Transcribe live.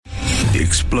The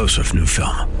explosive new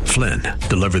film, Flynn,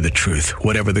 deliver the truth,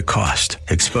 whatever the cost,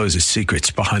 exposes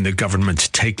secrets behind the government's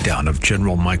takedown of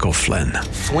General Michael Flynn.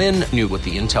 Flynn knew what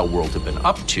the intel world had been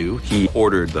up to. He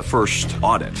ordered the first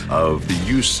audit of the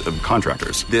use of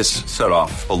contractors. This set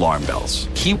off alarm bells.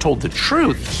 He told the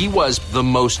truth. He was the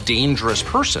most dangerous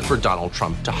person for Donald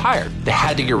Trump to hire. They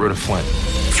had to get rid of Flynn.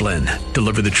 Flynn,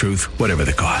 deliver the truth, whatever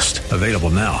the cost. Available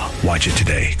now. Watch it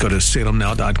today. Go to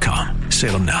salemnow.com.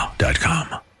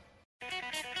 salemnow.com.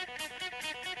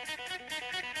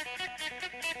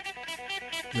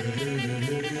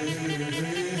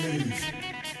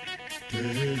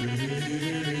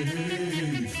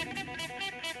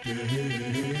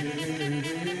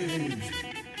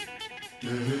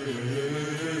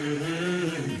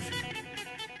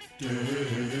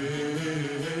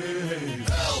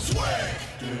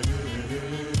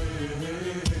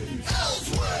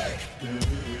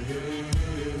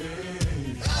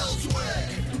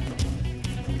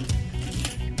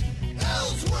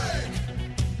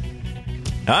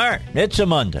 All right, it's a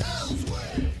Monday.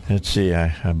 Let's see,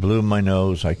 I blew my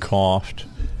nose, I coughed.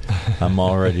 I'm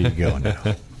all ready to go now.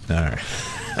 All right.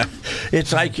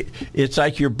 It's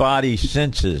like your body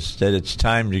senses that it's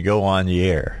time to go on the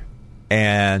air,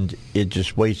 and it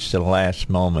just waits to the last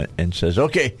moment and says,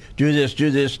 okay, do this, do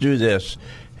this, do this.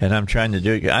 And I'm trying to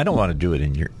do it. I don't want to do it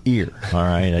in your ear, all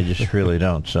right? I just really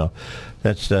don't. So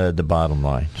that's the bottom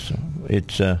line. So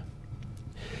it's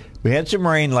we had some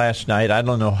rain last night. I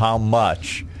don't know how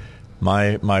much.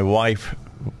 My wife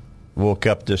woke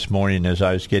up this morning as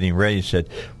I was getting ready and said,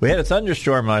 we had a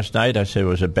thunderstorm last night. I said,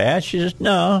 was it bad? She said,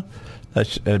 no.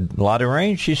 That's a lot of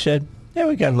rain. She said, yeah,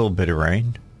 we got a little bit of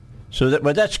rain.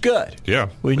 But that's good. Yeah.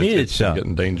 We needed it's some.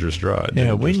 Getting dangerous dry.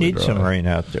 Yeah, we need some rain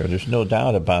out there. There's no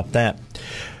doubt about that.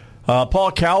 Paul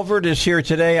Calvert is here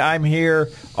today. I'm here.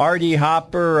 Artie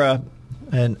Hopper,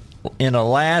 and in a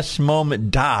last-moment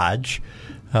dodge,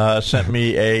 sent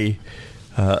me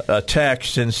a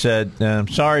text and said, I'm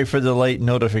sorry for the late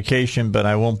notification, but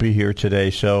I won't be here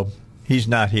today. So he's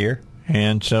not here.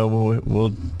 And so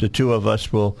the two of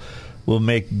us will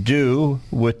make do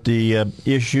with the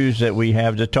issues that we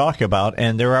have to talk about,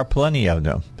 and there are plenty of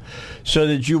them. So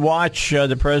did you watch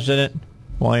the president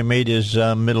while he made his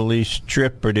Middle East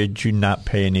trip, or did you not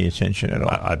pay any attention at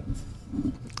all?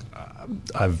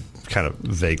 I've kind of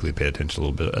vaguely paid attention a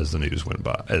little bit as the news went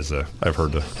by, as I've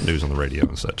heard the news on the radio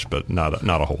and such, but not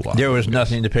a whole lot. There was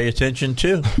nothing to pay attention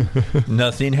to.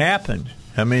 Nothing happened.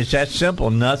 I mean, it's that simple.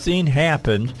 Nothing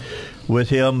happened with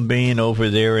him being over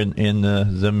there in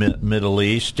the Middle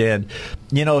East. And,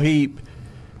 you know, he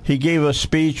gave a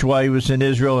speech while he was in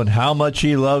Israel and how much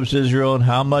he loves Israel and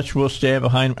how much we'll stand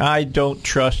behind him. I don't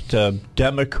trust a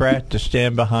Democrat to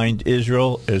stand behind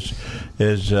Israel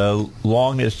as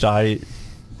long as I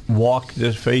walk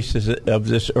the faces of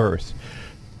this earth.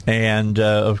 And,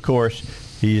 of course,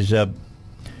 he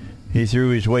threw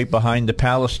his weight behind the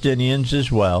Palestinians as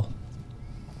well,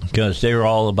 because they were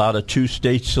all about a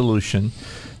two-state solution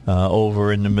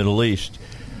over in the Middle East.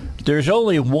 There's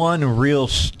only one real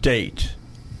state,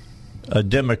 a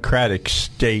democratic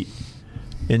state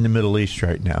in the Middle East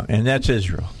right now, and that's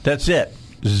Israel. That's it.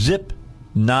 Zip,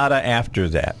 nada after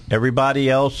that. Everybody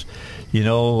else, you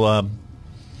know,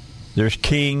 there's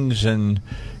kings and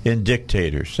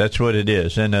dictators. That's what it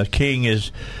is. And a king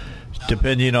is,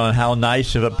 depending on how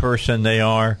nice of a person they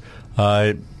are,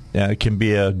 can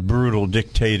be a brutal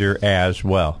dictator as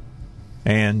well.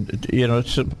 And, you know,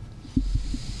 it's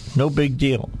no big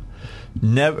deal.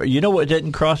 Never. You know what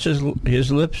didn't cross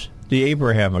his lips? The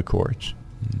Abraham Accords.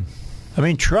 I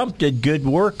mean, Trump did good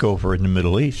work over in the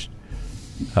Middle East.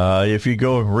 If you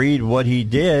go and read what he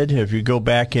did, if you go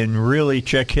back and really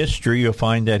check history, you'll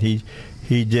find that he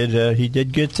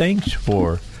did good things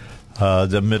for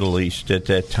the Middle East at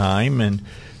that time, and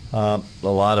a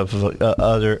lot of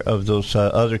those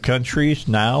other countries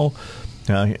now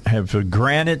have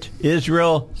granted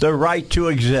Israel the right to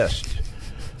exist.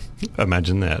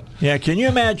 Imagine that. Yeah, can you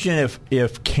imagine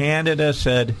if Canada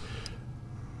said,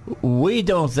 we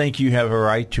don't think you have a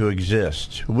right to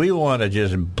exist. We want to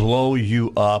just blow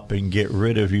you up and get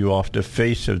rid of you off the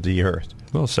face of the earth.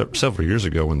 Well, several years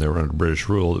ago when they were under British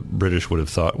rule, the British would have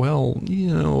thought, well, you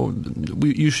know,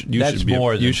 you should be British. Well,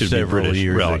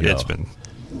 ago. It's been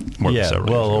more than several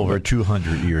years ago. Over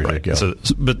 200 years ago.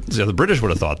 But the British would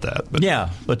have thought that. But.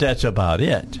 Yeah, but that's about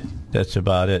it. That's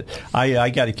about it. I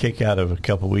got a kick out of a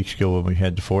couple of weeks ago when we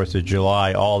had the 4th of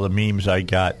July, all the memes I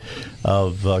got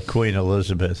of Queen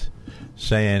Elizabeth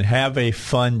saying, have a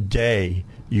fun day,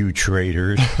 You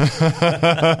traitors. I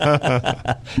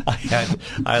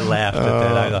laughed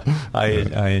at that.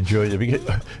 I enjoyed it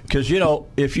because,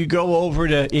 if you go over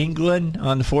to England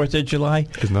on the 4th of July,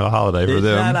 it's not a holiday for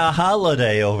them. It's not a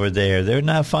holiday over there. They're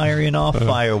not firing off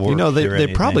fireworks.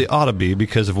 They probably ought to be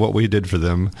because of what we did for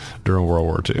them during World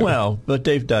War II. Well, but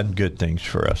they've done good things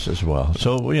for us as well.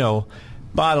 So,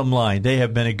 bottom line, they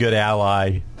have been a good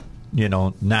ally,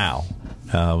 now.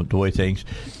 The way things,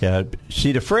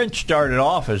 see, the French started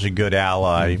off as a good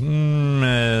ally,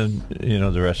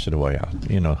 the rest of the way out.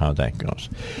 You know how that goes.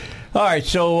 All right,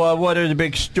 so what are the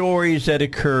big stories that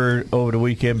occurred over the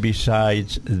weekend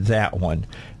besides that one?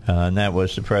 And that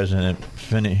was the president.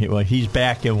 He's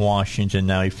back in Washington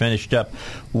now. He finished up.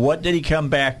 What did he come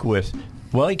back with?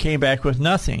 Well, he came back with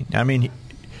nothing. I mean,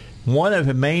 one of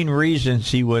the main reasons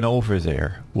he went over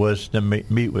there was to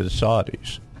meet with the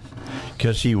Saudis.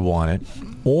 Because he wanted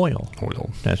oil.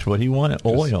 That's what he wanted,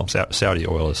 oil. Saudi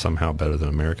oil is somehow better than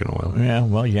American oil. Yeah,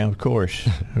 well, yeah, of course.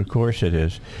 Of course it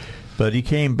is. But he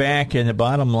came back, and the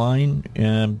bottom line,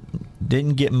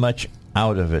 didn't get much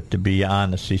out of it, to be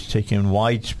honest. He's taking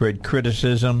widespread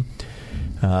criticism.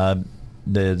 The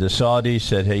Saudis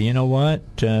said, hey, you know what?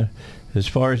 As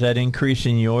far as that increase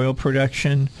in the oil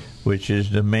production, which is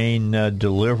the main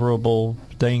deliverable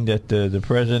thing that the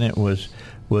president was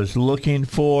looking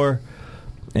for,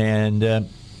 and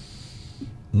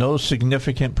no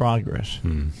significant progress.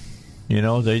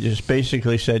 They just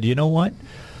basically said, you know what?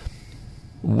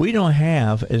 We don't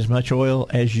have as much oil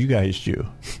as you guys do.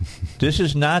 This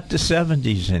is not the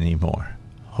 70s anymore.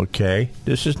 Okay?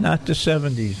 This is not the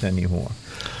 70s anymore.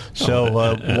 So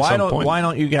why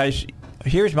don't you guys...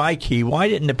 Here's my key. Why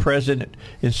didn't the president,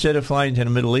 instead of flying to the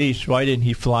Middle East, why didn't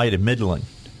he fly to Midland?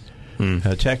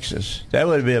 Texas. That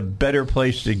would be a better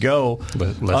place to go,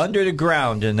 under the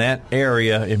ground in that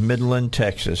area in Midland,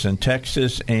 Texas. And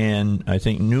Texas and, I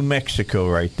think, New Mexico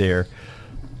right there.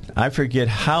 I forget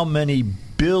how many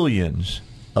billions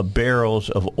of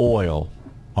barrels of oil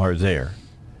are there.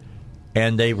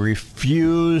 And they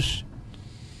refuse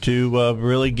to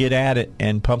really get at it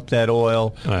and pump that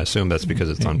oil. I assume that's because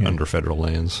it's under federal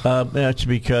lands. That's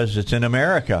because it's in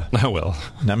America. Well.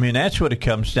 I mean, that's what it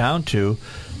comes down to.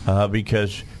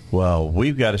 Because,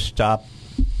 we've got to stop.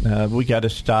 We got to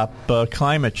stop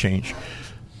climate change.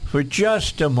 For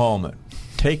just a moment,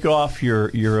 take off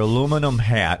your aluminum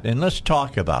hat and let's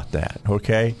talk about that.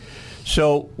 Okay,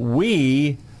 so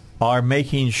we are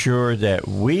making sure that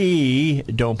we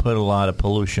don't put a lot of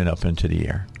pollution up into the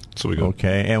air. So we go.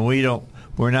 Okay, and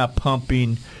we're not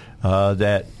pumping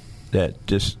that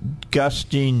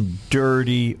disgusting,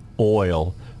 dirty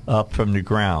oil up from the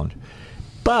ground,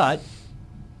 but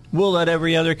we'll let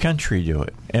every other country do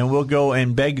it, and we'll go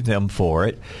and beg them for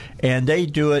it, and they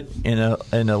do it in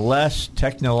a less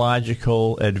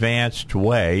technological, advanced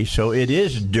way. So it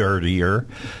is dirtier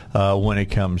when it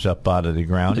comes up out of the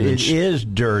ground. It is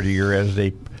dirtier as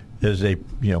they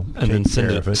and then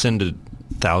send it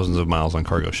thousands of miles on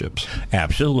cargo ships.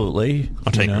 Absolutely,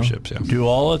 on tanker ships. Yeah, do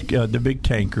all of the big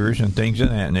tankers and things of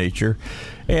that nature,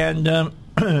 and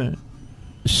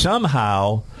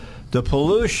somehow. The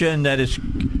pollution that is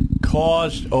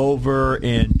caused over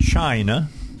in China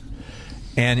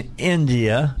and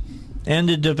India and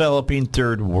the developing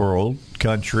third world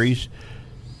countries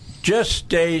just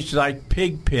stays like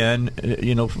Pigpen.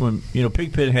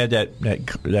 Pigpen had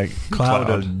that cloud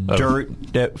of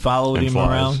dirt that followed him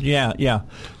around. Yeah.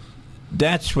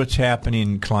 That's what's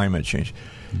happening in climate change.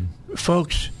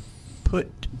 Folks,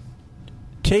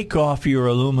 take off your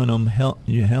aluminum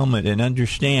helmet and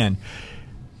understand.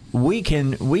 We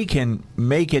can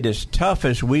make it as tough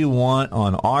as we want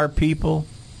on our people,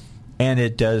 and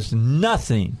it does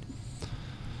nothing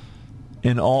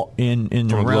in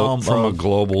the realm from a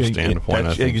global standpoint.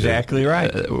 That's exactly right.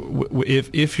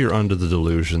 If you're under the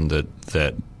delusion that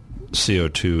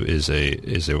CO2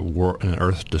 is an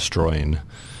earth destroying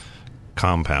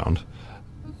compound,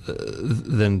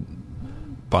 then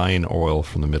buying oil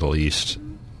from the Middle East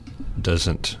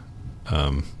doesn't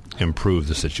improve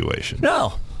the situation.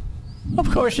 No.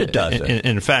 Of course it doesn't.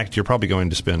 In fact, you're probably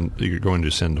going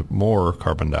to send more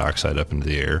carbon dioxide up into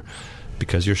the air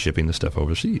because you're shipping the stuff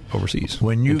overseas.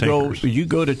 When you go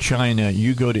to China,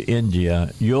 you go to India,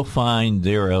 you'll find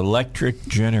their electric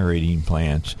generating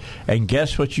plants, and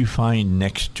guess what you find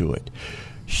next to it?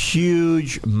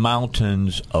 Huge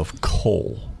mountains of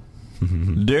coal.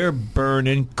 They're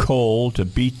burning coal to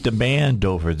beat the band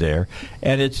over there,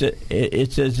 and it's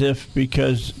as if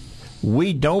because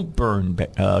we don't burn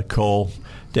coal,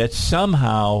 that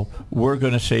somehow we're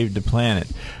going to save the planet.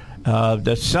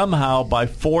 that somehow by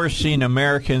forcing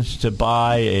Americans to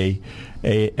buy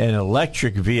an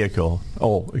electric vehicle,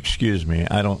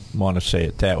 I don't want to say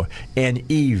it that way, an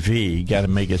EV, got to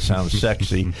make it sound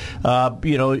sexy, by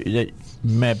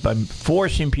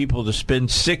forcing people to spend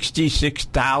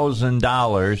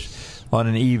 $66,000 on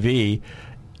an EV,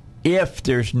 if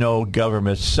there's no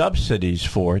government subsidies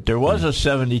for it. There was a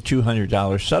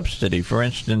 $7,200 subsidy. For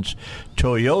instance,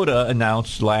 Toyota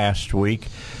announced last week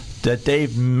that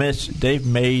they've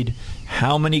made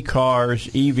how many cars,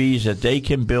 EVs, that they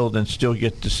can build and still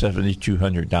get the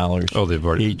 $7,200. Oh, they've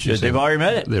already each. They've already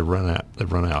met it. They've run out.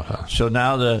 Huh? So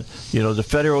now the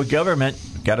federal government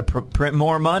got to print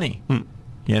more money.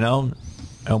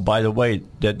 Oh, by the way,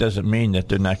 that doesn't mean that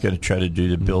they're not going to try to do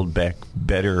the Build Back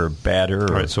Better or Badder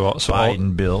or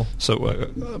Biden bill. So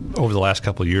over the last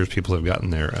couple of years, people have gotten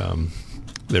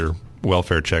their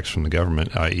welfare checks from the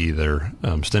government, i.e. their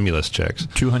stimulus checks.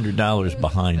 $200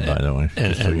 behind, by the way,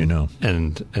 so you know.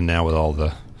 And now with all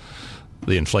the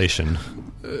inflation,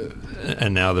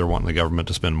 and now they're wanting the government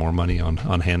to spend more money on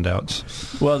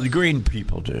handouts. Well, the green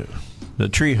people do. The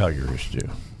tree huggers do.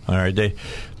 All right,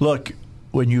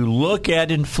 when you look at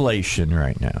inflation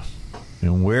right now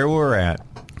and where we're at,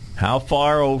 how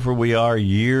far over we are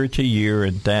year to year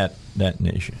in that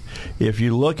nation, if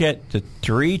you look at the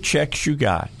 3 checks you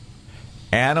got,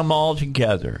 add them all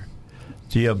together,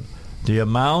 the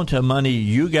amount of money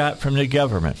you got from the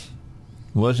government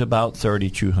was about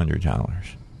 $3,200.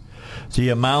 The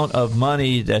amount of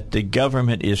money that the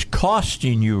government is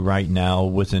costing you right now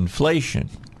with inflation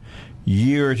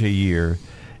year to year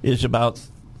is about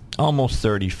almost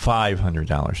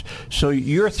 $3,500. So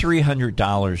you're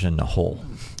 $300 in the hole.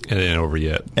 It ain't over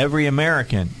yet. Every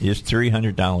American is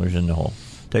 $300 in the hole.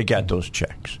 They got those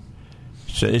checks.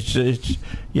 So it's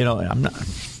I'm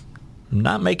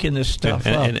not making this stuff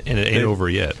up. And it ain't over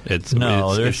yet. There's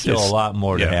still a lot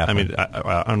more to happen.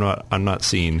 I mean, I'm not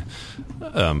seeing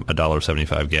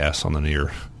 $1.75 gas in the near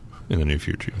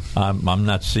future. I'm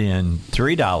not seeing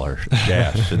 $3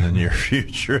 gas in the near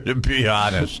future, to be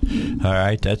honest. All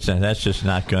right, that's just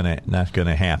not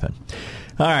gonna happen.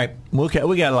 All right, we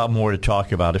got a lot more to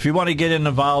talk about. If you want to get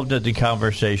involved in the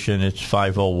conversation, it's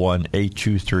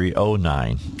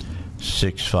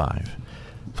 501-823-0965.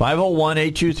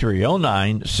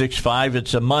 501-823-0965.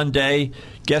 It's a Monday.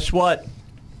 Guess what?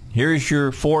 Here's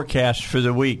your forecast for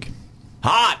the week.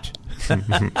 Hot.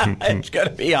 It's going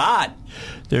to be hot.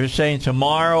 They're saying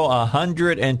tomorrow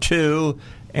 102,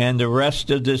 and the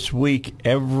rest of this week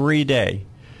every day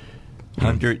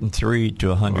 103 to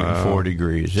 104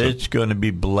 degrees. So it's going to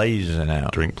be blazing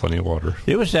out. Drink plenty of water.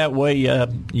 It was that way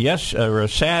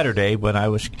Saturday when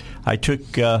I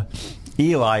took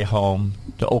Eli home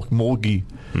to Okmulgee,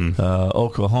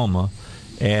 Oklahoma,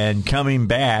 and coming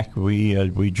back,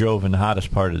 we drove in the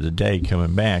hottest part of the day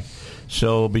coming back.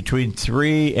 So between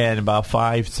 3 and about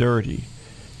 5:30,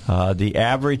 the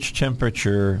average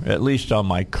temperature, at least on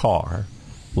my car,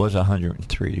 was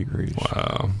 103 degrees.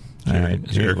 Wow. All right.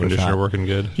 Is your air conditioner working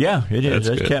good? Yeah, it is.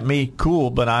 That's it kept me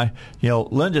cool, but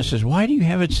Linda says, why do you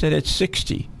have it set at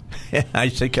 60? I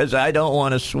said, because I don't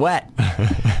want to sweat.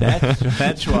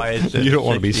 That's why it's you don't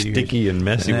want to be degrees. sticky and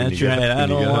messy. That's right. I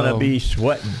don't want to be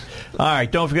sweating. All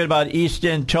right, don't forget about East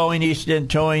End Towing. East End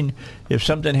Towing, if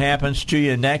something happens to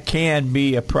you, and that can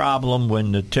be a problem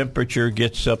when the temperature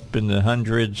gets up in the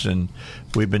hundreds, and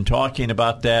we've been talking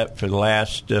about that for the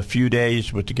last few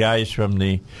days with the guys from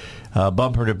the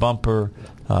Bumper to Bumper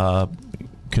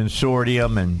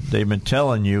Consortium, and they've been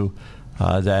telling you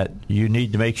that you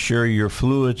need to make sure your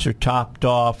fluids are topped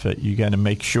off. That you got to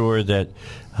make sure that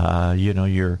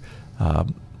you're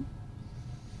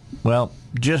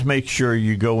just make sure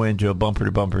you go into a Bumper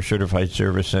to Bumper certified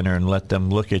service center and let them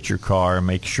look at your car and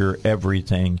make sure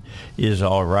everything is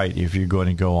all right if you're going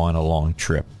to go on a long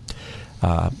trip.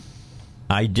 I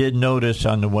did notice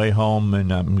on the way home,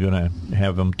 and I'm going to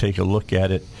have them take a look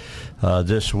at it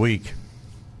this week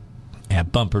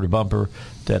at Bumper to Bumper,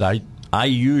 that I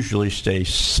usually stay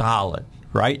solid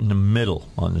right in the middle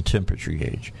on the temperature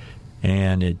gauge,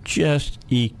 and it just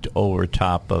eked over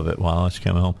top of it while I was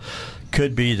coming home.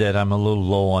 Could be that I'm a little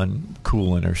low on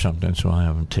coolant or something, so I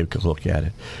haven't taken a look at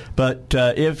it. But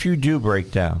if you do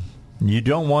break down, you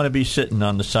don't want to be sitting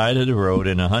on the side of the road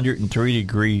in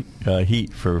 103-degree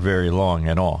heat for very long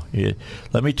at all.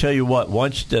 Let me tell you what,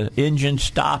 once the engine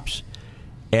stops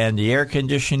and the air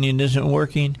conditioning isn't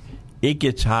working, it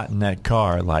gets hot in that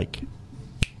car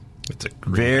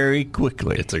very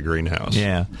quickly. It's a greenhouse.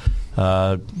 Yeah.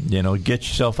 Get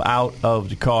yourself out of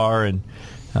the car and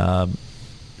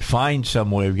find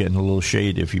some way of getting a little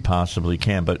shade if you possibly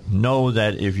can. But know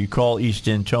that if you call East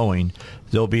End Towing,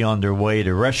 they'll be on their way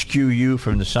to rescue you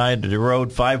from the side of the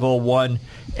road.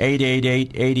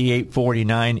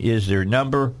 501-888-8849 is their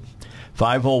number.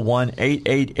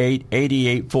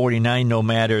 501-888-8849, no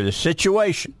matter the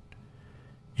situation.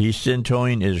 East End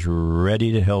Towing is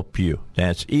ready to help you.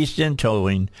 That's East End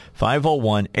Towing,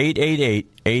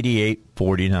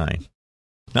 501-888-8849.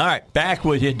 All right, back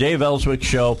with you, Dave Elswick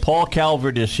Show. Paul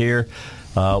Calvert is here.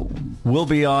 We'll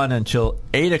be on until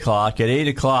 8 o'clock. At 8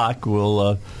 o'clock,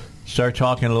 we'll start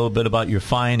talking a little bit about your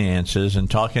finances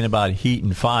and talking about heat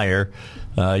and fire.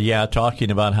 Talking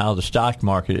about how the stock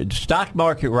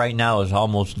market right now is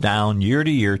almost down year to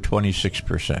year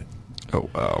 26%. Oh,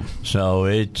 wow. So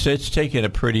it's taken a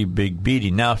pretty big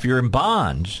beating. Now, if you're in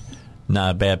bonds,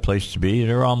 not a bad place to be.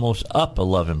 They're almost up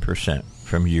 11%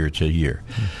 from year to year.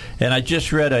 And I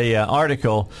just read a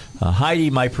article. Heidi,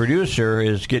 my producer,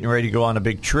 is getting ready to go on a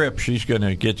big trip. She's going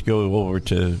to get to go over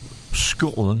to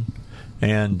Scotland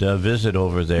and visit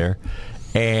over there.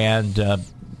 And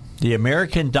the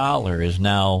American dollar is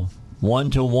now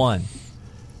 1-to-1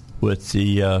 with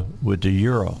the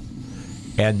euro.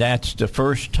 And that's the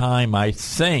first time, I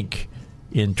think,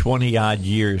 in 20-odd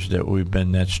years that we've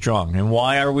been that strong. And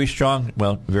why are we strong?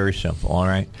 Well, very simple, all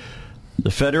right? The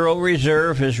Federal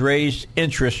Reserve has raised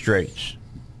interest rates.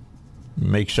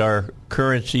 Makes our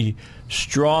currency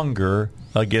stronger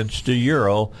against the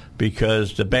euro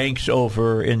because the banks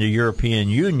over in the European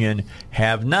Union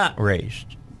have not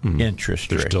raised interest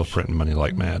rates. They're still printing money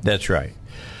like mad. That's right.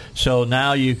 So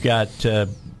now you've got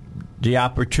the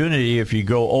opportunity, if you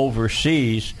go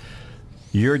overseas,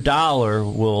 your dollar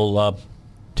will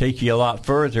take you a lot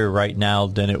further right now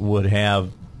than it would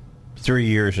have 3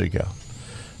 years ago.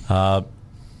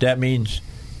 That means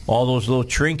all those little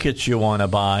trinkets you want to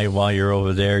buy while you're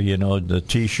over there, the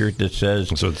T-shirt that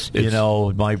says,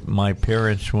 my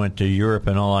parents went to Europe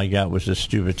and all I got was this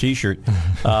stupid T-shirt.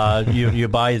 You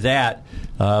buy that,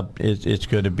 it's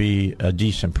going to be a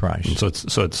decent price. So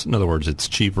it's in other words, it's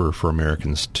cheaper for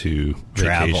Americans to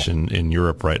vacation in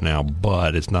Europe right now,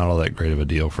 but it's not all that great of a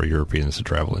deal for Europeans to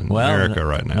travel in America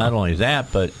right now. Not only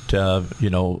that, but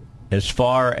as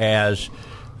far as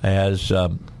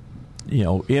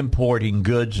importing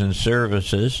goods and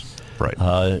services, right?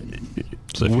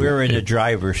 So we're in the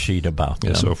driver's seat about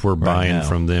them. So if we're buying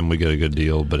from them, we get a good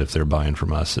deal. But if they're buying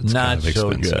from us, it's not kind of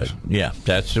expensive. So good. Yeah,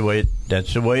 that's the way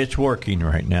it's working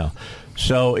right now.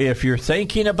 So if you're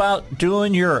thinking about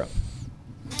doing Europe,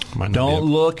 don't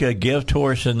look a gift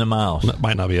horse in the mouth. That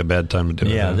might not be a bad time to do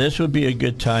it. Yeah, this would be a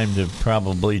good time to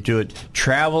probably do it.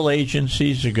 Travel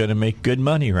agencies are going to make good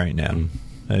money right now.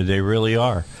 They really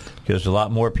are, because a lot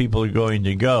more people are going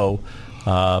to go.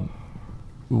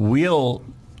 We'll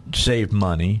save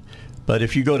money, but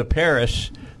if you go to Paris,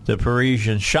 the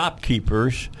Parisian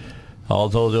shopkeepers,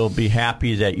 although they'll be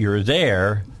happy that you're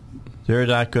there, they're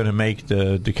not going to make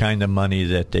the kind of money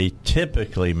that they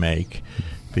typically make,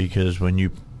 because when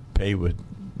you pay with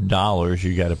dollars,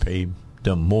 you got to pay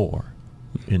them more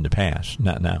in the past.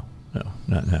 Not now. No,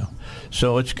 not now.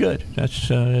 So it's good.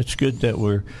 It's good that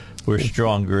we're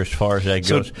stronger as far as that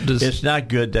goes. It's not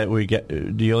good that we get.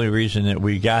 The only reason that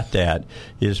we got that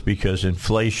is because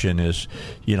inflation is,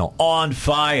 on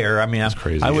fire. I mean,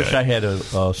 crazy. I wish I had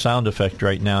a sound effect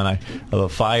right now of a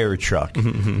fire truck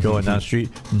going down the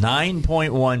street.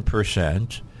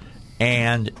 9.1%,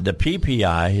 and the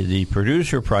PPI, the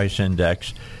Producer Price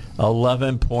Index,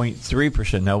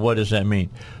 11.3%. Now, what does that mean?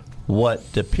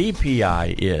 What the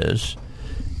PPI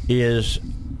is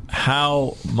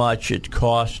how much it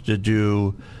costs to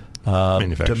do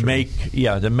to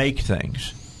make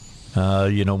things.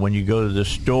 When you go to the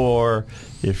store,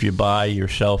 if you buy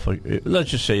yourself let's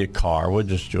just say a car, we'll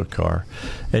just do a car,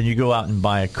 and you go out and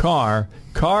buy a car,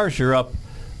 cars are up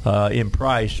in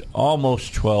price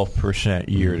almost 12%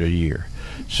 year to year.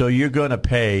 So you're going to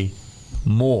pay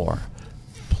more.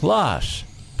 Plus,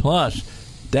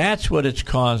 that's what it's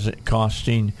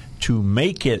costing to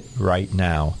make it right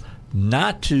now.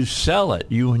 Not to sell it.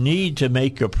 You need to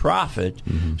make a profit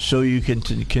so you can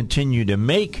continue to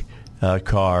make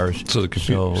cars. So the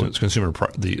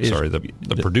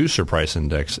producer price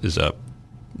index is up.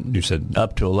 You said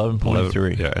up to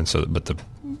 11.3. Yeah,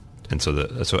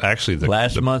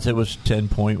 last month it was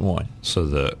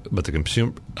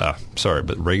 10.1.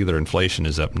 But regular inflation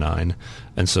is up 9,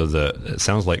 and so it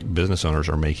sounds like business owners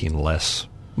are making less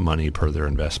money per their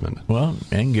investment. Well,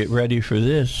 and get ready for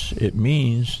this. It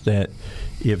means that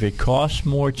if it costs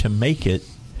more to make it,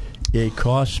 it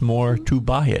costs more to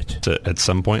buy it. So at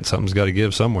some point, something's got to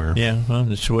give somewhere. Yeah, well,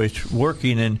 that's the way it's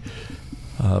working. And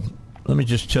let me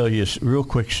just tell you a real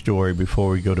quick story before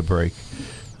we go to break.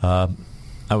 I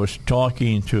was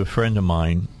talking to a friend of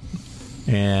mine,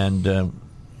 and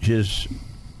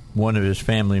one of his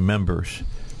family members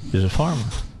is a farmer,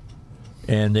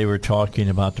 and they were talking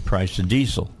about the price of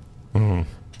diesel. Mm-hmm.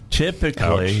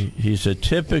 Typically,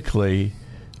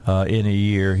 in a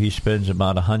year, he spends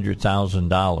about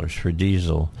 $100,000 for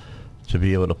diesel to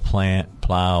be able to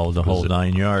plow the whole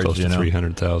 9 yards. Close to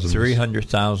 $300,000.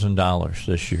 $300,000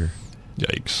 this year.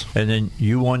 Yikes! And then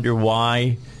you wonder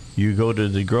why you go to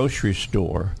the grocery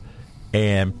store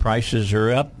and prices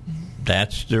are up.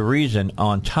 That's the reason.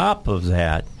 On top of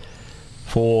that,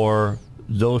 for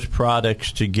those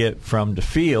products to get from the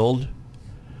field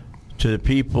to the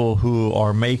people who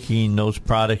are making those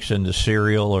products into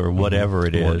cereal or whatever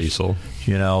it is, diesel.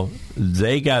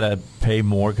 They got to pay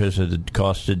more because of the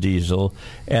cost of diesel.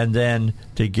 And then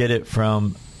to get it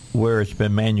from where it's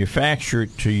been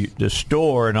manufactured to the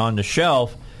store and on the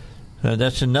shelf,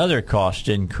 that's another cost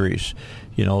increase.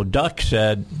 Duck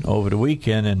said over the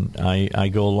weekend, and I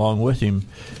go along with him,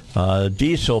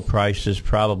 diesel prices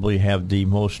probably have the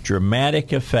most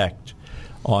dramatic effect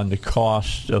on the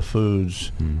cost of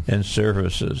foods and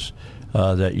services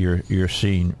that you're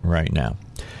seeing right now.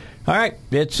 All right,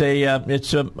 it's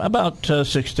about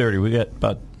 6:30. We got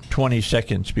about 20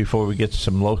 seconds before we get to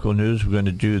some local news. We're going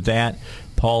to do that.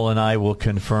 Paul and I will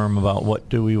confirm about what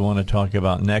do we want to talk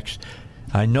about next.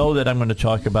 I know that I'm going to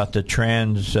talk about the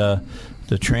trans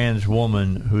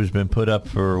woman who's been put up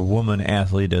for Woman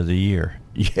Athlete of the Year.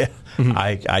 Yeah,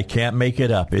 I can't make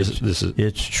it up.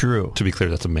 It's true. To be clear,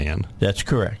 that's a man. That's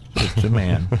correct. It's a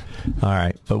man. All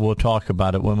right, but we'll talk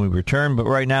about it when we return. But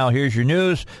right now, here's your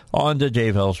news on the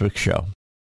Dave Elswick Show.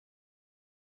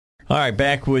 All right,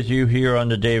 back with you here on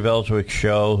the Dave Elswick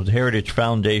Show. The Heritage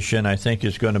Foundation, I think,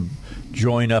 is going to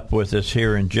join up with us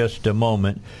here in just a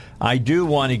moment. I do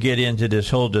want to get into this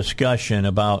whole discussion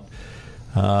about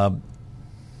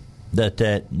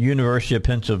that University of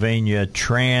Pennsylvania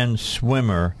trans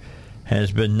swimmer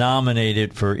has been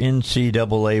nominated for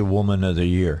NCAA Woman of the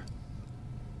Year.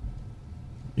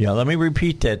 Yeah, let me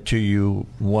repeat that to you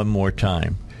one more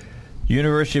time.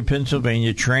 University of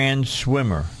Pennsylvania trans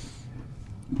swimmer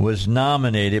was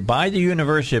nominated by the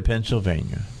University of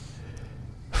Pennsylvania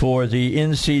for the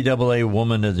NCAA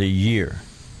Woman of the Year.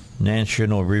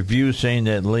 National Review saying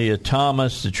that Leah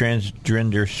Thomas, the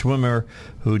transgender swimmer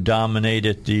who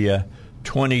dominated the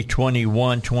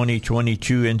 2021-2022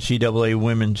 NCAA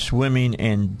women's swimming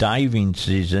and diving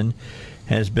season,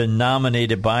 has been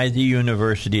nominated by the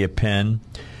University of Penn.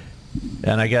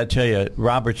 And I got to tell you,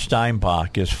 Robert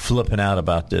Steinbach is flipping out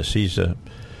about this. He's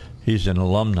an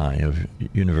alumni of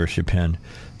University of Penn.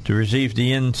 To receive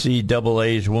the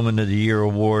NCAA's Woman of the Year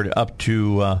award, up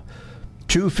to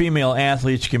 2 female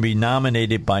athletes can be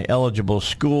nominated by eligible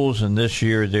schools, and this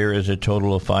year there is a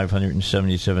total of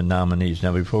 577 nominees.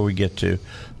 Now, before we get to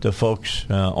the folks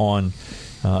on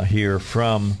here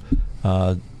from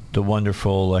the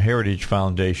wonderful Heritage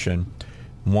Foundation,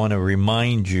 I want to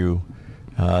remind you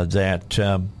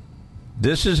that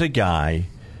this is a guy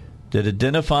that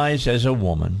identifies as a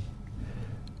woman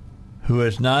who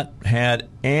has not had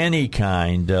any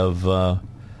kind of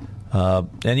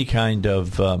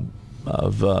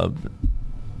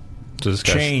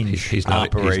change. He's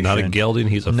not a gelding.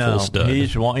 He's a full stud.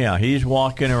 He's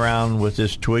walking around with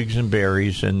his twigs and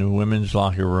berries in the women's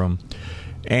locker room,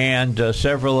 and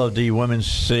several of the women's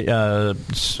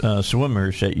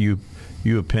swimmers at U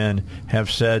of Penn have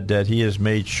said that he has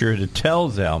made sure to tell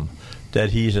them that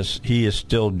he is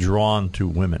still drawn to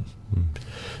women.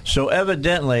 So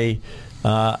evidently,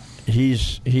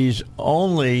 he's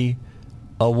only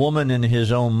a woman in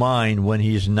his own mind when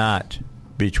he's not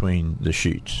between the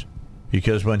sheets.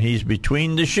 Because when he's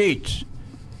between the sheets,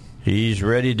 he's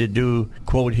ready to do,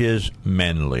 quote, his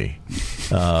manly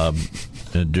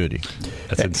duty.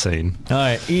 That's insane. All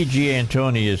right, E.G.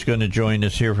 Antoni is going to join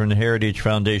us here from the Heritage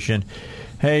Foundation.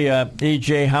 Hey,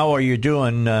 E.J., how are you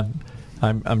doing?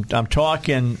 I'm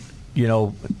talking,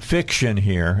 fiction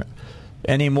here.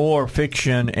 Anymore,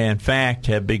 fiction and fact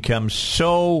have become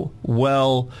so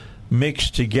well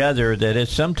mixed together that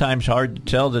it's sometimes hard to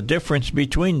tell the difference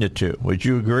between the two. Would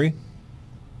you agree?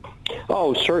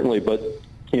 Oh, certainly, but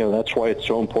that's why it's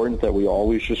so important that we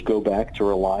always just go back to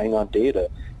relying on data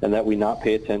and that we not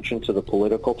pay attention to the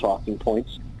political talking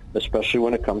points, especially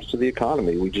when it comes to the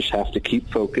economy. We just have to keep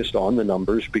focused on the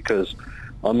numbers because,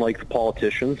 unlike the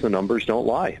politicians, the numbers don't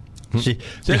lie. See,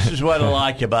 this is what I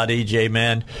like about EJ,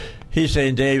 man. He's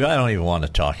saying, Dave, I don't even want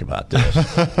to talk about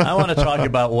this. I want to talk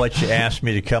about what you asked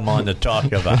me to come on to talk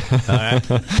about. All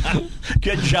right?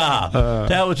 Good job.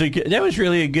 That was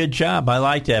really a good job. I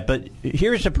like that. But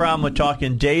here's the problem with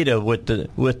talking data with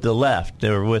the left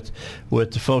or with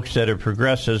the folks that are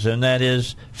progressives, and that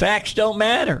is facts don't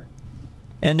matter.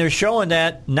 And they're showing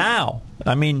that now.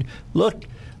 I mean, look,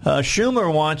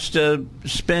 Schumer wants to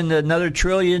spend another $1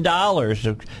 trillion.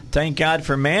 So thank God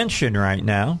for Manchin right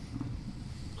now.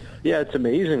 Yeah, it's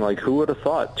amazing. Like, who would have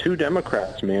thought? 2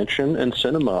 Democrats, Manchin and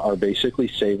Sinema, are basically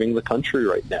saving the country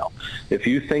right now. If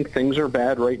you think things are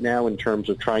bad right now in terms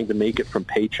of trying to make it from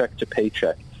paycheck to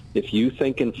paycheck, if you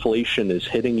think inflation is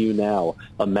hitting you now,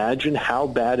 imagine how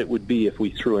bad it would be if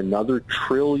we threw another $1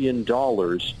 trillion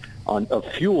of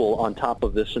fuel on top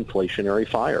of this inflationary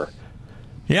fire.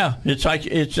 Yeah,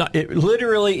 it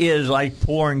literally is like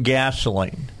pouring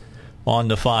gasoline on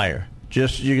the fire.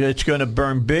 It's going to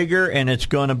burn bigger and it's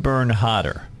going to burn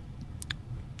hotter.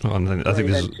 Well, I think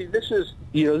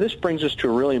this brings us to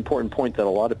a really important point that a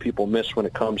lot of people miss when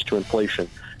it comes to inflation,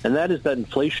 and that is that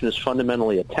inflation is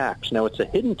fundamentally a tax. Now, it's a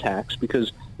hidden tax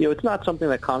because it's not something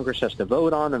that Congress has to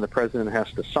vote on and the president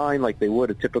has to sign like they would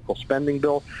a typical spending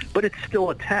bill, but it's still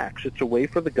a tax. It's a way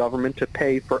for the government to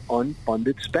pay for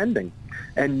unfunded spending,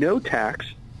 and no tax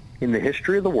in the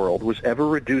history of the world was ever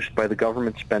reduced by the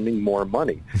government spending more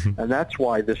money. And that's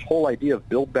why this whole idea of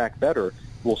Build Back Better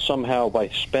will somehow, by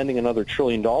spending another $1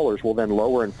 trillion, will then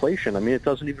lower inflation. I mean, it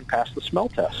doesn't even pass the smell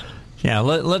test. Yeah,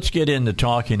 let's get into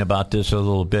talking about this a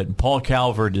little bit. Paul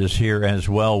Calvert is here as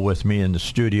well with me in the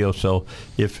studio, so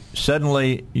if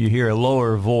suddenly you hear a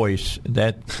lower voice,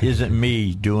 that isn't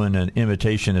me doing an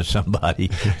imitation of somebody.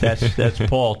 That's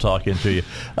Paul talking to you.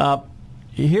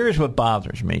 Here's what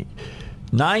bothers me.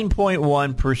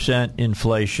 9.1%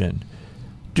 inflation.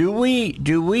 Do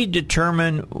we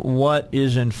determine what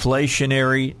is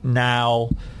inflationary now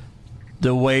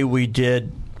the way we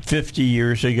did 50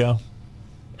 years ago?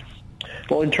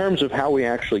 Well, in terms of how we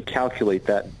actually calculate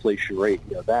that inflation rate,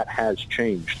 that has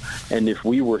changed. And if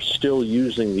we were still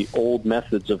using the old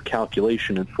methods of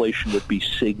calculation, inflation would be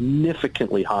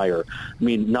significantly higher. I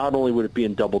mean, not only would it be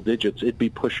in double digits, it'd be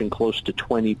pushing close to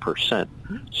 20%.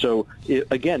 So,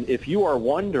 again, if you are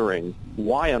wondering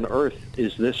why on earth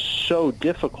is this so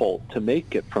difficult to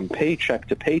make it from paycheck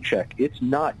to paycheck, it's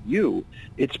not you.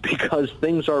 It's because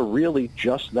things are really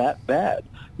just that bad.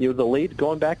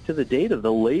 Going back to the data,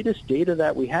 the latest data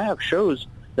that we have shows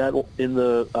that in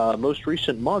the most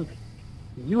recent month,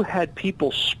 you had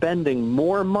people spending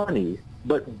more money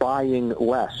but buying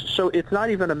less. So it's not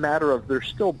even a matter of they're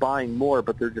still buying more,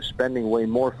 but they're just spending way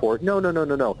more for it.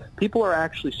 No. People are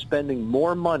actually spending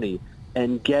more money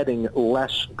and getting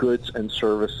less goods and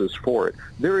services for it.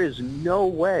 There is no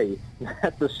way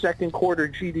that the second quarter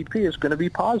GDP is going to be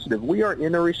positive. We are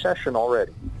in a recession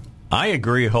already. I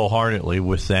agree wholeheartedly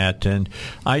with that, and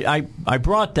I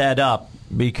brought that up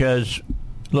because,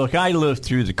 look, I lived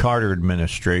through the Carter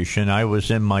administration. I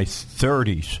was in my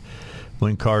 30s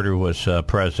when Carter was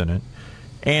president,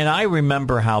 and I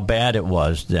remember how bad it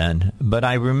was then. But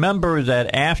I remember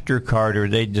that after Carter,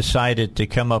 they decided to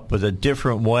come up with a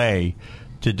different way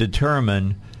to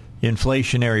determine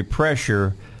inflationary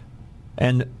pressure,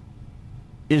 and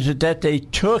is it that they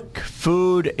took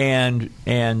food and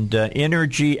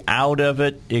energy out of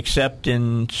it, except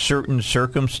in certain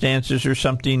circumstances or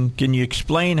something? Can you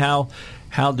explain how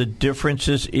the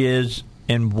differences is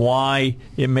and why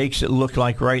it makes it look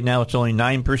like right now it's only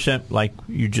 9%, like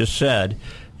you just said?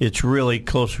 It's really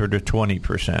closer to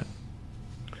 20%.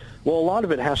 Well, a lot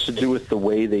of it has to do with the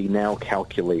way they now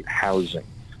calculate housing.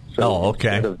 So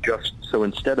okay.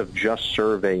 Instead of just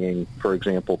surveying, for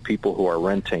example, people who are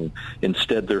renting,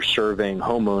 instead they're surveying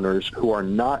homeowners who are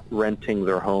not renting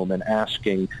their home and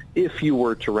asking, if you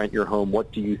were to rent your home,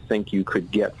 what do you think you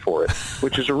could get for it?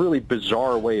 Which is a really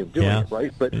bizarre way of doing it,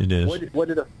 right? But it is. What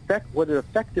it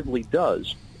effectively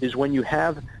does is when you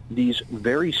have these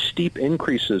very steep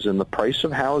increases in the price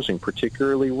of housing,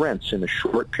 particularly rents, in a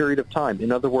short period of time,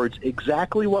 in other words,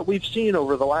 exactly what we've seen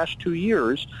over the last 2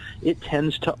 years, it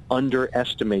tends to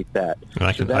underestimate that.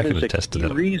 That is a key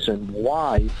reason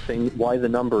why the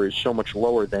number is so much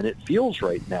lower than it feels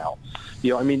right now.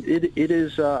 It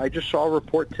is. I just saw a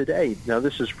report today. Now,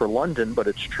 this is for London, but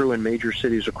it's true in major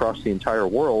cities across the entire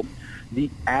world. The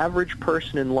average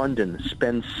person in London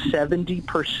spends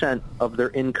 70% of their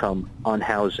income on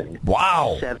housing.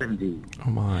 Wow. 70. Oh,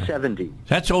 my. 70.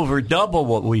 That's over double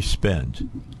what we spend.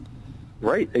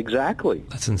 Right, exactly.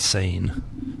 That's insane.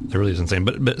 It really is insane.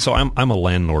 But so I'm a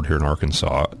landlord here in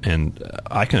Arkansas, and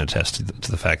I can attest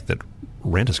to the fact that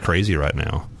rent is crazy right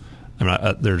now.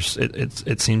 I mean,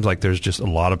 it seems like there's just a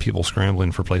lot of people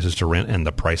scrambling for places to rent, and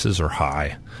the prices are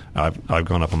high. I've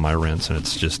gone up on my rents, and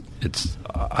it's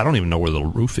I don't even know where the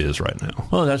roof is right now.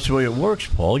 Well, that's the way it works,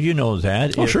 Paul. You know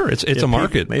that. Oh, sure. It's a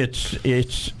market.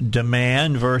 It's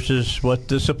demand versus what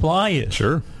the supply is.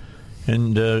 Sure.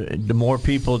 And the more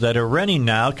people that are renting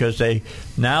now, because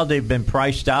they've been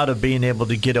priced out of being able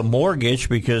to get a mortgage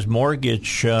because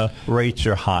mortgage rates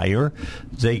are higher.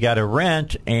 They got to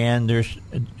rent, and there's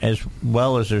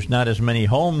not as many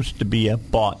homes to be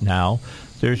bought now.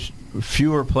 There's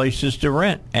fewer places to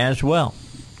rent as well.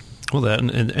 Well, that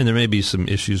and there may be some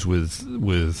issues with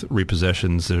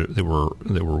repossessions that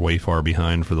were way far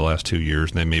behind for the last 2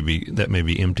 years, and that may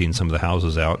be emptying some of the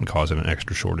houses out and causing an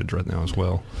extra shortage right now as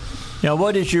well. Now,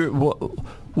 what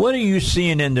are you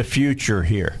seeing in the future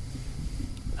here?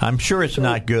 I'm sure it's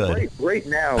not good. Right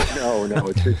now,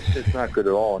 no, it's not good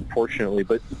at all, unfortunately.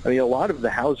 But I mean, a lot of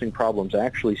the housing problems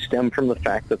actually stem from the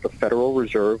fact that the Federal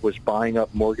Reserve was buying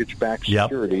up mortgage-backed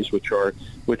securities, which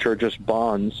are just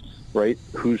bonds, right,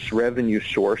 whose revenue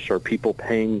source are people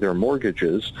paying their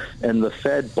mortgages. And the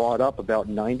Fed bought up about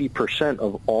 90%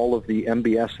 of all of the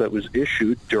MBS that was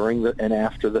issued during and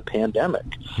after the pandemic.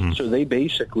 So they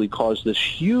basically caused this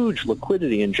huge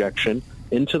liquidity injection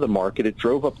into the market. It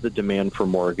drove up the demand for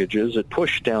mortgages. It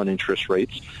pushed down interest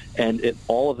rates. And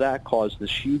all of that caused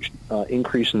this huge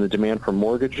increase in the demand for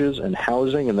mortgages and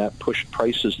housing, and that pushed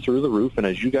prices through the roof. And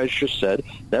as you guys just said,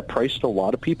 that priced a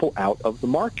lot of people out of the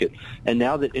market. And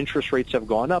now that interest rates have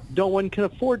gone up, no one can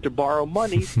afford to borrow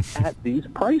money at these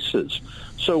prices.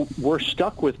 So we're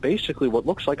stuck with basically what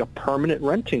looks like a permanent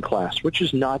renting class, which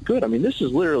is not good. I mean, this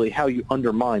is literally how you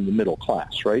undermine the middle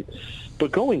class, right?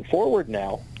 But going forward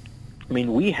now, I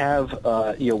mean, we have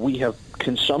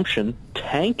consumption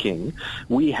tanking.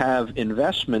 We have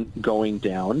investment going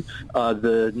down.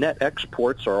 The net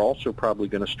exports are also probably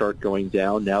going to start going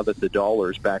down now that the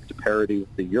dollar is back to parity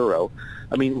with the euro.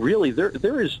 I mean, really,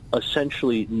 there is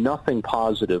essentially nothing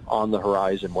positive on the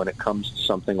horizon when it comes to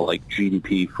something like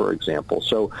GDP, for example.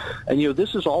 So, and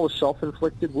this is all a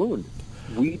self-inflicted wound.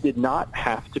 We did not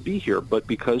have to be here, but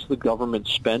because the government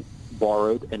spent,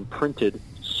 borrowed, and printed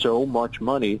so much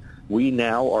money, we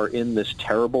now are in this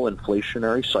terrible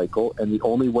inflationary cycle, and the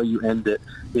only way you end it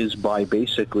is by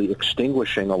basically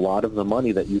extinguishing a lot of the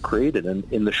money that you created. And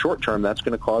in the short term, that's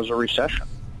going to cause a recession.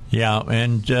 Yeah,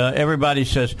 and everybody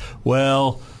says,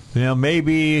 well,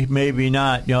 maybe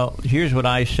not. Here's what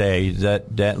I say,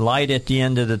 that light at the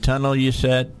end of the tunnel you're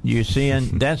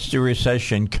seeing, that's the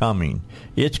recession coming.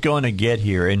 It's going to get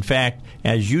here. In fact,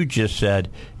 as you just said,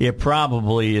 it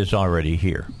probably is already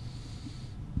here.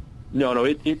 No,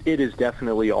 it is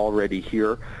definitely already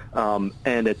here. And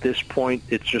at this point,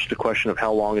 it's just a question of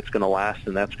how long it's going to last,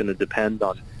 and that's going to depend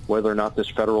on whether or not this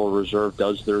Federal Reserve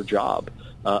does their job.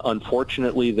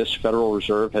 Unfortunately, this Federal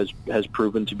Reserve has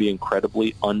proven to be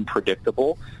incredibly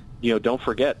unpredictable. Don't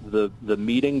forget, the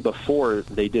meeting before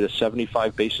they did a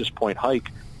 75 basis point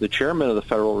hike, the chairman of the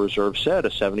Federal Reserve said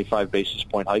a 75 basis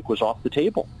point hike was off the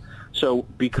table. So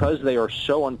because they are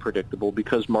so unpredictable,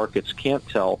 because markets can't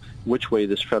tell which way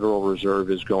this Federal Reserve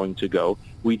is going to go,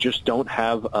 we just don't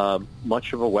have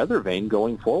much of a weather vane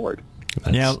going forward.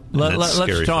 Let's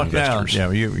talk now.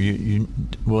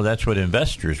 Well, that's what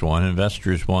investors want.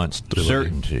 Investors want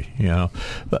certainty.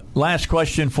 But last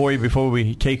question for you before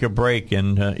we take a break,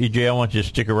 and EJ, I want you to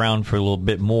stick around for a little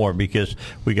bit more because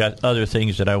we got other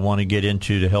things that I want to get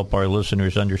into to help our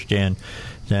listeners understand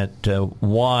that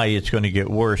why it's going to get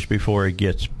worse before it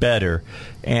gets better.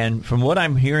 And from what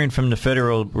I'm hearing from the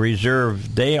Federal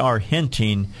Reserve, they are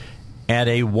hinting at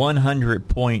a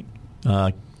 100-point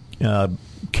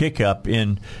kick up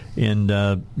in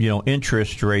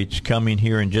interest rates coming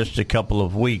here in just a couple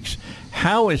of weeks.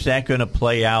 How is that going to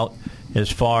play out as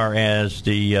far as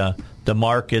the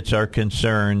markets are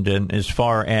concerned, and as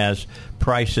far as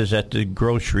prices at the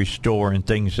grocery store and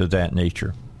things of that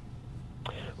nature?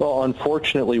 Well,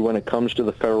 unfortunately, when it comes to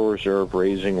the Federal Reserve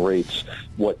raising rates,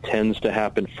 what tends to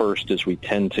happen first is we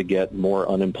tend to get more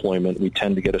unemployment. We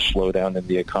tend to get a slowdown in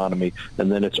the economy.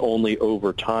 And then it's only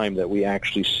over time that we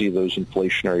actually see those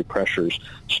inflationary pressures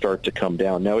start to come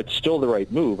down. Now, it's still the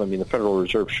right move. I mean, the Federal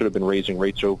Reserve should have been raising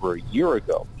rates over a year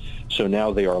ago. So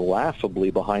now they are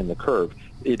laughably behind the curve.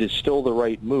 It is still the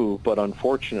right move, but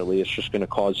unfortunately, it's just going to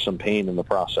cause some pain in the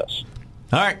process.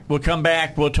 All right, we'll come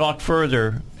back. We'll talk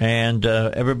further. And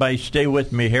everybody stay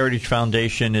with me. Heritage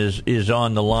Foundation is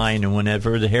on the line. And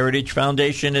whenever the Heritage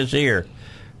Foundation is here,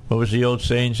 what was the old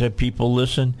saying? Said people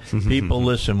listen? People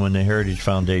listen when the Heritage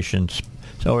Foundation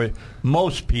So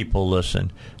most people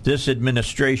listen. This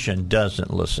administration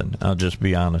doesn't listen. I'll just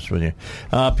be honest with you.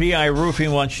 PI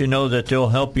Roofing wants you to know that they'll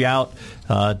help you out.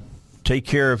 Take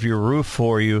care of your roof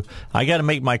for you. I got to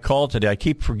make my call today. I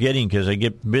keep forgetting because I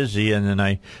get busy and then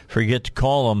I forget to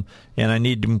call them, and I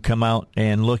need them to come out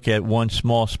and look at one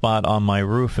small spot on my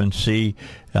roof and see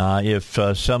if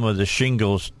some of the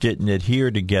shingles didn't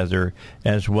adhere together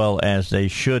as well as they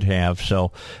should have.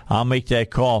 So I'll make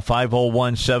that call,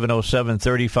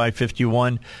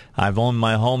 501-707-3551. I've owned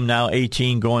my home now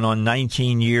 18, going on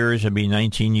 19 years. It'll be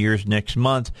 19 years next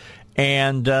month.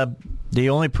 And the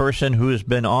only person who has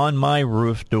been on my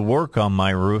roof to work on my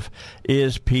roof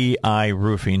is PI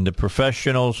Roofing, the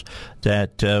professionals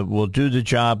that will do the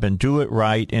job and do it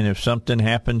right. And if something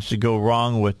happens to go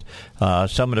wrong with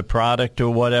some of the product or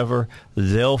whatever,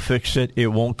 they'll fix it. It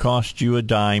won't cost you a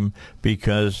dime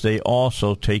because they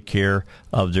also take care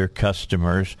of their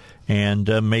customers and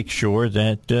make sure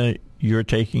that you're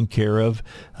taken care of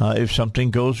if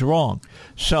something goes wrong.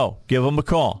 So give them a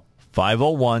call.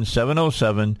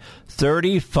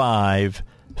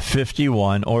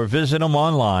 501-707-3551 or visit them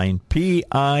online,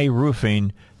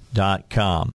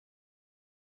 piroofing.com.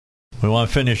 We want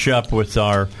to finish up with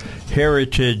our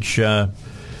heritage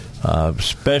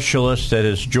specialist that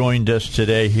has joined us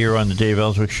today here on the Dave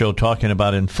Elswick Show talking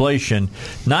about inflation.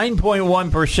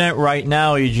 9.1% right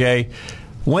now, EJ.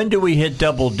 When do we hit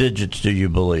double digits, do you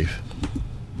believe?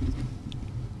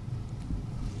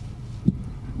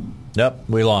 Yep,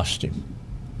 we lost him.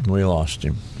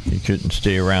 He couldn't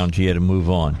stay around. He had to move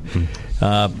on.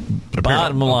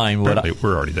 Bottom line, we're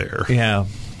already there. Yeah.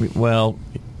 Well,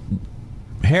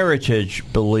 Heritage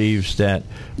believes that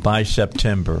by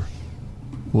September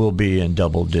we'll be in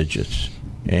double digits,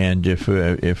 and if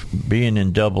being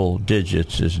in double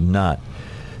digits is not,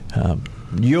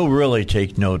 you'll really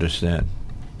take notice then.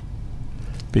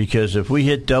 Because if we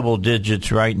hit double digits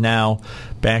right now,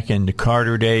 back in the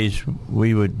Carter days,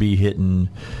 we would be hitting,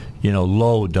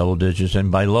 low double digits.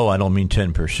 And by low, I don't mean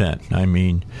 10%. I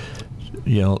mean,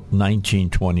 19,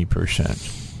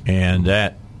 20%. And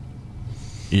that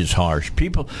is harsh.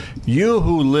 People, you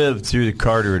who lived through the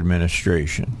Carter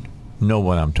administration know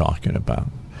what I'm talking about.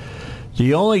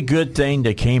 The only good thing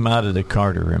that came out of the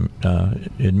Carter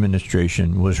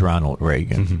administration was Ronald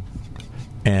Reagan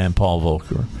and Paul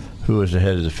Volcker, who was the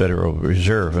head of the Federal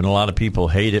Reserve. And a lot of people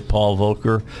hated Paul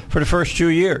Volcker for the first 2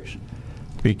 years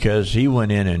because he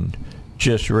went in and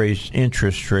just raised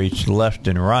interest rates left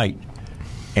and right,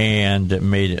 and it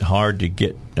made it hard to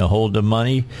get a hold of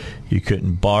money. You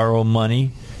couldn't borrow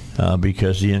money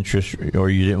because the interest,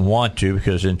 or you didn't want to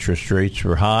because interest rates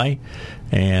were high.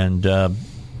 And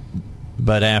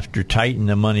but after tightening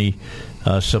the money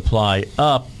supply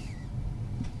up,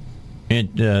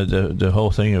 the whole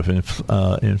thing of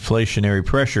inflationary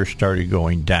pressure started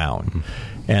going down,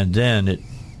 and then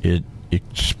it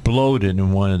exploded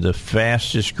in one of the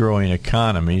fastest growing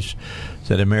economies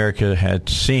that America had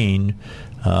seen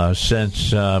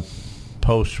since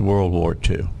post World War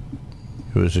II.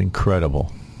 It was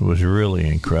incredible. It was really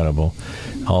incredible.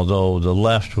 Although the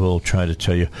left will try to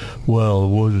tell you, well, it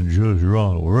wasn't just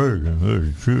Ronald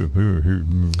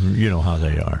Reagan. You know how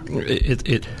they are.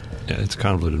 It's a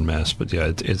convoluted mess, but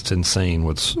yeah, it's insane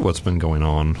what's been going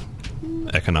on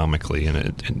economically,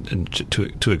 and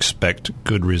to expect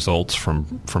good results from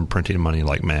printing money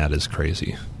like mad is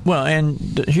crazy. Well,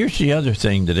 and here's the other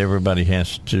thing that everybody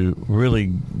has to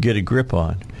really get a grip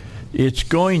on. It's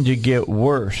going to get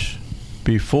worse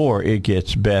before it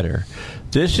gets better.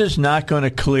 This is not going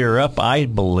to clear up, I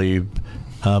believe,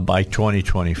 by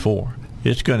 2024.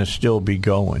 It's going to still be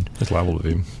going. It's liable to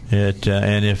be.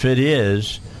 And if it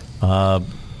is, and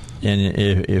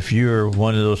if you're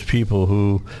one of those people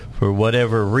who, for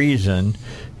whatever reason,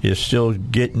 is still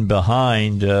getting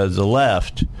behind the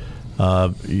left,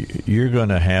 you're going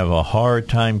to have a hard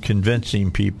time convincing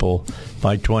people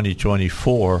by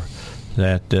 2024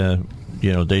 that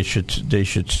they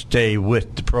should stay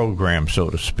with the program, so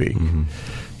to speak.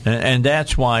 And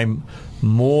that's why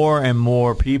more and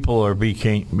more people are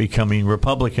becoming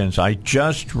Republicans. I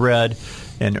just read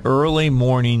an early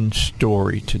morning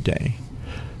story today.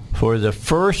 For the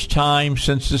first time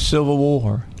since the Civil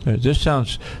War, this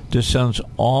sounds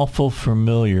awful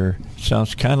familiar. It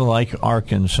sounds kind of like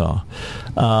Arkansas.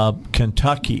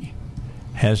 Kentucky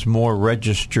has more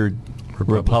registered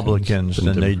Republicans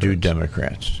than they do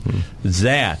Democrats.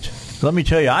 That, let me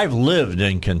tell you, I've lived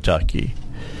in Kentucky,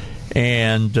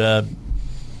 and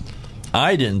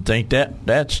I didn't think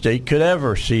that state could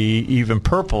ever see even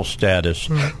purple status,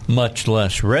 much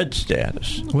less red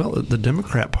status. Well, the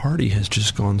Democrat Party has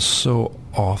just gone so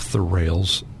off the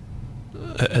rails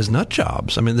nut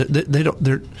jobs. I mean, they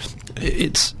don't.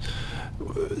 It's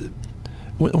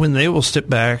when they will step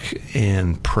back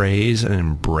and praise and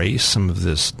embrace some of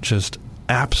this just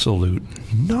absolute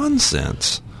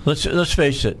nonsense. Let's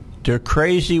face it. They're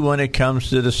crazy when it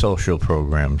comes to the social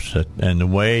programs and the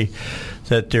way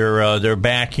that they're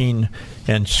backing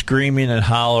and screaming and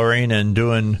hollering and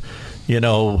doing,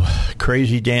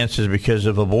 crazy dances because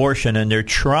of abortion, and they're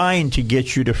trying to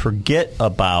get you to forget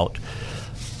about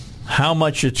how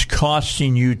much it's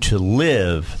costing you to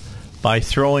live by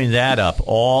throwing that up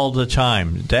all the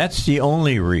time. That's the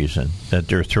only reason that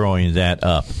they're throwing that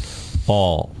up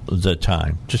all the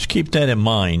time. Just keep that in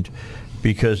mind,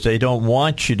 because they don't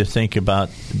want you to think about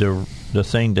the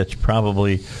thing that's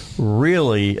probably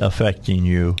really affecting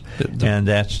you, and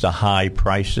that's the high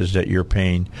prices that you're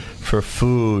paying for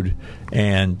food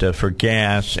and for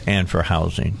gas and for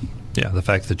housing. Yeah, the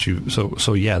fact that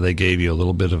they gave you a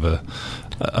little bit of a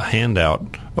handout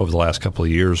over the last couple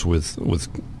of years with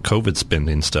COVID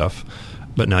spending stuff.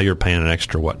 But now you're paying an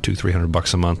extra,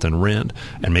 $200-300 a month in rent,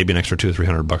 and maybe an extra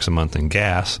 $200-300 a month in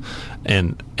gas,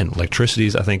 and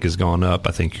electricity's, I think, has gone up.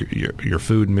 I think your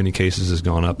food in many cases has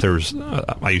gone up.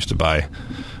 I used to buy,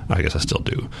 I guess I still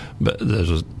do, but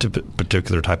there's a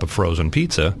particular type of frozen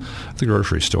pizza at the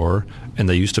grocery store, and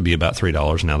they used to be about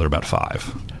 $3. Now they're about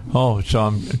 $5. Oh, so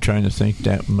I'm trying to think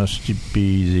that must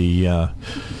be the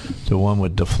one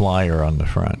with the flyer on the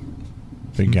front.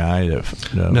 The guy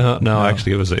that no,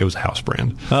 actually it was a house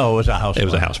brand. Oh, it was a house brand. It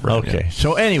was a house brand. Okay. Yeah.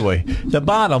 So anyway, the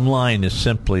bottom line is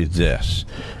simply this: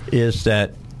 is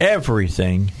that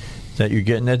everything that you're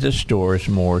getting at the store is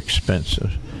more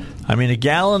expensive. I mean, a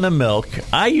gallon of milk,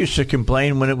 I used to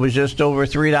complain when it was just over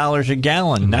 $3 a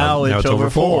gallon. Now it's over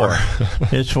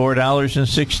 $4. It's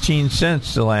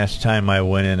 $4.16 the last time I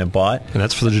went in and bought. And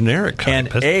that's for the generic kind.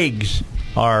 And eggs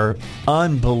are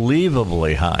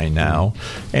unbelievably high now,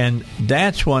 and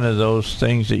that's one of those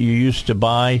things that you used to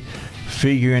buy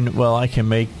figuring, well, I can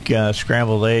make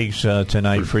scrambled eggs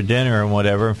tonight for dinner and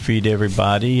whatever, and feed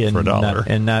everybody, and for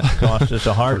 $1 not cost us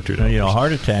a heart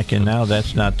attack. And now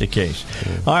that's not the case.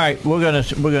 Yeah. All right, we're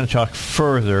gonna talk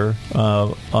further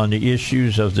on the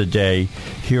issues of the day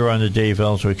here on the Dave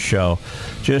Elswick Show.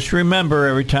 Just remember,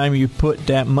 every time you put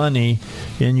that money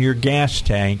in your gas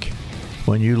tank,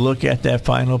 when you look at that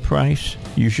final price,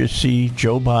 you should see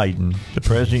Joe Biden, the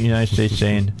President of the United States,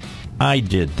 saying, I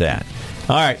did that.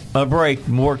 All right, a break.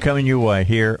 More coming your way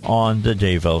here on the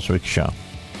Dave Elswick Show.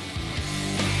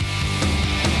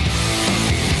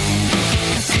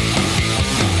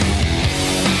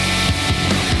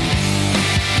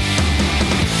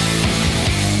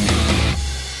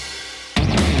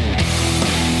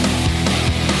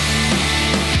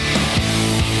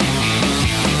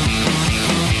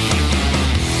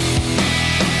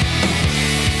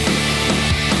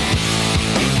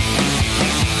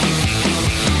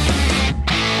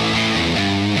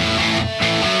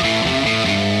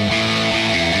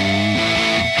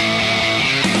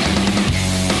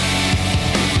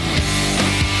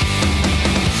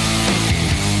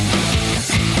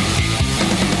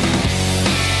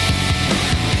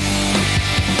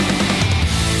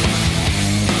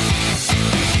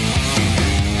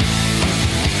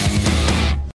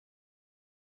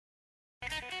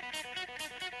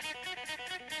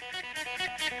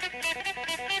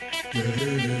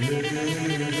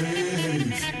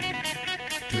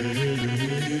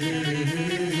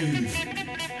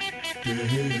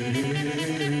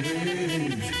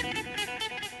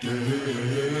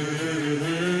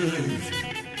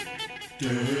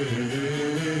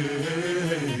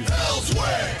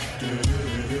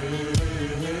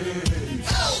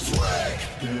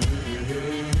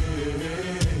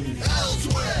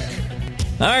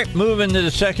 All right, moving to the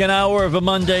second hour of a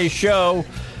Monday show.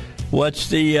 What's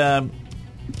the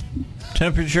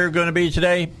temperature going to be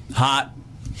today? Hot.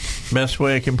 Best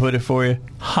way I can put it for you.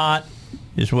 Hot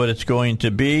is what it's going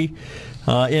to be.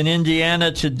 In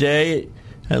Indiana today,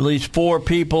 at least 4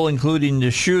 people, including the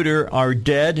shooter, are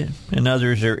dead, and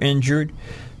others are injured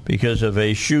because of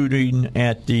a shooting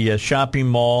at the shopping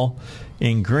mall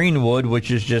in Greenwood, which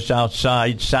is just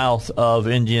outside, south of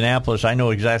Indianapolis. I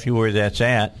know exactly where that's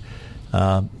at.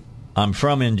 I'm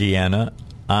from Indiana.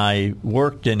 I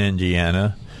worked in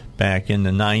Indiana back in the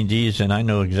 90s, and I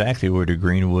know exactly where the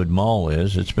Greenwood Mall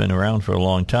is. It's been around for a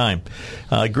long time.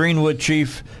 Greenwood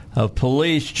Chief of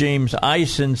Police James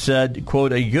Eisen said,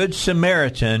 quote, a good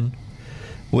Samaritan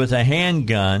with a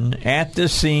handgun at the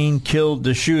scene killed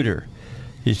the shooter.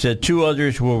 He said 2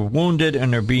 others were wounded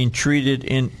and are being treated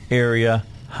in area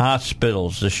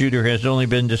hospitals. The shooter has only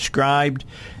been described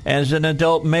as an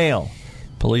adult male.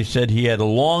 Police said he had a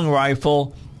long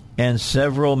rifle and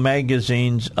several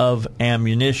magazines of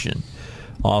ammunition.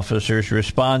 Officers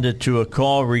responded to a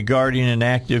call regarding an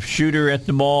active shooter at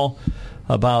the mall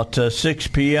about 6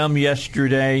 p.m.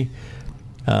 yesterday.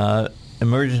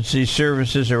 Emergency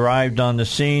services arrived on the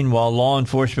scene while law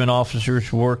enforcement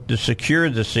officers worked to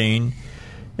secure the scene.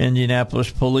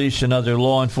 Indianapolis police and other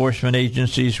law enforcement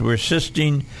agencies were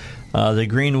assisting the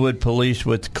Greenwood police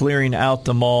with clearing out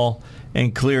the mall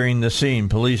and clearing the scene.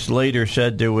 Police later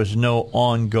said there was no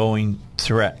ongoing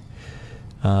threat.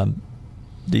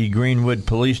 The Greenwood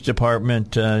Police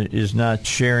Department is not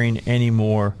sharing any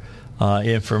more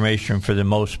information for the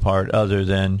most part, other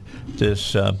than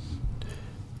this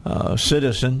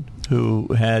citizen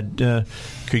who had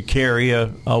could carry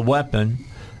a weapon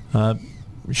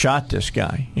shot this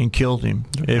guy and killed him.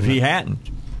 If he hadn't,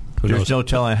 there's no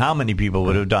telling how many people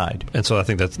would have died. And so I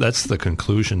think that's the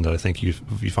conclusion that I think you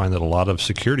find that a lot of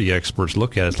security experts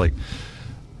look at. It's like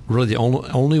really the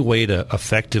only way to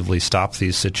effectively stop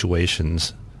these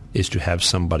situations is to have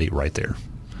somebody right there.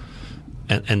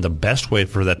 And the best way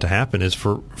for that to happen is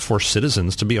for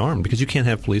citizens to be armed, because you can't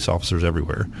have police officers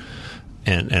everywhere.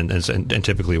 And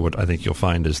typically what I think you'll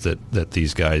find is that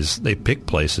these guys, they pick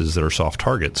places that are soft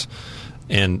targets.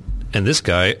 And this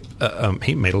guy,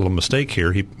 he made a little mistake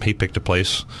here. He picked a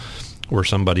place where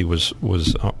somebody was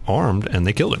armed, and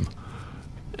they killed him.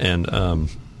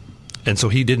 And so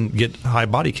he didn't get high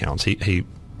body counts. It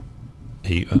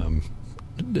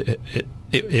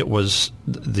was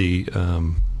the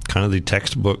kind of the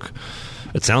textbook.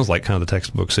 It sounds like kind of the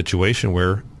textbook situation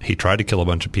where he tried to kill a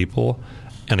bunch of people,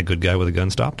 and a good guy with a gun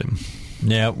stopped him.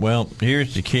 Yeah, well,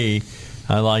 here's the key.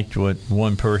 I liked what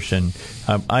one person.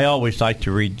 I always like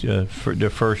to read for the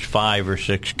first 5 or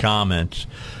 6 comments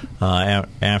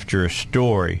after a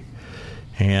story.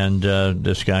 And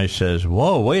this guy says,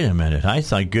 "Whoa, wait a minute! I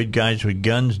thought good guys with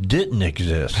guns didn't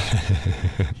exist."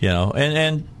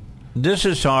 And this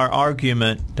is our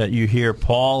argument that you hear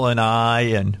Paul and I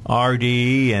and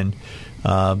R.D. and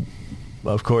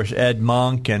of course Ed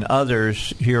Monk and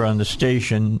others here on the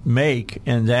station make,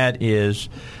 and that is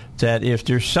that if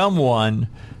there's someone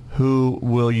who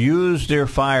will use their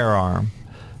firearm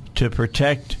to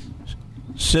protect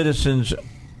citizens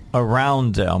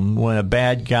around them when a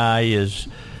bad guy is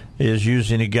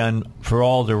using a gun for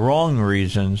all the wrong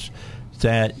reasons,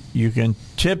 that you can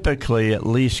typically at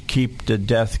least keep the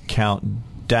death count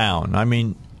down. I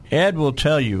mean, Ed will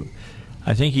tell you,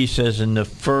 I think he says in the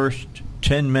first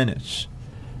 10 minutes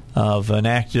of an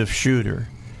active shooter,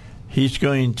 he's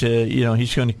going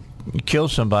to kill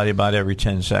somebody about every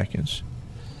 10 seconds.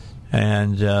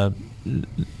 And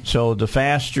so the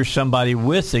faster somebody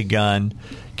with a gun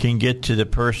can get to the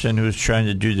person who's trying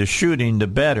to do the shooting, the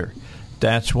better.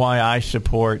 That's why I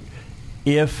support,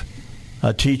 if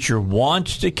a teacher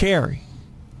wants to carry,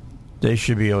 they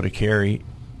should be able to carry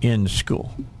in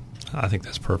school. I think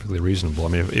that's perfectly reasonable. I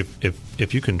mean,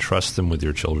 if you can trust them with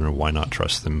your children, why not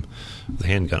trust them with a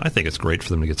handgun? I think it's great for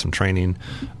them to get some training.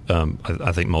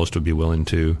 I think most would be willing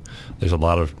to. There's a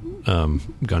lot of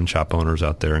gun shop owners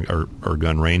out there, or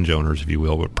gun range owners, if you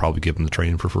will, would probably give them the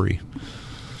training for free.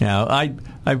 Now, I've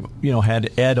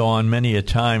had Ed on many a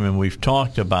time, and we've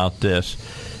talked about this.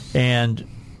 And,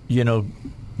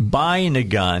 buying a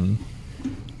gun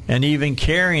and even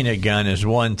carrying a gun is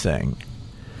one thing.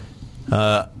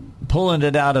 Pulling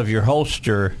it out of your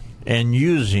holster and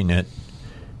using it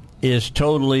is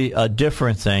totally a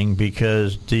different thing,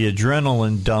 because the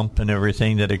adrenaline dump and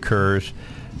everything that occurs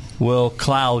will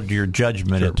cloud your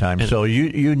judgment at times. So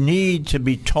you need to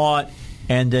be taught,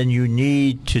 and then you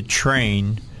need to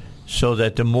train, so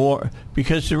that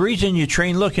because the reason you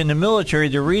train, look, in the military,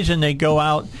 the reason they go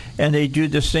out and they do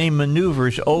the same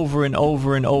maneuvers over and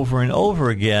over and over and over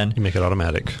again, you make it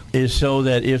automatic, is so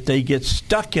that if they get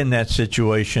stuck in that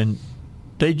situation,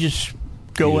 they just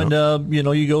go into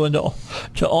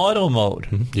auto mode.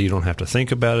 Mm-hmm. You don't have to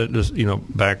think about it. Just,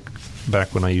 back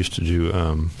when I used to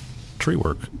do tree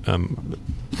work,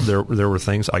 there were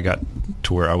things I got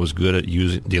to where I was good at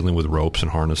dealing with ropes and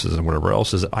harnesses and whatever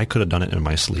else. Is I could have done it in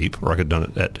my sleep, or I could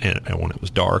have done it when it was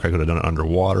dark. I could have done it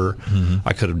underwater. Mm-hmm.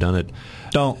 I could have done it.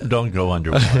 Don't go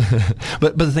underwater.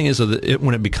 But the thing is,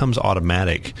 when it becomes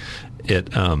automatic, you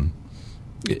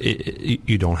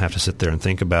don't have to sit there and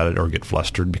think about it or get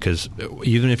flustered, because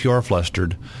even if you are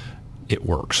flustered, it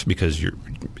works, because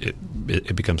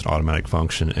it becomes an automatic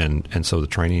function, and so the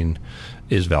training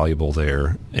is valuable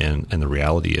there, and the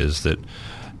reality is that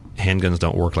handguns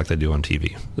don't work like they do on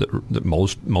TV.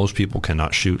 Most people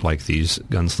cannot shoot like these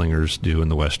gunslingers do in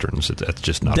the westerns. That's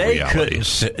just not reality. They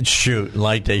couldn't shoot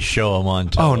like they show them on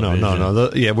Oh, television.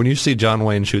 no. When you see John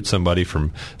Wayne shoot somebody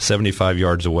from 75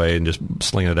 yards away and just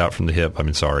slinging it out from the hip, I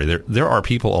mean, sorry, there are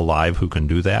people alive who can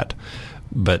do that,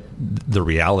 but the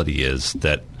reality is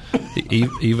that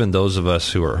even those of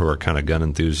us who are kind of gun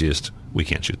enthusiasts, we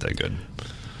can't shoot that good.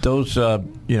 Those,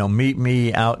 meet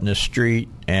me out in the street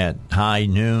at high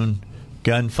noon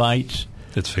gunfights.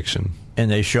 It's fiction.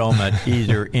 And they show them at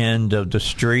either end of the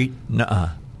street. Nuh-uh.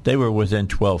 They were within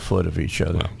 12 foot of each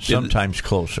other, sometimes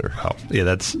closer. Wow. Yeah,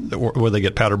 that's where they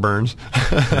get powder burns.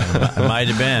 It might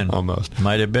have been. Almost.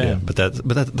 Might have been. Yeah,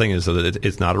 but the thing is, though, that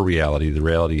it's not a reality. The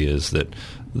reality is that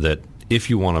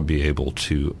if you want to be able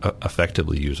to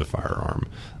effectively use a firearm,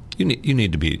 you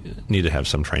need to have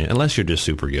some training, unless you're just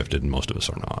super gifted, and most of us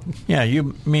are not. Yeah,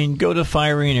 go to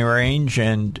firing range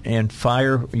and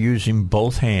fire using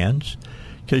both hands,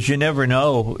 because you never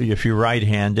know if you're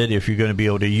right-handed, if you're going to be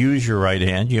able to use your right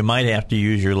hand. You might have to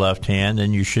use your left hand,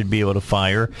 and you should be able to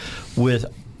fire with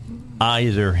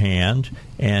either hand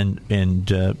and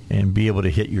be able to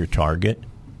hit your target.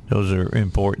 Those are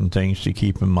important things to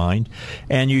keep in mind.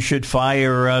 And you should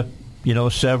fire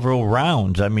several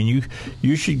rounds. I mean,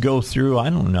 you should go through, I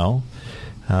don't know.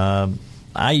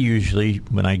 I usually,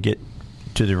 when I get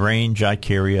to the range, I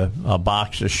carry a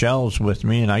box of shells with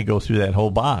me, and I go through that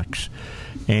whole box.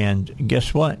 And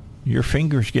guess what? Your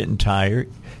finger's getting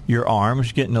tired. Your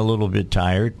arm's getting a little bit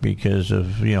tired because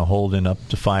of, holding up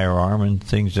the firearm and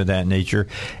things of that nature.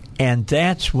 And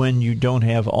that's when you don't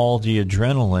have all the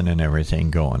adrenaline and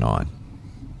everything going on.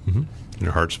 Mm-hmm.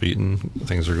 Your heart's beating.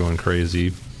 Things are going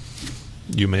crazy.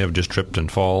 You may have just tripped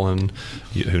and fallen.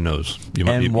 Who knows? You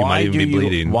might even be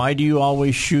bleeding. Why do you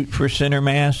always shoot for center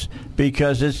mass?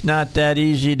 Because it's not that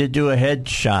easy to do a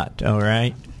headshot, all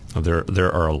right?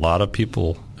 There are a lot of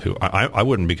people who I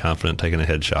wouldn't be confident taking a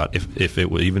headshot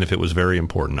even if it was very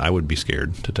important. I would be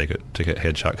scared to take a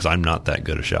headshot because I'm not that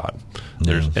good a shot.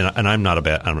 And I'm not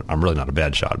I'm really not a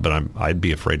bad shot, but I'd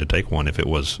be afraid to take one if it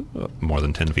was more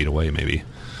than 10 feet away, maybe.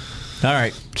 All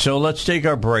right, so let's take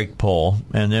our break, Paul,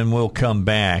 and then we'll come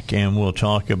back and we'll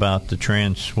talk about the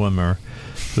trans swimmer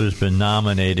who's been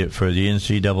nominated for the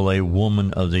NCAA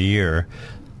Woman of the Year.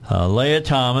 Leah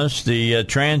Thomas, the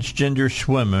transgender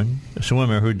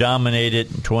swimmer who dominated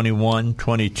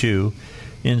 21-22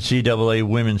 NCAA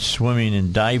women's swimming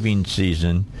and diving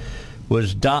season,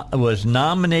 was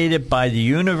nominated by the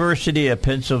University of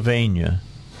Pennsylvania.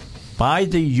 By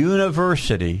the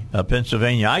University of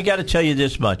Pennsylvania. I got to tell you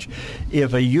this much.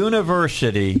 If a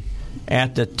university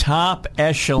at the top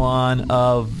echelon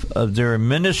of their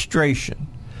administration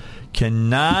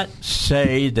cannot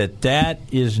say that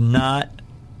is not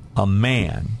a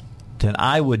man, then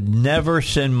I would never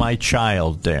send my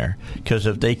child there. Because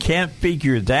if they can't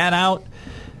figure that out,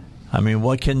 I mean,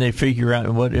 what can they figure out?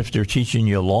 What if they're teaching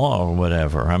you law or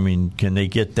whatever? I mean, can they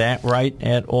get that right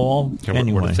at all? Yeah,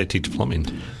 anyway, what if they teach plumbing?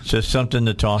 It's just something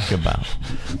to talk about.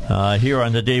 Here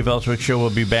on the Dave Elswick Show, we'll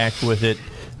be back with it.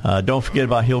 Don't forget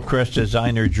about Hillcrest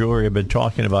Designer Jewelry. I've been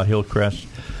talking about Hillcrest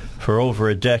for over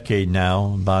a decade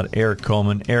now, about Eric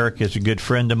Coleman. Eric is a good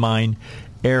friend of mine.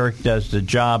 Eric does the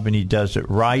job, and he does it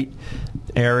right.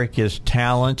 Eric is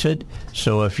talented,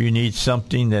 so if you need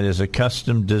something that is a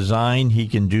custom design, he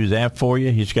can do that for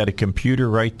you. He's got a computer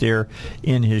right there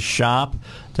in his shop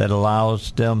that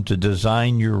allows them to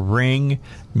design your ring,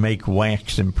 make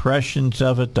wax impressions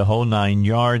of it, the whole 9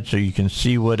 yards, so you can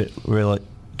see what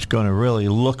it's going to really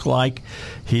look like.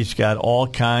 He's got all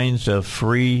kinds of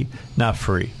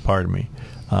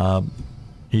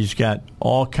he's got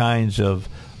all kinds of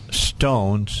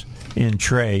stones in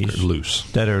trays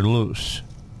that are loose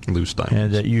diamonds,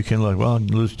 and that you can look. Well,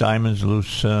 loose diamonds,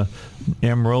 loose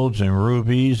emeralds and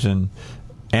rubies and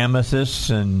amethysts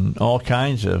and all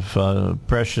kinds of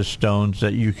precious stones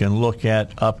that you can look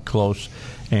at up close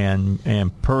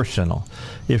and personal.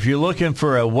 If you're looking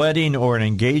for a wedding or an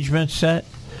engagement set,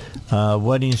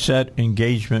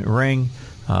 engagement ring,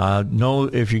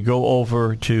 if you go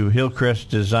over to Hillcrest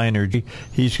Designer,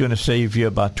 he's going to save you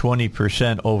about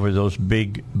 20% over those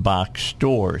big box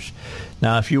stores.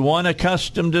 Now, if you want a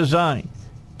custom design,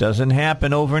 doesn't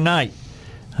happen overnight,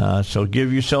 so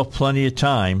give yourself plenty of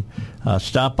time.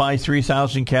 Stop by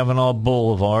 3000 Kavanaugh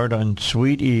Boulevard on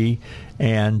Suite E,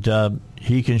 and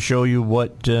he can show you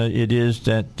what it is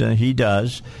that he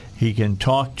does. He can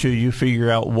talk to you, figure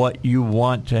out what you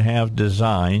want to have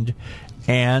designed,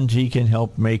 and he can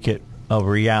help make it a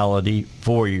reality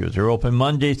for you. They're open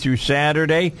Monday through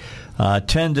Saturday,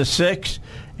 10 to 6.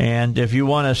 And if you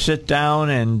want to sit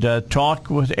down and talk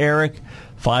with Eric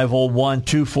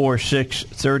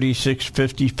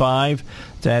 501-246-3655.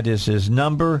 That is his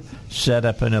number. Set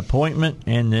up an appointment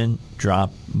and then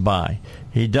drop by.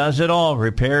 He does it all,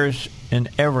 repairs and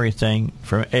everything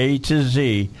from A to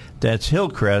Z. That's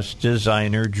Hillcrest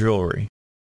Designer Jewelry.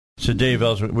 So Dave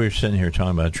Elswick, we were sitting here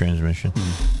talking about transmission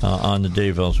on the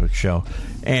Dave Elswick Show.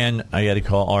 And I got to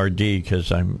call RD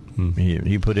because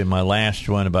he put in my last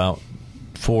one about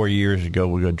 4 years ago.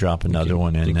 We're going to drop another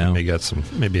one in now.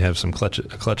 Maybe have some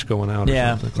clutch going out.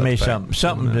 Yeah, or maybe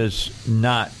something that's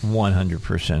not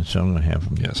 100%. So I'm going to have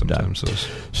them. Yeah, sometimes those.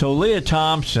 So Leah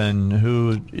Thompson,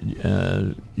 who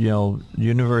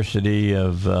University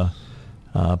of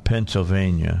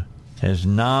Pennsylvania, has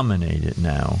nominated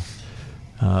now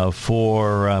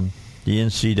for the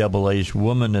NCAA's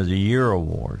Woman of the Year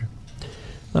award.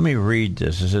 Let me read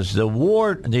this. It says the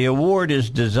award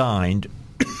is designed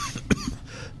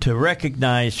to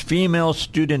recognize female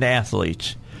student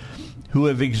athletes who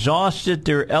have exhausted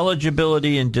their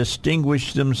eligibility and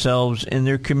distinguished themselves in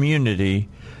their community,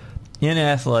 in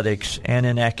athletics, and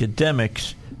in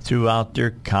academics throughout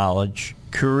their college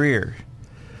career.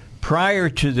 Prior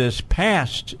to this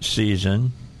past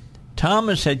season,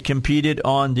 Thomas had competed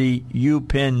on the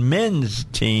UPenn men's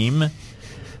team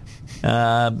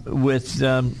with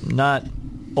not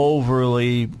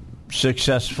overly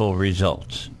successful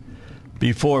results,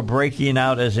 before breaking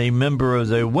out as a member of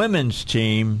the women's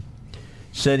team,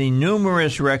 setting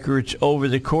numerous records over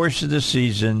the course of the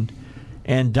season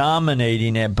and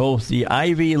dominating at both the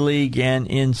Ivy League and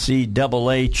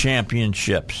NCAA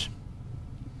championships.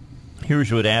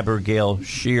 Here's what Abigail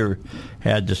Shear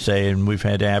had to say, and we've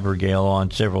had Abigail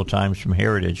on several times from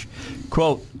Heritage.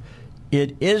 Quote,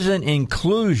 "It isn't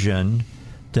inclusion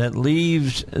that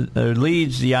leads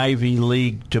the Ivy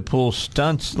League to pull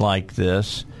stunts like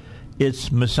this.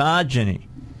 It's misogyny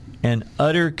and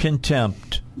utter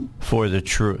contempt for the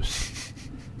truth."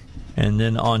 And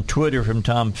then on Twitter from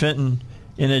Tom Fenton,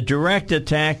 in a direct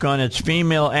attack on its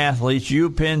female athletes,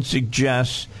 UPenn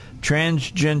suggests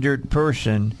transgendered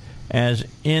person as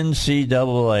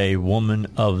NCAA Woman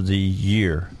of the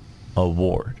Year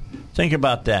award. Think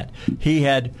about that. He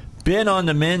had been on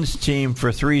the men's team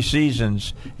for 3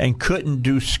 seasons and couldn't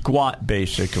do squat,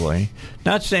 basically.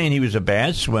 Not saying he was a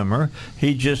bad swimmer.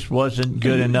 He just wasn't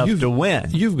good enough to win.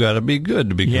 You've got to be good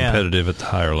to be competitive at the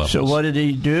higher levels. So what did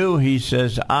he do? He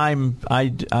says, I'm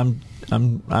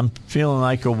feeling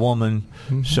like a woman,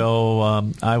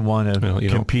 so I want to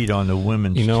compete on the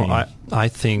women's team. I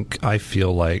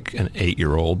feel like an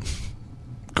 8-year-old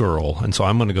girl, and so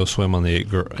I'm going to go swim on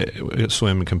the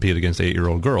swim and compete against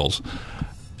 8-year-old girls.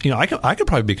 I could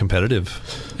probably be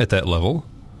competitive at that level.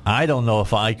 I don't know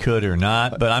if I could or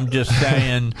not, but I'm just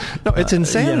saying. No, it's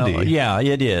insanity. Yeah,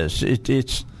 it is.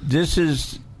 This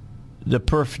is the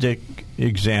perfect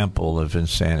example of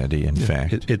insanity. In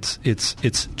fact,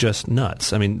 it's just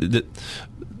nuts. I mean,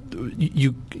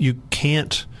 you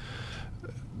can't.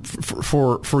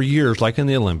 For years, like in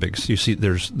the Olympics, you see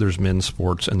there's men's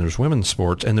sports and there's women's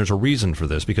sports, and there's a reason for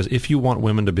this, because if you want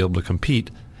women to be able to compete,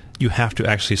 you have to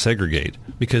actually segregate,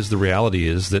 because the reality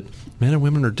is that men and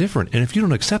women are different, and if you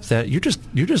don't accept that, you're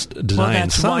just denying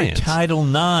science. Why Title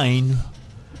IX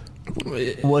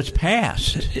was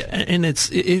passed, and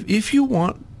it's if you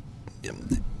want,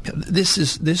 this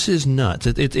is nuts.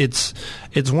 It's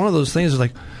one of those things.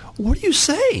 Like, what do you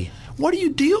say? What do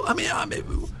you deal? I mean,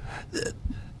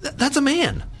 that's a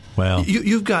man. Well,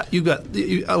 you've got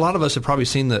a lot of us have probably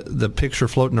seen the picture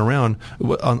floating around.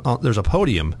 There's a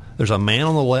podium. There's a man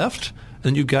on the left,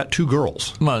 and you've got 2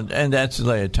 girls. Well, and that's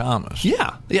Leah Thomas.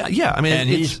 Yeah. I mean, and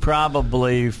he's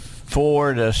probably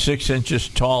 4 to 6 inches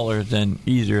taller than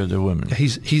either of the women.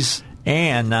 He's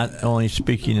and not only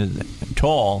speaking of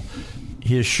tall,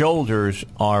 his shoulders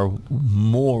are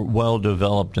more well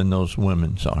developed than those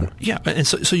women's are. Yeah, and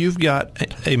so you've got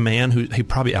a man who he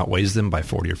probably outweighs them by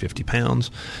 40 or 50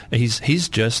 pounds. He's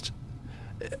just.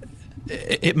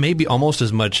 It may be almost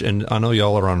as much, and I know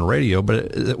y'all are on the radio,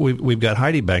 but we've got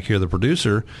Heidi back here, the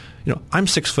producer. I'm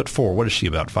 6'4". What is she,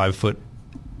 about 5'4"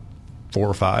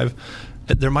 or 5"?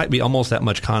 There might be almost that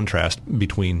much contrast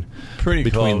between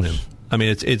close. them. I mean,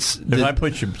 it's if I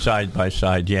put you side by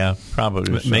side, yeah,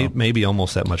 probably so. Maybe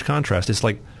almost that much contrast. It's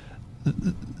like,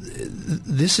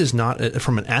 this is not,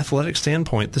 from an athletic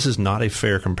standpoint, this is not a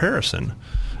fair comparison,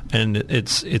 and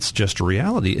it's just a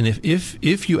reality. And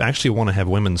if you actually want to have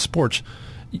women's sports,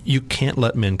 you can't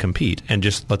let men compete and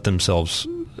just let them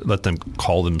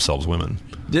call themselves women.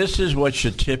 This is what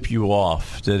should tip you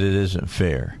off that it isn't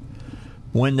fair.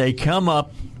 When they come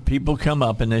up, people come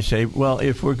up and they say, well,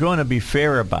 if we're going to be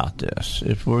fair about this,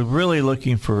 if we're really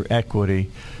looking for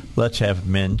equity, let's have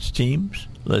men's teams,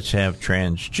 let's have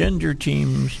transgender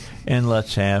teams, and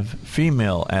let's have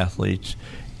female athletes.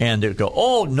 And they go,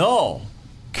 oh, no,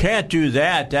 can't do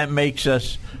that. That makes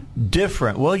us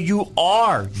different. Well, you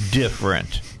are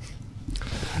different.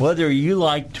 Whether you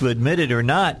like to admit it or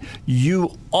not,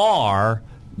 you are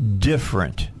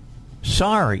different.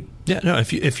 Sorry. Yeah, no.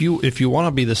 If you want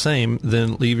to be the same,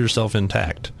 then leave yourself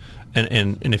intact.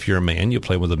 And if you're a man, you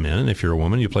play with the men, and if you're a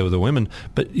woman, you play with the women.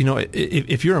 But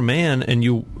if you're a man and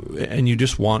you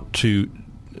just want to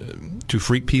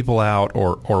freak people out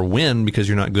or win because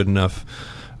you're not good enough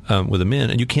with the men,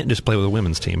 and you can't just play with a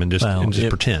women's team and just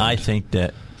pretend. I think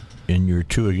that in your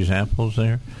two examples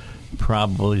there,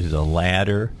 probably the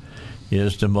latter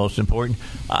is the most important.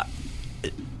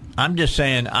 I'm just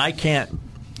saying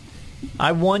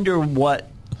I wonder what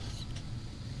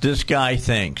this guy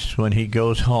thinks when he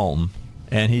goes home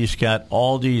and he's got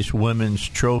all these women's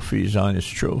trophies on his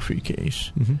trophy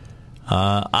case. Mm-hmm.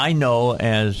 I know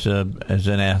as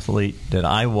an athlete that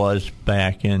I was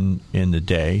back in the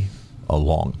day, a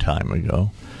long time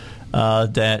ago,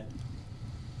 that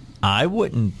I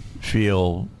wouldn't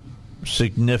feel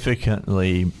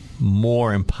significantly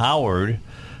more empowered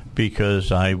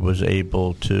because I was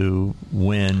able to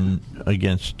win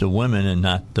against the women and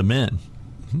not the men.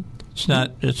 It's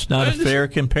not a fair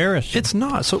comparison. It's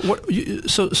not. So what?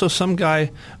 So some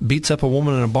guy beats up a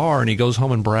woman in a bar and he goes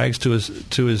home and brags to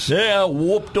his. Yeah,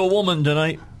 whooped a woman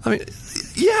tonight. I mean,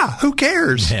 yeah. Who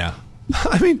cares? Yeah.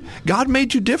 I mean, God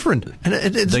made you different, and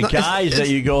it's the guys that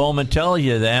you go home and tell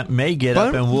you that may get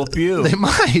up and whoop you. They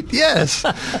might, yes,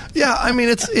 yeah. I mean,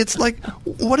 it's like,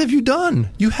 what have you done?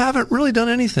 You haven't really done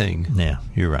anything. Yeah,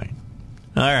 you're right.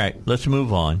 All right, let's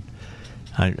move on.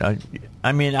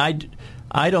 I mean,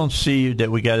 I don't see that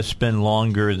we got to spend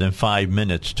longer than 5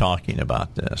 minutes talking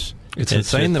about this. It's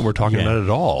insane that we're talking about it at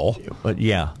all. But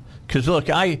yeah, because look,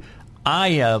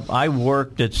 I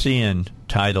worked at seeing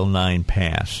Title IX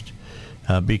passed.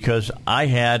 Because I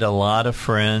had a lot of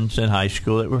friends in high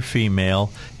school that were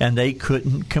female, and they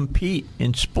couldn't compete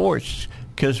in sports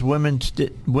because women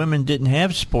didn't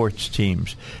have sports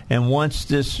teams. And once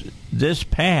this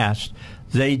passed,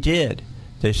 they did.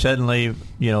 They suddenly,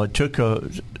 it took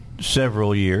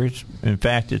several years. In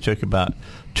fact, it took about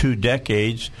 2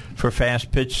 decades for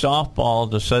fast-pitch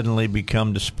softball to suddenly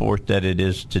become the sport that it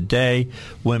is today.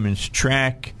 Women's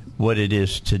track, what it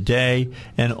is today,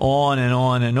 and on and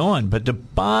on and on. But the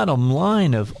bottom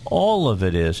line of all of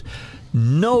it is,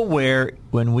 nowhere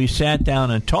when we sat down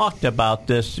and talked about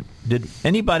this did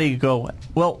anybody go,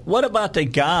 well, what about the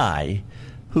guy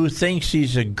who thinks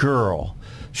he's a girl?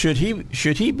 Should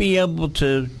he be able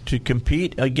to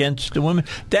compete against the women?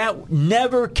 That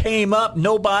never came up.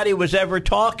 Nobody was ever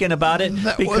talking about it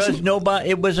because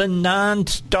it was a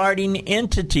non-starting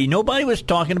entity. Nobody was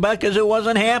talking about it because it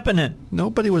wasn't happening.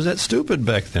 Nobody was that stupid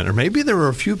back then. Or maybe there were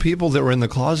a few people that were in the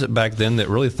closet back then that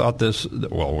really thought this,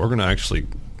 well, we're going to actually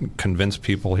convince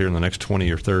people here in the next 20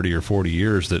 or 30 or 40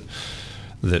 years that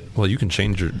well, you can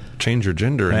change your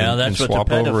gender and swap over into sports. That's what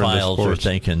the pedophiles are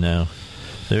thinking now.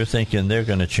 They're thinking they're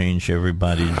going to change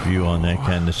everybody's view on that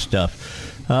kind of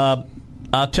stuff.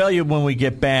 I'll tell you when we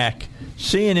get back.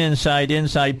 CNN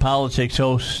Inside Politics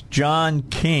host John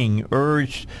King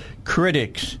urged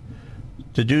critics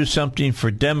to do something for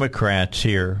Democrats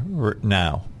here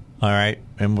now. All right?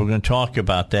 And we're going to talk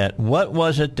about that. What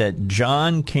was it that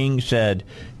John King said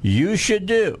you should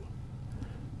do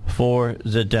for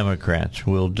the Democrats?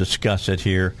 We'll discuss it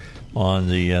here on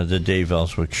the Dave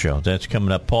Elswick Show. That's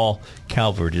coming up. Paul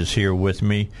Calvert is here with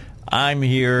me. I'm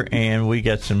here, and we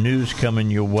got some news coming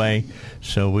your way,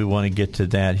 so we want to get to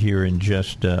that here in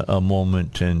just a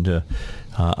moment. And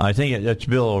I think it's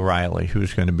Bill O'Reilly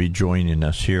who's going to be joining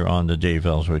us here on the Dave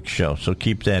Elswick Show. So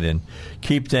keep that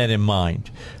in mind.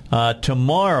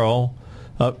 Tomorrow,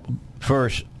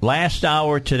 first, last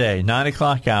hour today, 9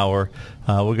 o'clock hour,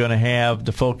 we're going to have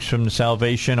the folks from the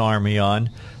Salvation Army on.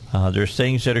 There's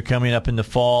things that are coming up in the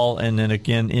fall and then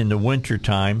again in the winter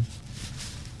time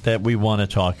that we want to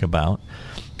talk about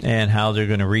and how they're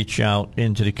going to reach out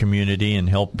into the community and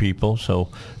help people. So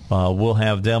we'll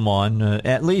have them on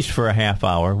at least for a half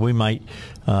hour. We might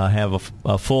have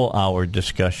a full hour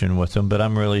discussion with them, but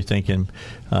I'm really thinking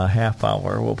a half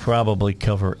hour will probably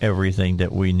cover everything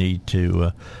that we need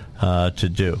to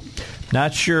do.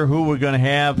 Not sure who we're going to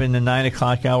have in the 9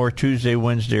 o'clock hour Tuesday,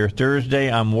 Wednesday, or Thursday.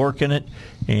 I'm working it,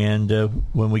 and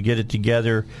when we get it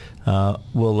together,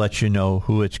 we'll let you know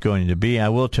who it's going to be. I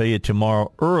will tell you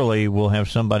tomorrow early we'll have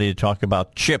somebody to talk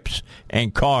about chips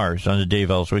and cars on the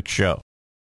Dave Elswick Show.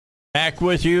 Back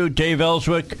with you, Dave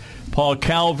Elswick, Paul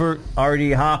Calvert,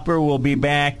 Artie Hopper will be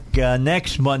back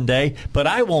next Monday, but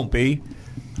I won't be.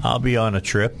 I'll be on a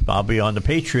trip. I'll be on the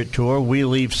Patriot Tour. We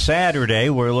leave Saturday.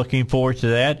 We're looking forward to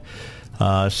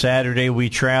that. Saturday we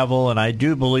travel, and I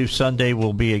do believe Sunday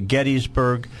will be at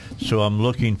Gettysburg, so I'm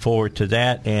looking forward to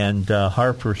that. And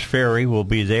Harper's Ferry will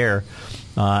be there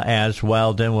as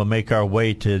well. Then we'll make our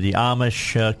way to the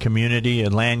Amish community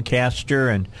in Lancaster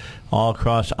and all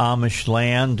across Amish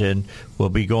land, and we'll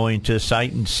be going to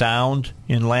Sight and Sound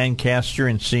in Lancaster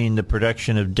and seeing the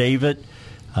production of David.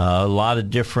 A lot of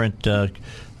different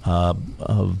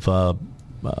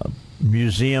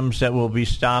museums that we'll be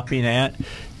stopping at.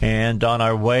 And on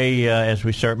our way, as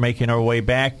we start making our way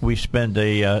back, we spend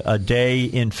a day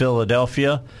in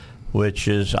Philadelphia, which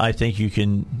is, I think you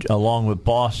can, along with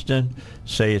Boston,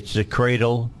 say it's the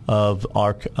cradle of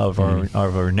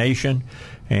our nation.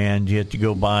 And you get to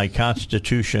go by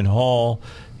Constitution Hall.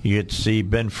 You get to see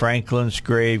Ben Franklin's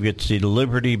grave. You get to see the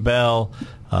Liberty Bell.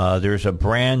 There's a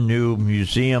brand new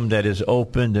museum that is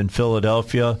opened in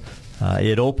Philadelphia.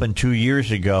 It opened 2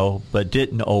 years ago, but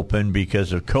didn't open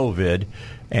because of COVID.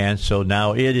 And so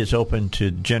now it is open to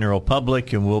general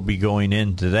public, and we'll be going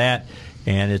into that.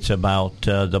 And it's about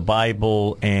the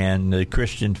Bible and the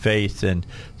Christian faith and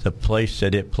the place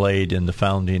that it played in the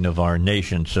founding of our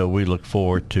nation. So we look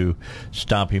forward to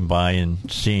stopping by and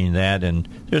seeing that. And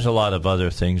there's a lot of other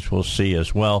things we'll see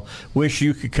as well. Wish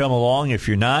you could come along. If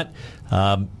you're not,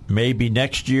 maybe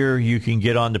next year you can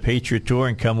get on the Patriot Tour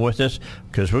and come with us,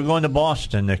 because we're going to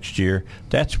Boston next year.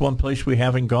 That's one place we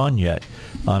haven't gone yet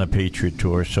on a Patriot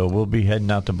Tour. So we'll be heading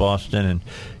out to Boston and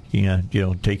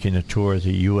taking a tour of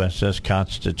the USS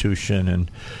Constitution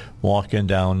and walking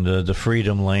down the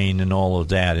Freedom Lane and all of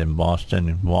that in Boston,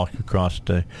 and walk across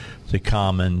the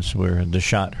Commons where the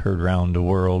shot heard round the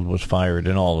world was fired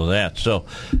and all of that. So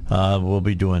we'll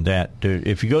be doing that.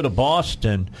 If you go to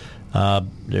Boston,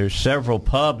 there's several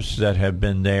pubs that have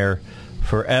been there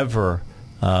forever,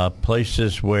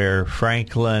 places where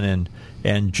Franklin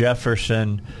and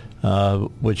Jefferson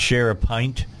would share a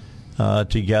pint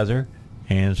together.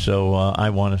 And so I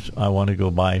want to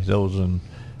go by those and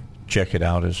check it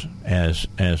out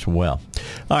as well.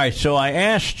 All right, so I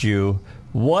asked you,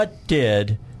 what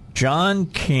did John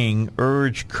King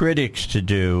urge critics to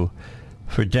do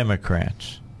for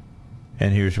Democrats?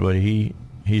 And here's what he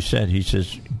said. He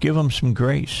says, give them some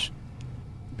grace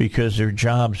because their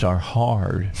jobs are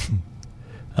hard.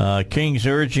 King's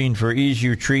urging for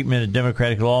easier treatment of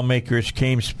Democratic lawmakers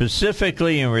came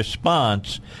specifically in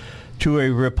response to a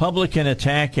Republican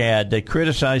attack ad that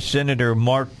criticized Senator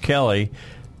Mark Kelly.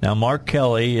 Now, Mark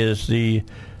Kelly is the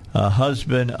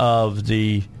husband of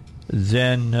the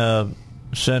then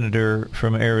senator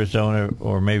from Arizona,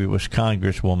 or maybe it was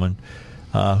Congresswoman,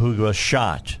 who was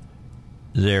shot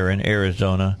there in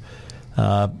Arizona.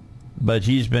 But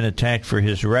he's been attacked for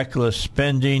his reckless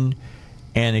spending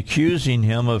and accusing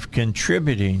him of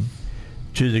contributing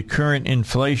to the current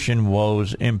inflation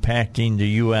woes impacting the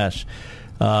U.S.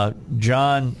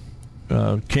 John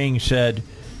King said,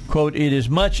 quote, "It is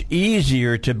much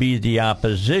easier to be the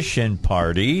opposition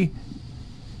party.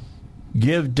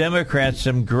 Give Democrats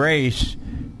some grace.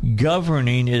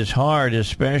 Governing is hard,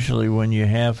 especially when you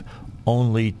have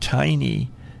only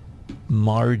tiny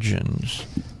margins."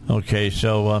 Okay,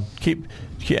 so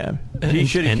he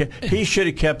should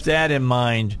have kept that in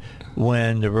mind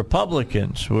when the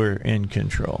Republicans were in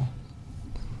control.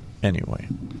 Anyway.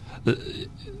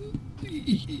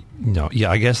 No,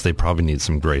 yeah, I guess they probably need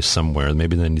some grace somewhere.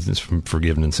 Maybe they need some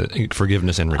forgiveness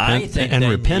and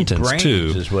repentance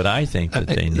too. Is what I think that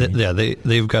they need. Yeah,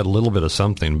 they've got a little bit of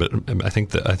something, but I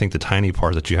think the tiny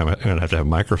part that you're going to have to have a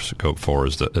microscope for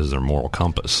is their moral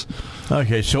compass.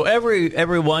 Okay, so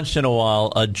every once in a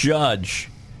while, a judge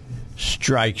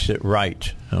strikes it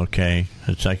right. Okay,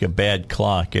 it's like a bad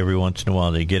clock. Every once in a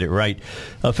while they get it right.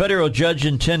 A federal judge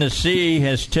in Tennessee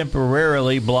has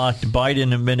temporarily blocked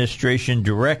Biden administration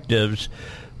directives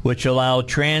which allow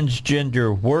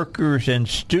transgender workers and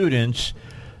students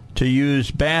to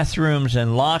use bathrooms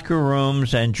and locker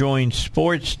rooms and join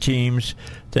sports teams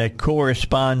that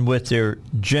correspond with their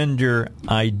gender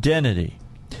identity.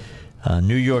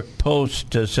 New York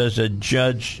Post says that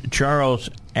Judge Charles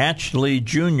Ashley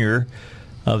Jr.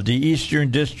 of the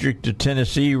Eastern District of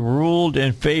Tennessee ruled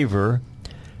in favor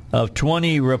of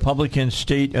 20 Republican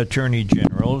state attorney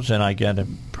generals, and I got to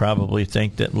probably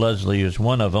think that Leslie is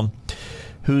one of them,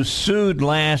 who sued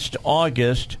last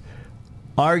August,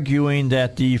 arguing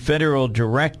that the federal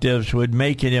directives would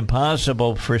make it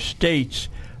impossible for states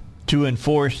to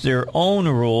enforce their own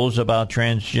rules about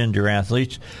transgender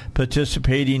athletes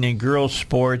participating in girls'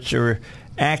 sports or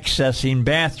accessing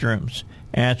bathrooms.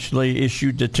 Ashley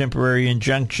issued the temporary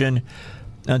injunction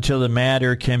until the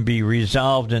matter can be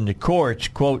resolved in the courts.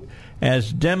 Quote,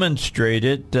 as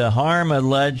demonstrated, the harm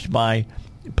alleged by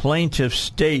plaintiff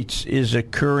states is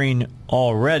occurring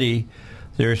already.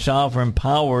 Their sovereign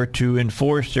power to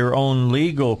enforce their own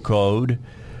legal code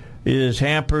is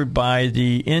hampered by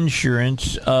the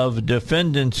insurance of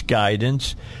defendants'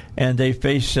 guidance, and they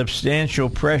face substantial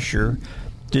pressure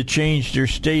to change their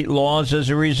state laws as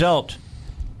a result.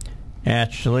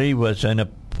 Ashley was an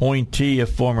appointee of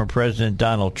former President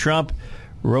Donald Trump,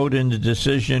 wrote in the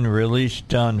decision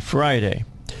released on Friday.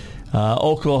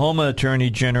 Oklahoma Attorney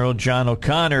General John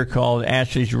O'Connor called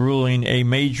Ashley's ruling a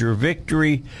major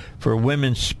victory for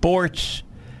women's sports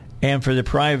and for the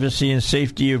privacy and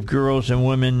safety of girls and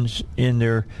women in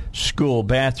their school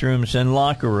bathrooms and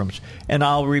locker rooms. And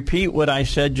I'll repeat what I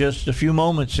said just a few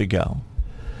moments ago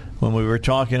when we were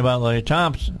talking about Lea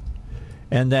Thompson.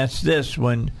 And that's this.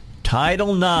 When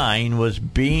Title IX was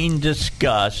being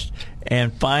discussed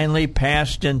and finally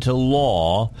passed into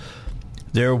law,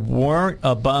 there weren't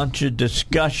a bunch of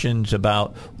discussions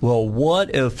about, well,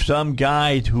 what if some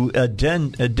guy who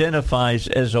identifies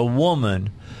as a woman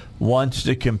wants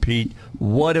to compete?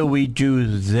 What do we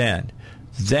do then?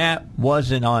 That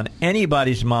wasn't on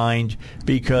anybody's mind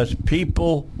because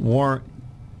people weren't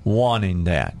wanting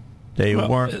that. They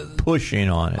weren't pushing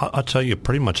on it. I'll tell you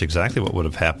pretty much exactly what would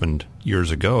have happened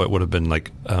years ago. It would have been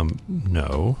like,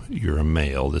 no, you're a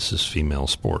male. This is female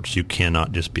sports. You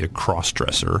cannot just be a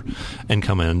cross-dresser and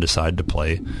come in and decide to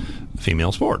play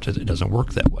female sports. It doesn't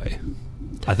work that way.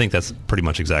 I think that's pretty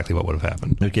much exactly what would have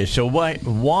happened. Okay, so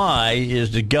why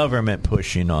is the government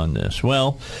pushing on this?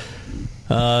 Well,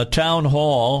 Town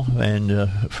Hall,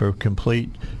 and for complete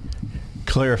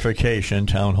clarification,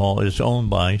 Town Hall is owned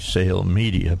by Salem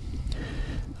Media.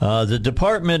 The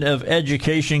Department of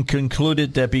Education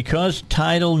concluded that because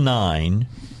Title IX,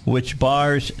 which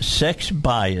bars sex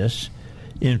bias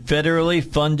in federally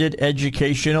funded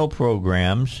educational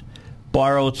programs,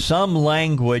 borrowed some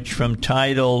language from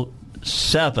Title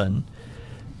VII,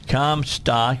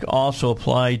 Comstock also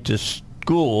applied to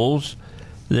schools.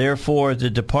 Therefore,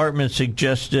 the department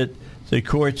suggested the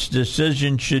court's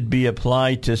decision should be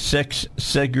applied to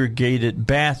sex-segregated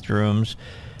bathrooms.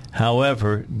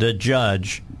 However, the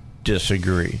judge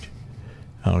disagreed.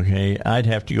 Okay, I'd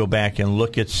have to go back and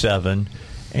look at 7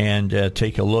 and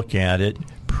take a look at it.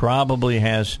 Probably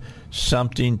has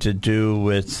something to do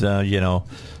with,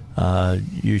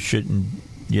 you shouldn't,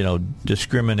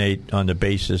 discriminate on the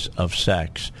basis of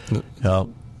sex.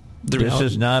 This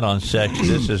is not on sex.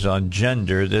 This is on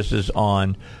gender. This is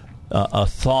on a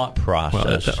thought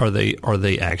process. Well, are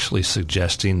they actually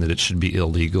suggesting that it should be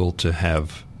illegal to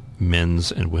have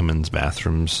men's and women's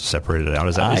bathrooms separated out?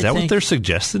 Is that what they're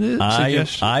suggesting?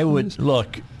 I would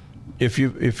look. If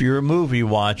you're a movie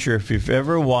watcher, if you've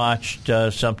ever watched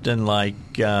something like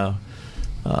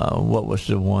what was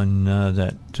the one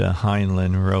that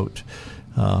Heinlein wrote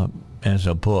as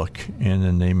a book, and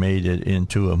then they made it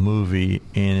into a movie,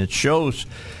 and it shows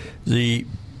the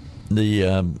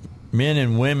men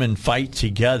and women fight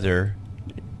together,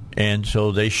 and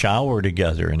so they shower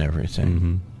together and everything.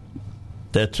 Mm-hmm.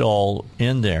 That's all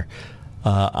in there.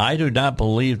 I do not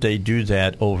believe they do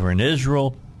that over in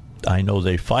Israel. I know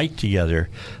they fight together,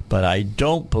 but I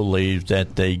don't believe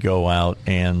that they go out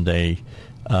and they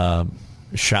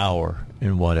shower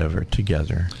and whatever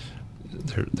together.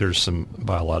 There's some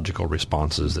biological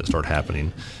responses that start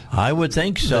happening. I would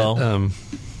think so.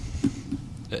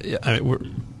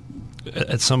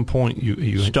 At some point,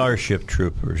 you Starship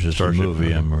Troopers is the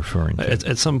movie I'm referring to.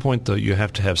 At some point, though, you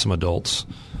have to have some adults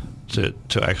to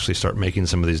actually start making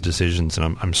some of these decisions.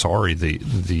 And I'm sorry,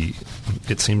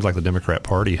 it seems like the Democrat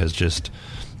Party has just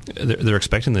they're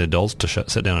expecting the adults to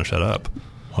sit down and shut up.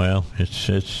 Well,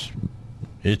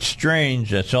 it's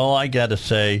strange. That's all I got to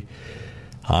say.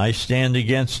 I stand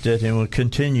against it and will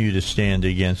continue to stand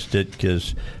against it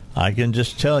because I can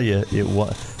just tell you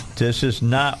this is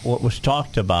not what was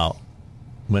talked about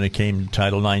when it came to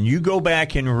Title IX. You go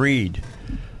back and read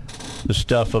the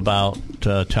stuff about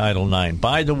Title IX.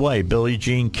 By the way, Billie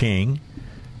Jean King,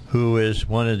 who is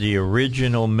one of the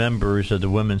original members of the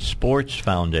Women's Sports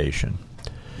Foundation,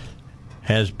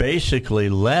 has basically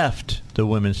left the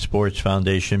Women's Sports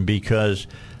Foundation because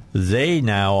they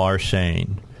now are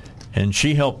saying, and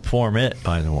she helped form it,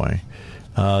 by the way,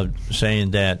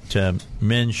 saying that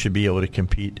men should be able to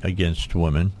compete against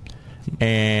women.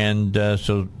 And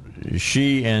so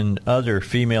she and other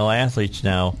female athletes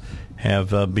now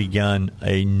have begun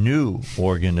a new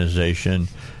organization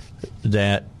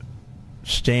that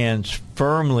stands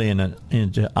firmly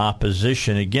into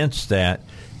opposition against that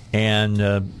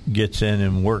and gets in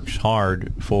and works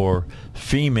hard for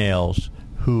females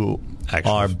who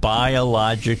are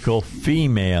biological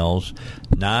females,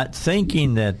 not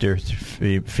thinking that they're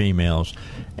females,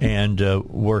 and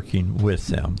working with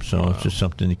them. So it's just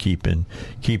something to keep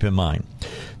in mind.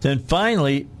 Then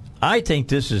finally, I think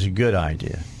this is a good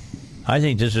idea. I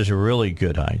think this is a really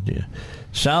good idea.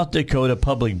 South Dakota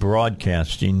Public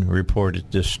Broadcasting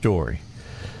reported this story.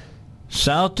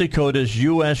 South Dakota's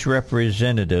U.S.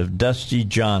 Representative Dusty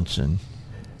Johnson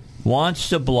wants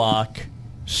to block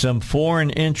some foreign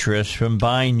interests from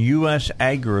buying U.S.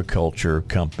 agriculture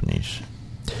companies.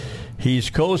 He's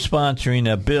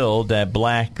co-sponsoring a bill that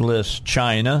blacklists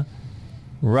China,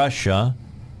 Russia,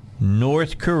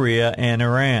 North Korea, and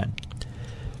Iran.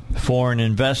 Foreign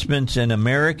investments in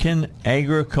American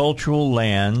agricultural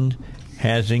land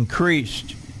has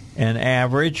increased an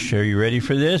average, are you ready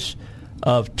for this,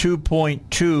 of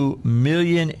 2.2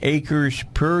 million acres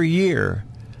per year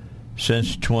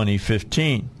since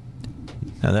 2015.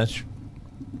 Now that's,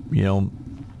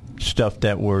 stuff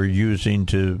that we're using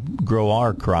to grow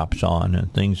our crops on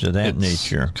and things of that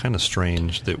nature. It's kind of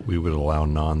strange that we would allow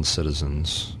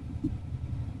non-citizens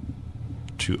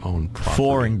to own property.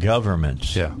 Foreign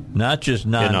governments. Yeah. Not just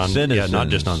non-citizens. Not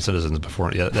just non-citizens, but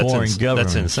foreign governments.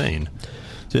 That's insane.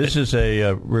 This is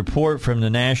a report from the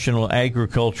National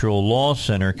Agricultural Law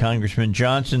Center. Congressman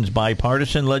Johnson's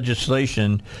bipartisan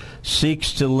legislation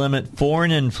seeks to limit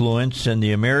foreign influence in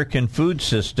the American food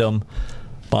system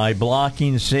by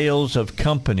blocking sales of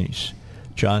companies.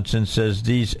 Johnson says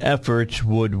these efforts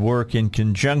would work in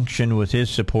conjunction with his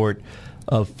support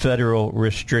of federal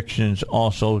restrictions,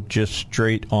 also just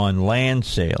straight on land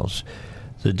sales.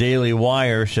 The Daily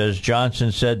Wire says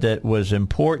Johnson said that it was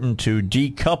important to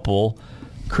decouple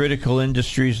critical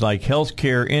industries like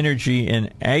healthcare, energy,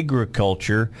 and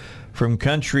agriculture from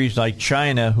countries like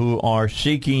China who are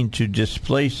seeking to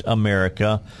displace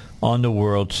America on the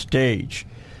world stage.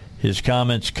 His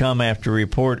comments come after a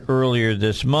report earlier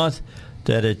this month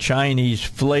that a Chinese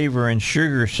flavor and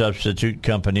sugar substitute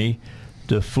company,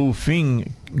 the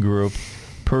Fufeng Group,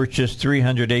 purchased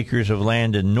 300 acres of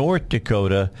land in North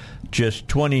Dakota, just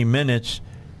 20 minutes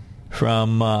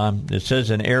from, it says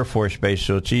an Air Force base,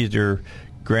 so it's either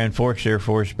Grand Forks Air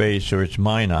Force Base or it's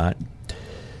Minot.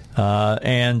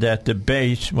 And at the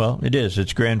base,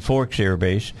 it's Grand Forks Air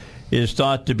Base, is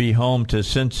thought to be home to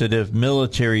sensitive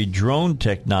military drone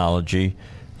technology,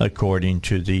 according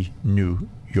to the New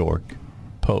York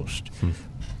Post.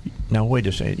 Now, wait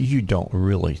a second. You don't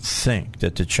really think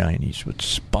that the Chinese would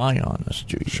spy on us,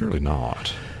 do you? Surely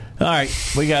not. All right,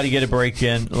 we got to get a break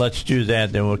in. Let's do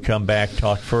that. Then we'll come back,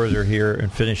 talk further here, and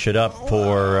finish it up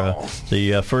for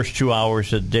the first 2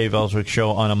 hours of the Dave Elswick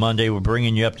Show on a Monday. We're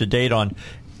bringing you up to date on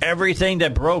everything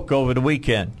that broke over the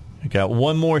weekend. I got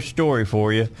one more story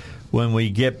for you when we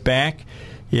get back.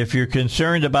 If you're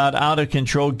concerned about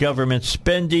out-of-control government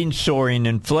spending, soaring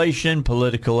inflation,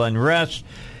 political unrest,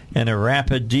 and a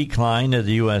rapid decline of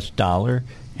the U.S. dollar,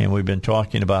 and we've been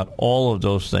talking about all of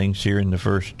those things here in the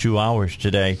first 2 hours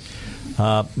today.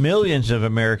 Millions of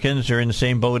Americans are in the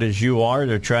same boat as you are.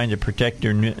 They're trying to protect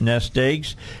their nest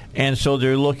eggs, and so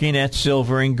they're looking at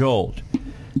silver and gold.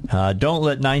 Don't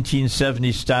let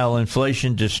 1970s-style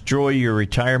inflation destroy your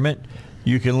retirement.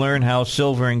 You can learn how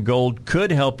silver and gold could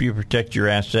help you protect your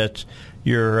assets,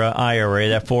 your IRA,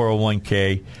 that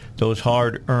 401k, those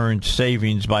hard-earned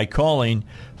savings by calling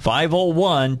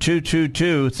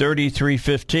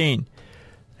 501-222-3315.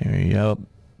 There you go.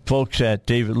 Folks at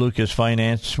David Lucas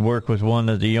Finance work with one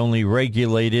of the only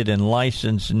regulated and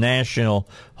licensed national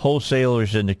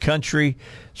wholesalers in the country,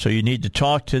 so you need to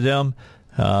talk to them.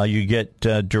 You get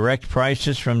direct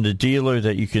prices from the dealer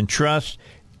that you can trust,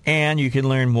 and you can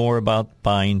learn more about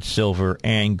buying silver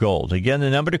and gold. Again, the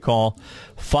number to call,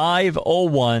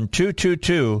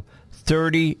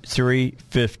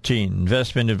 501-222-3315.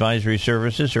 Investment advisory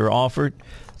services are offered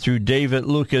through David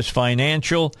Lucas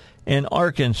Financial, an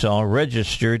Arkansas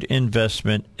registered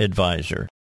investment advisor.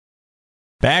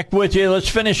 Back with you. Let's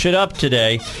finish it up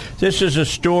today. This is a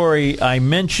story I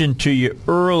mentioned to you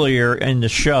earlier in the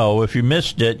show. If you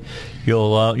missed it,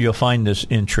 you'll find this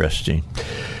interesting.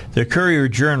 The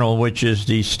Courier-Journal, which is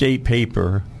the state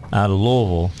paper out of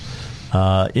Louisville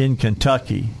in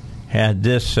Kentucky, had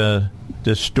this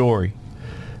story.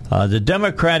 The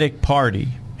Democratic Party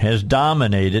has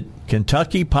dominated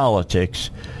Kentucky politics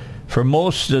for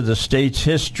most of the state's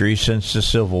history since the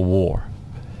Civil War.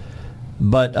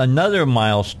 But another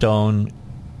milestone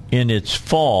in its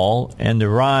fall and the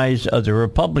rise of the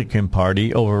Republican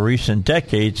Party over recent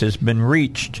decades has been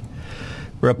reached.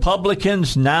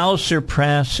 Republicans now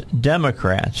surpass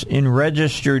Democrats in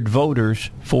registered voters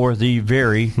for the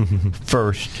very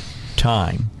first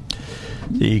time.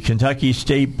 The Kentucky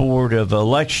State Board of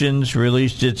Elections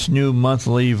released its new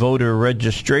monthly voter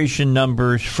registration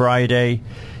numbers Friday,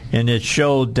 and it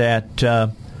showed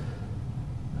that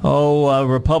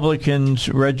Republicans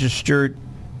registered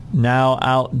now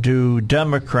outdo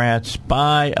Democrats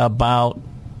by about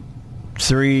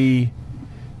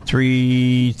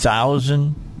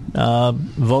 3,000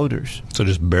 voters. So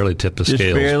just barely tipped the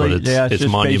scales, barely, but it's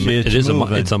monument.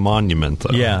 It's a monument,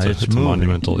 though. Yeah, it's a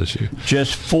monumental issue.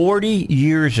 Just 40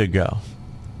 years ago,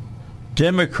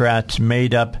 Democrats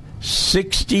made up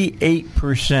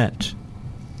 68%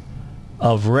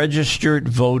 of registered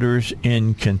voters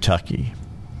in Kentucky,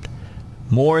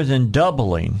 more than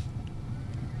doubling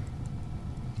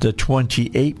the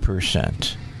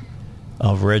 28%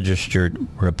 of registered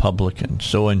Republicans.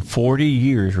 So in 40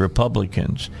 years,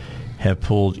 Republicans have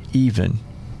pulled even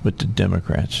with the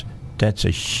Democrats. That's a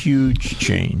huge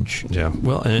change. Yeah.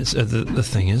 Well, and it's, the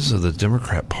thing is, the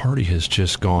Democrat Party has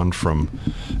just gone from,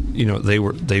 they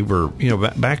were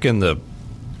back in the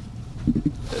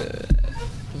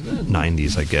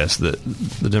 90s, I guess,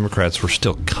 the Democrats were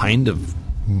still kind of,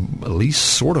 at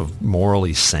least sort of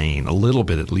morally sane, a little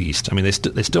bit at least. I mean, they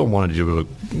still wanted to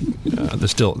they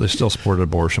still supported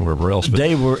abortion, whatever else. But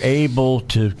they were able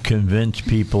to convince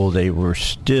people they were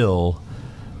still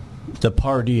the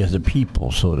party of the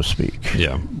people, so to speak.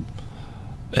 Yeah.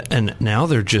 And now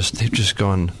they've just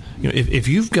gone. If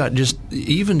you've got just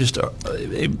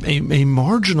a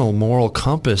marginal moral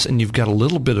compass, and you've got a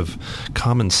little bit of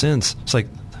common sense, it's like.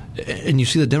 And you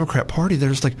see the Democrat Party, they're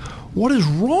just like, what is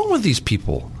wrong with these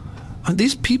people?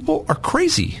 These people are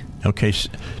crazy. Okay,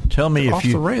 tell me if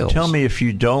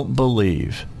you don't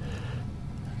believe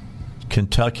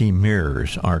Kentucky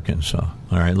mirrors Arkansas.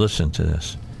 All right, listen to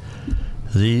this.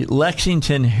 The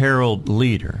Lexington Herald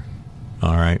Leader,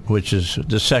 all right, which is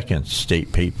the second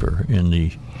state paper in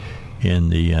the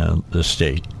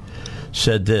state,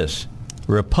 said this: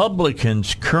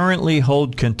 Republicans currently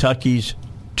hold Kentucky's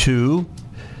 2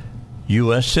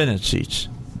 U.S. Senate seats,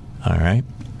 all right,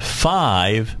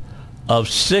 5 of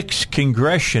 6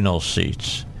 congressional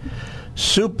seats,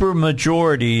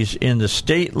 supermajorities in the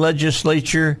state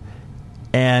legislature,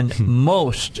 and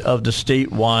most of the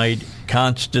statewide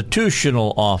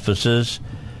constitutional offices,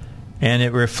 and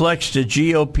it reflects the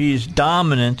GOP's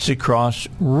dominance across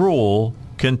rural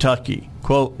Kentucky.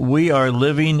 Quote, "We are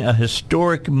living a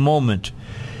historic moment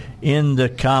in the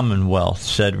Commonwealth,"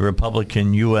 said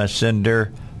Republican U.S.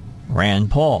 Senator Rand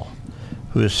Paul,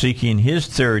 who is seeking his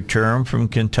third term from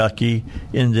Kentucky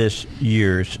in this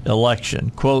year's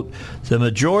election. Quote, "The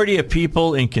majority of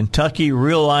people in Kentucky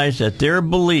realize that their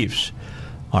beliefs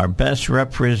are best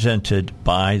represented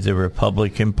by the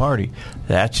Republican Party."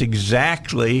 That's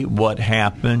exactly what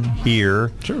happened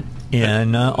here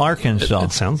in Arkansas.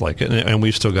 It sounds like it. And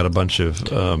we've still got a bunch of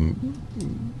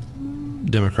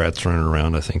Democrats running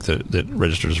around, I think, that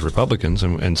registered as Republicans,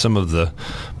 and some of the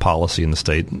policy in the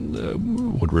state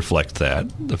would reflect that,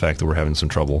 the fact that we're having some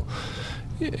trouble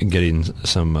getting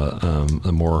some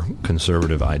more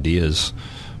conservative ideas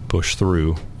pushed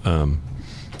through.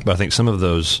 But I think some of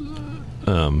those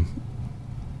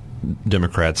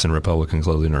Democrats and Republican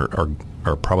clothing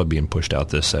are probably being pushed out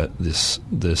this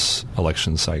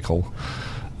election cycle.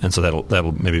 And so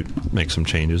that'll maybe make some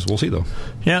changes. We'll see, though.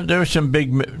 Yeah, there are some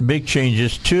big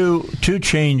changes. Two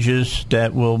changes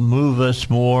that will move us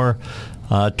more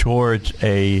towards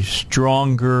a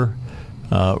stronger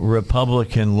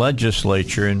Republican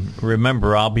legislature. And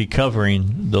remember, I'll be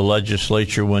covering the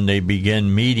legislature when they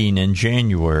begin meeting in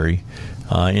January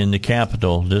in the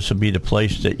Capitol. This will be the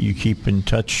place that you keep in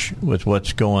touch with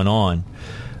what's going on.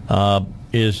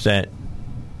 Is that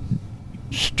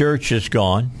Sturch is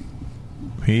gone.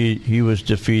 He was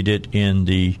defeated in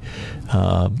the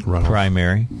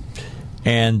primary.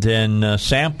 And then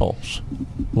Samples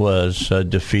was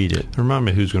defeated. Remind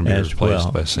me who's going to be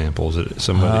replaced by Samples. Is it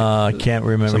somebody? I can't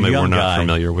remember. Somebody we're not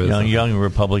familiar with. Young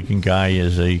Republican guy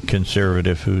is a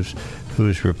conservative who's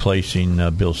replacing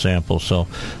Bill Samples. So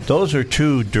those are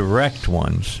two direct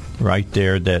ones right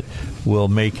there that will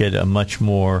make it a much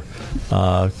more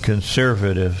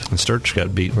conservative. And Sturch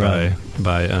got beat by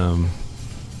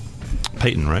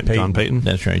Payton, right? John Payton?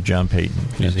 That's right, John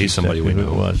Payton. He's somebody we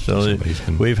know. It was. So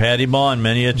we've had him on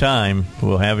many a time.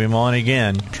 We'll have him on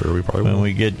again. Sure, we probably when will.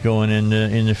 we get going in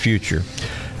the future.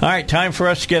 All right, time for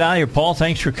us to get out of here. Paul,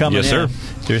 thanks for coming in. Yes, sir.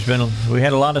 we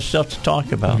had a lot of stuff to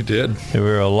talk about. We did. There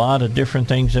were a lot of different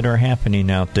things that are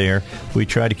happening out there. We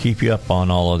try to keep you up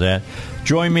on all of that.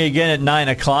 Join me again at 9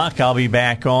 o'clock. I'll be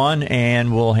back on,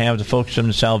 and we'll have the folks from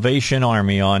the Salvation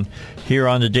Army on here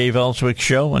on the Dave Elswick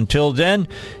Show. Until then,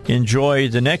 enjoy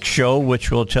the next show, which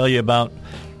will tell you about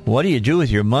what do you do with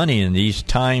your money in these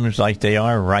times like they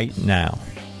are right now.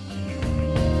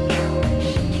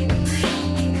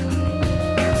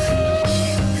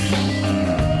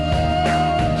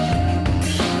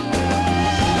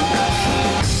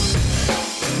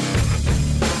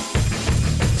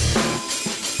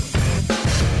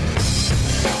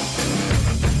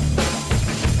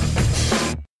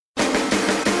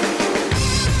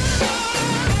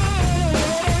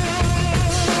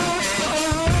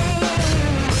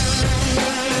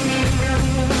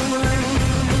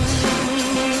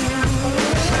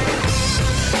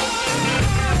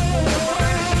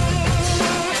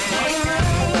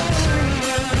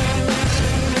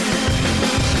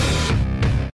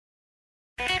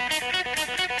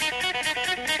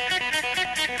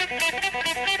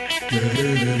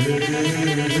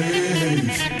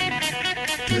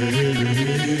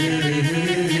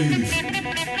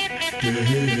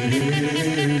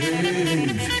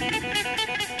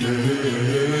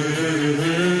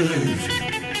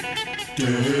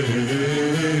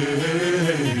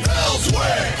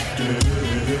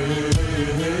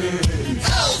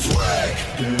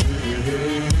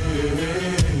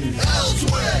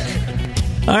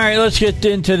 All right, let's get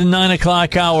into the 9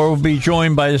 o'clock hour. We'll be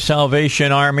joined by the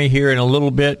Salvation Army here in a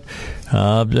little bit.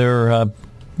 They're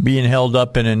being held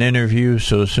up in an interview,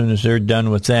 so as soon as they're done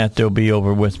with that, they'll be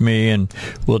over with me, and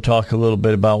we'll talk a little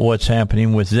bit about what's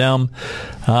happening with them.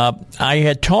 I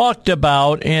had talked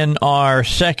about in our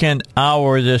second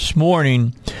hour this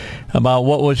morning about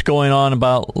what was going on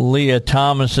about Leah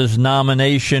Thomas's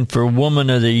nomination for Woman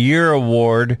of the Year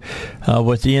award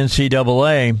with the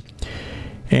NCAA.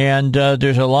 And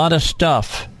there's a lot of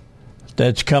stuff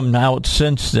that's come out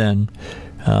since then.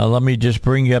 Let me just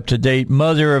bring you up to date.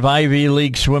 Mother of Ivy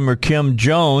League swimmer Kim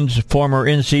Jones, former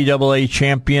NCAA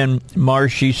champion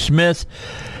Marcy Smith,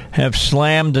 have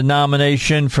slammed the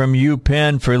nomination from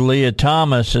UPenn for Leah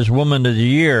Thomas as Woman of the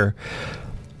Year.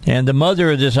 And the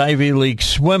mother of this Ivy League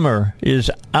swimmer is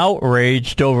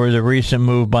outraged over the recent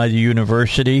move by the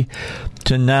university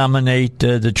to nominate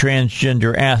the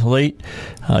transgender athlete.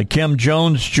 Kim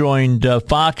Jones joined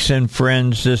Fox and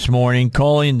Friends this morning,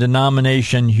 calling the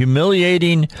nomination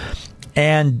humiliating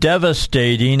and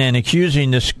devastating, and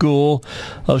accusing the school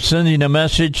of sending a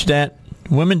message that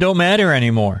women don't matter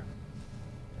anymore.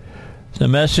 The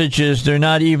message is they're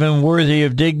not even worthy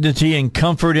of dignity and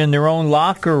comfort in their own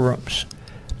locker rooms.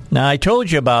 Now, I told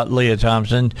you about Leah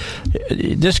Thompson.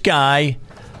 This guy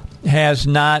has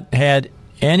not had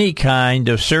any kind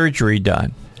of surgery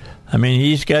done. I mean,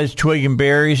 he's got his twig and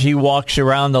berries. He walks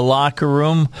around the locker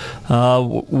room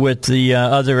with the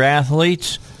other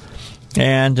athletes,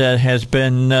 and has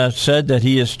been said that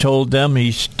he has told them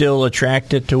he's still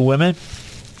attracted to women.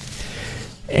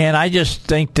 And I just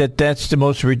think that that's the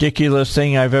most ridiculous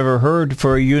thing I've ever heard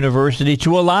for a university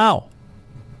to allow.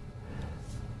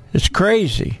 It's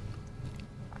crazy.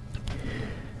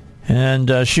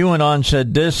 And she went on and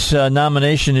said, this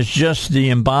nomination is just the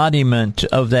embodiment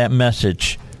of that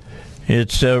message.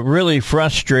 It's really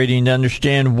frustrating to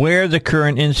understand where the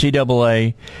current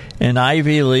NCAA and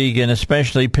Ivy League, and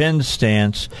especially Penn's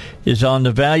stance, is on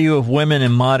the value of women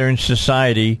in modern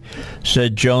society,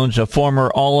 said Jones, a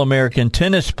former All-American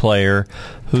tennis player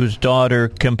whose daughter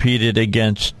competed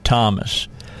against Thomas.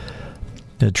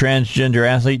 The transgender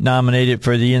athlete nominated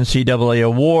for the NCAA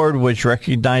award, which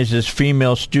recognizes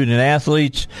female student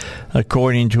athletes,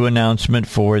 according to an announcement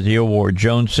for the award.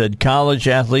 Jones said college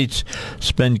athletes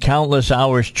spend countless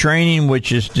hours training,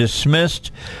 which is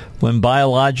dismissed when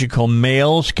biological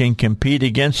males can compete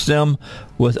against them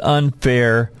with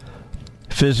unfair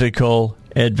physical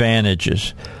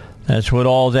advantages. That's what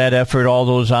all that effort, all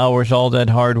those hours, all that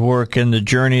hard work, and the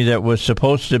journey that was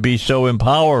supposed to be so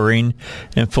empowering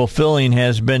and fulfilling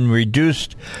has been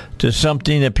reduced to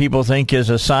something that people think is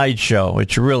a sideshow.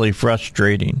 It's really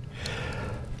frustrating.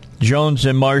 Jones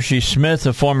and Marcy Smith,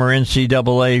 a former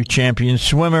NCAA champion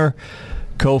swimmer,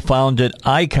 co-founded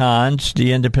ICONS,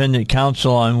 the Independent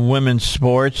Council on Women's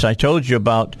Sports. I told you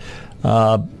about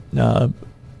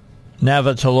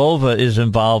Navratilova is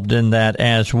involved in that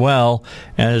as well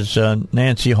as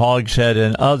Nancy Hogshead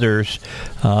and others,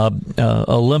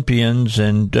 Olympians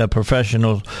and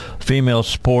professional female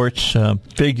sports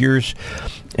figures,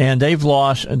 and they've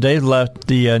left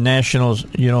the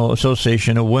National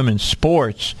Association of Women's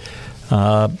Sports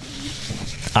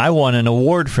I won an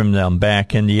award from them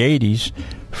back in the 80s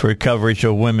for coverage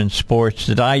of women's sports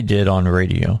that I did on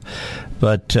radio.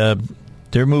 But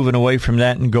they're moving away from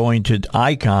that and going to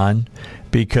Icon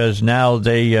because now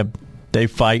they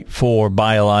fight for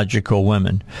biological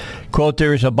women. Quote,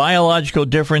 there is a biological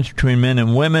difference between men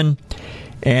and women,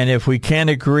 and if we can't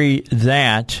agree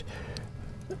that,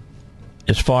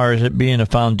 as far as it being a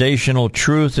foundational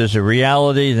truth is a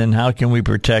reality, then how can we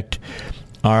protect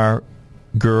our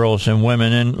girls and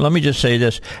women? And let me just say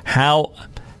this, how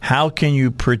can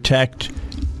you protect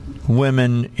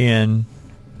women in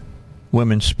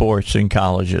women's sports in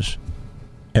colleges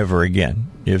ever again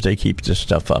if they keep this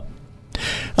stuff up?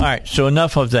 All right, so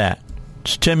enough of that.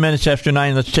 It's 10 minutes after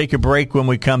 9. Let's take a break. When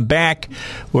we come back,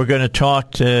 we're going to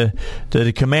talk to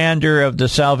the commander of the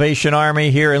Salvation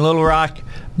Army here in Little Rock.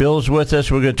 Bill's with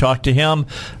us. We're going to talk to him.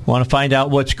 Want to find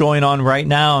out what's going on right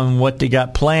now and what they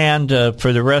got planned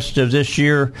for the rest of this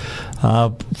year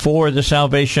for the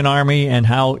Salvation Army and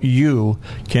how you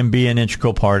can be an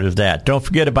integral part of that. Don't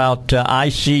forget about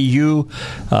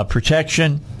ICU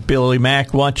protection. Billy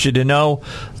Mack wants you to know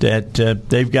that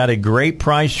they've got a great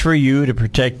price for you to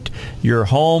protect your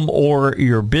home or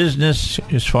your business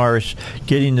as far as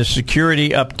getting the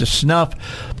security up to snuff.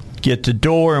 Get the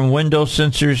door and window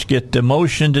sensors, get the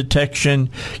motion detection,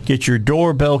 get your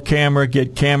doorbell camera,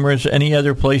 get cameras any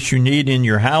other place you need in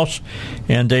your house,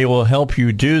 and they will help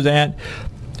you do that.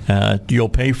 You'll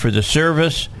pay for the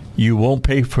service. You won't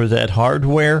pay for that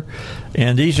hardware.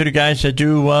 And these are the guys that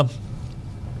do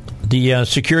the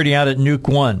security out at Nuke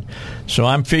 1. So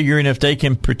I'm figuring if they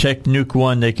can protect Nuke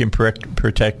 1, they can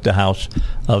protect the house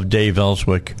of Dave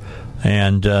Elswick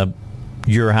and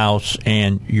your house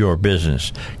and your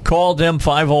business. Call them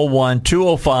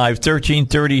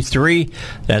 501-205-1333.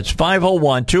 That's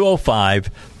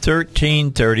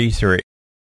 501-205-1333.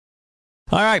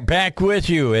 All right, back with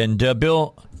you. And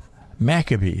Bill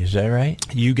Maccabee, is that right?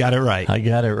 You got it right. I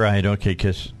got it right. Okay,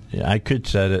 because I could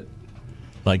set it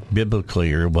like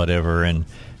biblically or whatever, and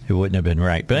it wouldn't have been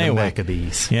right. But anyway,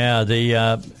 Maccabees. Yeah,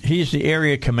 he's the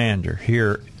area commander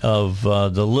here of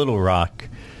the Little Rock.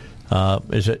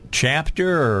 Is it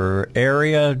chapter or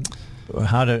area?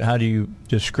 How do you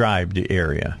describe the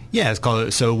area? Yeah, it's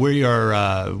called. So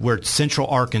we're Central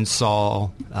Arkansas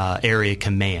Area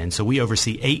Command. So we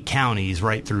oversee 8 counties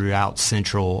right throughout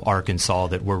Central Arkansas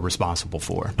that we're responsible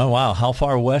for. Oh wow! How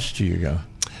far west do you go?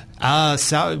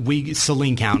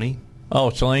 Saline County. Oh,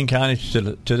 Saline County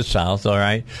to the south. All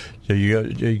right. So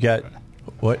you got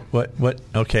what?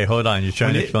 Okay, hold on. You're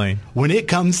trying to explain. When it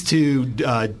comes to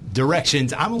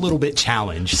directions, I'm a little bit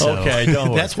challenged. So okay, don't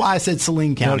worry. That's why I said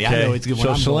Saline County. Okay. I know it's good.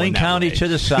 So Saline County to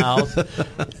the south.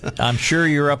 I'm sure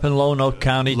you're up in Lone Oak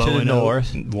County to the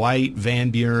north. White, Van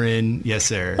Buren. Yes,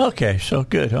 sir. Okay, so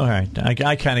good. All right.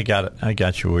 I kind of got it. I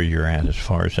got you where you're at as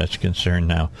far as that's concerned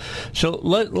now. So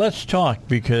let's talk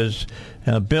because,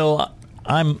 Bill,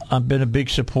 I've been a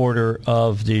big supporter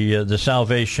of the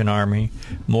Salvation Army,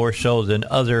 more so than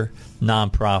other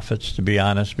nonprofits, to be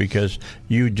honest, because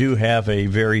you do have a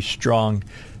very strong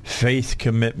faith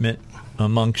commitment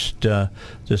amongst the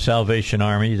Salvation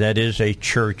Army. That is a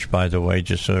church, by the way,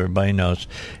 just so everybody knows.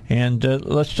 And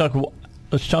let's talk a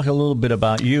little bit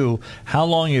about you. How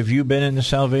long have you been in the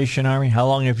Salvation Army? How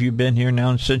long have you been here now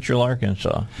in Central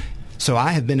Arkansas? So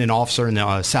I have been an officer in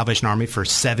the Salvation Army for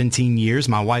 17 years,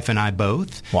 my wife and I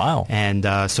both. Wow. And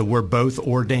so we're both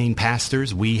ordained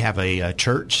pastors. We have a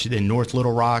church in North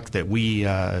Little Rock that we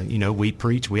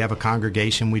preach. We have a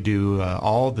congregation. We do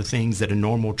all the things that a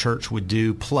normal church would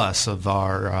do, plus of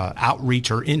our outreach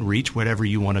or inreach, whatever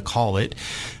you want to call it,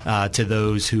 to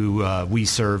those who we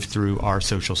serve through our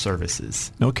social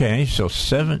services. Okay, so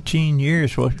 17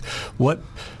 years. What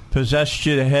possessed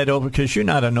you to head over? Because you're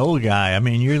not an old guy. I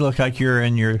mean, you look like you're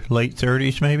in your late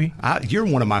 30s, maybe. You're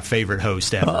one of my favorite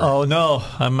hosts ever. Oh no,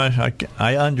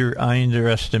 I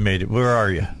underestimated. Where are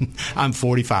you? I'm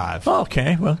 45.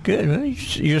 Okay, well,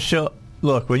 good. You're still.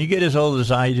 Look, when you get as old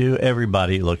as I do,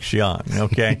 everybody looks young.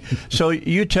 Okay, so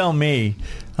you tell me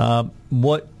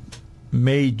what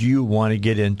made you want to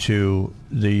get into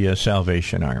the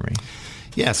Salvation Army?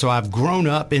 Yeah, so I've grown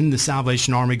up in the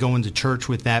Salvation Army, going to church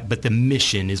with that, but the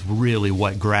mission is really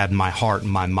what grabbed my heart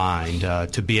and my mind,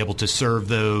 to be able to serve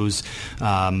those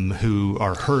who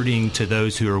are hurting, to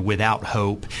those who are without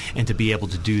hope, and to be able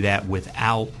to do that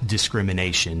without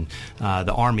discrimination.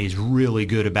 The Army is really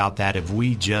good about that. If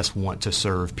we just want to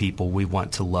serve people, we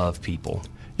want to love people.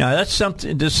 Now, that's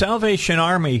something, the Salvation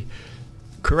Army,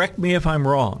 correct me if I'm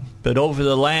wrong, but over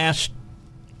the last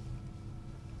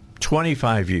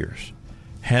 25 years,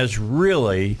 has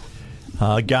really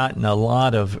gotten a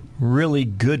lot of really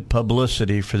good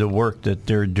publicity for the work that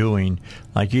they're doing.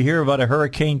 Like you hear about a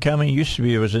hurricane coming. Used to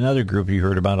be there was another group you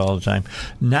heard about all the time.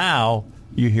 Now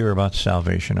you hear about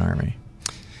Salvation Army.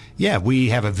 Yeah, we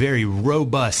have a very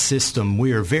robust system.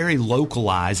 We are very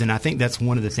localized, and I think that's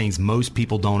one of the things most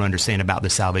people don't understand about the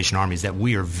Salvation Army is that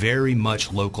we are very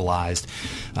much localized.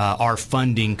 Our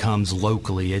funding comes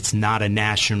locally. It's not a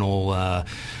national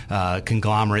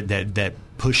conglomerate that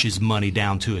pushes money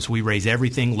down to us. We raise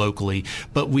everything locally,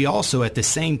 but we also at the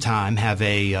same time have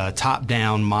a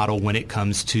top-down model when it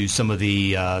comes to some of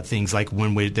the things like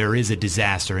when there is a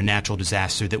disaster, a natural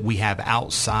disaster, that we have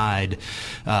outside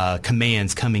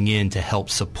commands coming in to help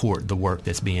support the work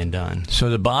that's being done. So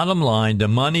the bottom line, the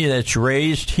money that's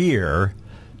raised here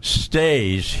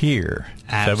stays here.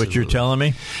 Absolutely. Is that what you're telling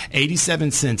me?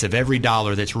 87 cents of every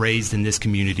dollar that's raised in this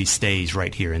community stays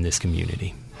right here in this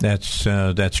community.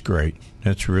 That's great.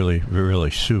 That's really,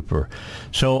 really super.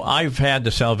 So I've had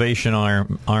the Salvation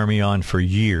Army on for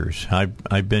years.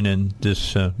 I've been in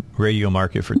this radio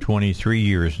market for 23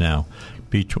 years now.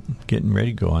 Getting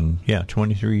ready to go on,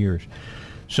 23 years.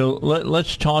 So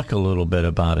let's talk a little bit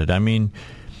about it. I mean,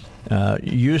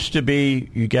 used to be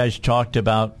you guys talked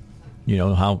about,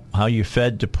 how you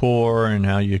fed the poor and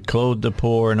how you clothed the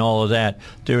poor and all of that.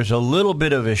 There's a little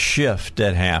bit of a shift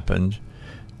that happened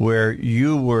where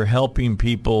you were helping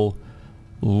people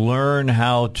learn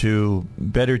how to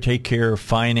better take care of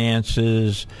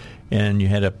finances, and you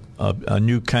had a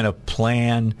new kind of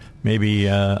plan. Maybe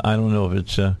I don't know if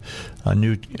it's a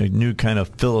new kind of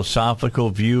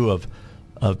philosophical view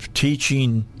of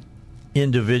teaching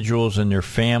individuals and their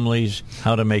families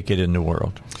how to make it in the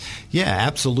world. Yeah,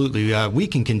 absolutely. We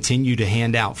can continue to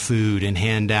hand out food and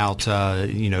hand out,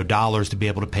 dollars to be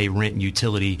able to pay rent and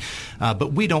utility,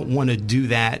 but we don't want to do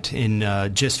that in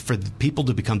just for people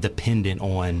to become dependent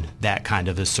on that kind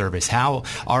of a service.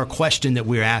 Our question that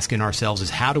we're asking ourselves is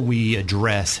how do we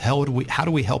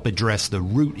help address the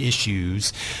root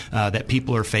issues that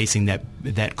people are facing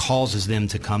that causes them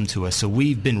to come to us? So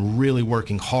we've been really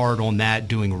working hard on that,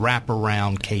 doing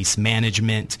wraparound case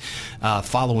management,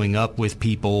 following up with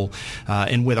people.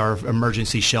 And with our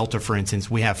emergency shelter, for instance,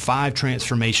 we have 5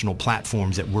 transformational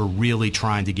platforms that we're really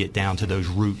trying to get down to those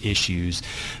root issues.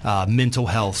 Mental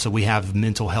health, so we have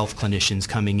mental health clinicians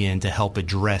coming in to help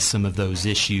address some of those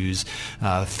issues.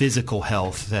 Physical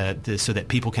health, so that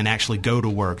people can actually go to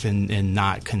work and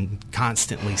not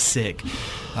constantly sick.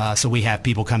 So we have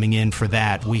people coming in for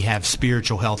that. We have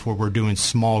spiritual health where we're doing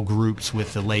small groups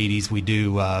with the ladies. We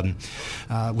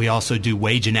also do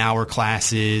wage and hour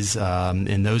classes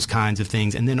and those kinds of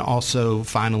things. And then also,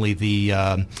 finally,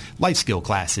 the life skill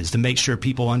classes to make sure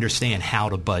people understand how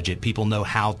to budget. People know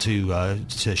how to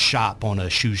shop on a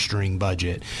shoestring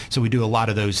budget. So we do a lot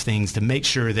of those things to make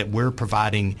sure that we're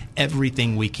providing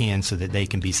everything we can so that they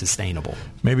can be sustainable.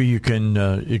 Maybe you can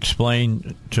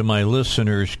explain to my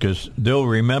listeners, because they'll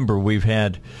remember we've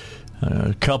had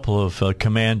a couple of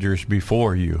commanders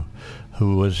before you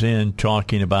who was in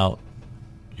talking about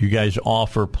you guys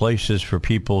offer places for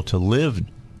people to live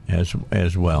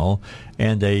as well,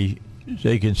 and they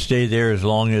can stay there as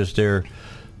long as they're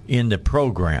in the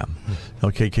program.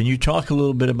 Okay, can you talk a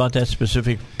little bit about that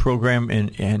specific program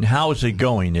and how is it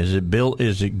going? Is it built?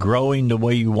 Is it growing the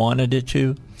way you wanted it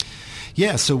to?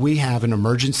 Yeah, so we have an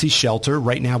emergency shelter.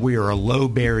 Right now we are a low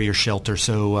barrier shelter,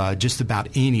 so just about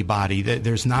anybody,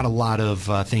 there's not a lot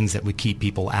of things that would keep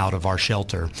people out of our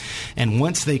shelter. And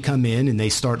once they come in and they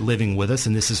start living with us,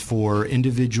 and this is for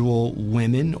individual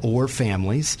women or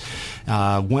families,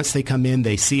 once they come in,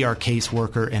 they see our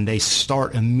caseworker and they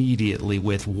start immediately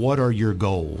with, what are your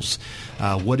goals?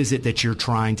 What is it that you're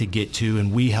trying to get to?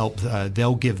 And we help,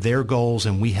 they'll give their goals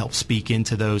and we help speak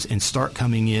into those and start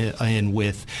coming in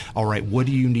with, all right, what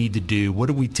do you need to do? What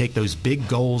do we take those big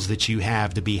goals that you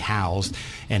have to be housed,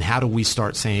 and how do we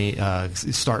start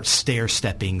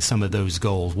stair-stepping some of those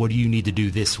goals? What do you need to do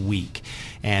this week?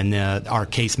 And our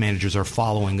case managers are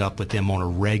following up with them on a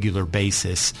regular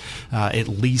basis, at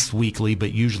least weekly,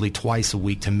 but usually twice a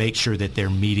week, to make sure that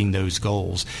they're meeting those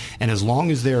goals. And as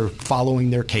long as they're following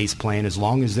their case plan, as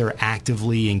long as they're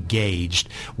actively engaged,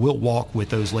 we'll walk with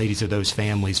those ladies or those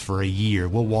families for a year.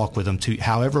 We'll walk with them to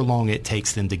however long it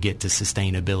takes them to get to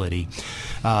sustainability.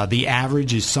 The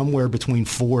average is somewhere between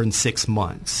 4 and 6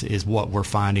 months is what we're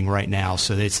finding right now.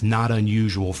 So it's not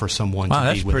unusual for someone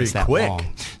to be with us that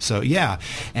long. So yeah,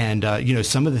 and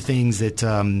some of the things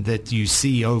that you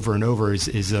see over and over is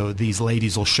these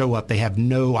ladies will show up. They have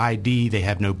no ID, they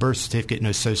have no birth certificate,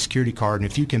 no Social Security card, and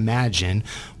if you can imagine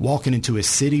walking into a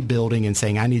city building and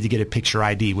saying, I need to get a picture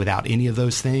ID without any of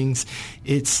those things,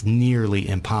 it's nearly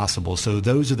impossible. So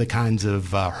those are the kinds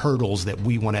of hurdles that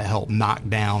we want to help knock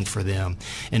down for them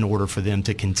in order for them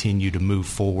to continue to move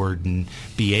forward and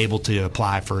be able to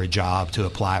apply for a job, to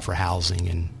apply for housing.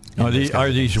 And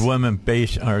are these women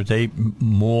are they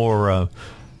more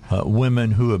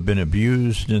women who have been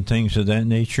abused and things of that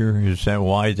nature? Is that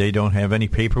why they don't have any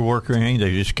paperwork or anything?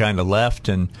 They just kind of left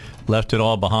it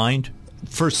all behind?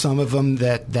 For some of them,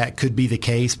 that could be the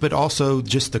case, but also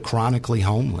just the chronically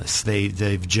homeless.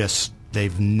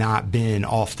 They've not been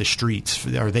off the streets,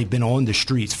 or they've been on the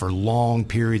streets for long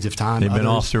periods of time. They've been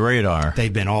off the radar.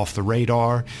 They've been off the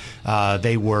radar.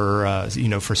 They were,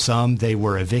 for some, they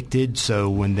were evicted.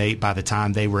 So by the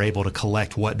time they were able to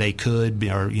collect what they could,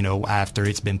 or after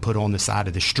it's been put on the side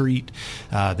of the street,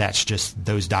 that's just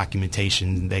those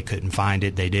documentation. They couldn't find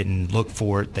it. They didn't look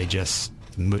for it. They just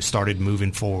started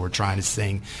moving forward, trying to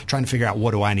figure out,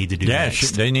 what do I need to do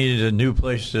next? They needed a new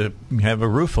place to have a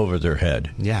roof over their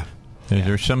head. Yeah.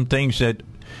 There's some things that,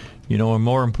 are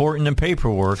more important than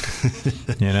paperwork.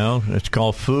 It's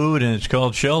called food and it's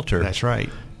called shelter. That's right.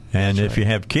 And if you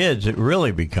have kids, it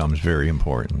really becomes very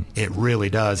important. It really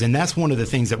does. And that's one of the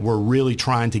things that we're really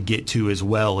trying to get to as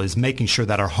well, is making sure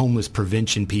that our homeless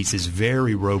prevention piece is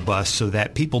very robust so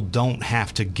that people don't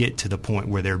have to get to the point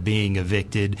where they're being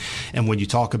evicted. And when you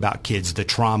talk about kids, the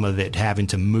trauma that having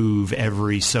to move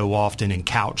every so often and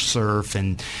couch surf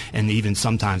and even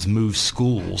sometimes move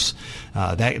schools,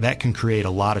 that can create a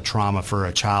lot of trauma for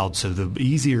a child. So the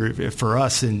easier for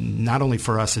us, and not only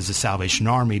for us as the Salvation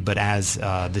Army, but as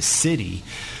the city,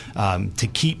 to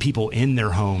keep people in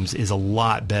their homes is a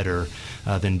lot better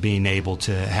than being able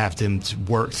to have them to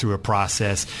work through a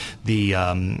process. The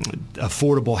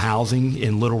affordable housing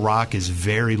in Little Rock is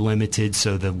very limited,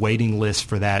 so the waiting list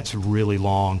for that's really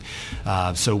long.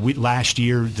 Last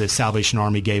year, the Salvation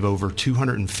Army gave over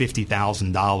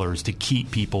 $250,000 to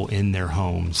keep people in their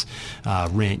homes,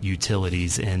 rent,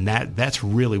 utilities, and that's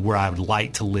really where I would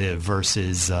like to live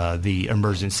versus the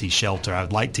emergency shelter. I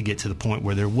would like to get to the point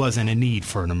where there wasn't a need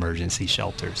for an emergency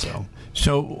shelter.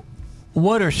 So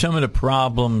what are some of the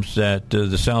problems that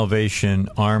the Salvation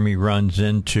Army runs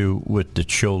into with the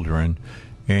children?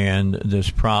 And this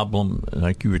problem,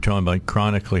 like you were talking about,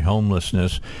 chronically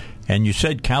homelessness, and you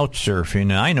said couch surfing,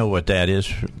 and I know what that is.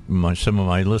 Some of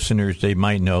my listeners, they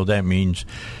might know that means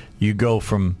you go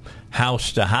from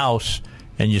house to house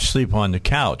and you sleep on the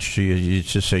couch. So you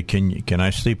just say, "Can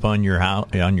I sleep on your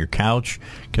couch?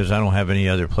 Because I don't have any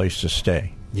other place to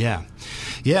stay." Yeah.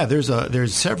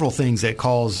 There's several things that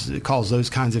cause those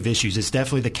kinds of issues. It's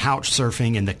definitely the couch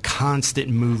surfing and the constant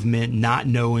movement, not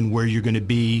knowing where you're going to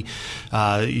be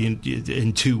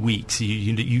in 2 weeks.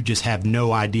 You just have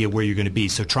no idea where you're going to be.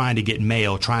 So trying to get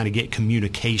mail, trying to get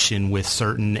communication with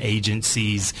certain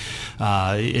agencies,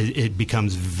 it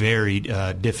becomes very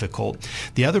difficult.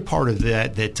 The other part of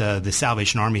that the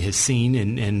Salvation Army has seen,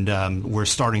 and we're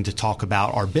starting to talk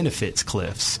about, are benefits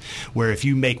cliffs, where if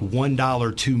you make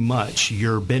 $1 too much,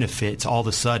 your benefits, all of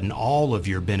a sudden, all of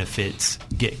your benefits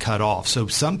get cut off. So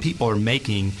some people are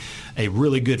making a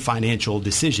really good financial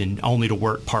decision only to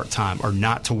work part-time or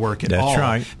not to work at all. That's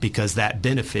right. Because that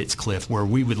benefits cliff, where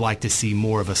we would like to see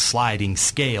more of a sliding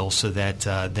scale so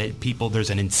that people, there's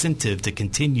an incentive to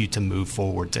continue to move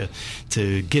forward,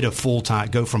 to get a full-time,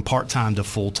 go from part-time to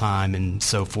full-time and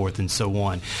so forth and so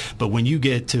on. But when you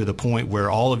get to the point where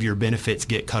all of your benefits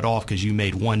get cut off because you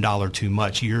made $1 too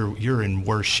much, you're in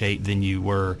worse shape than you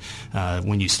were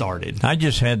when you started. I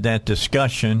just had that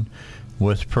discussion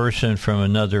with a person from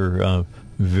another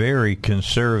very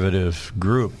conservative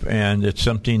group, and it's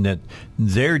something that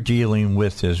they're dealing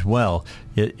with as well.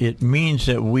 It means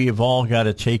that we have all got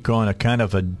to take on a kind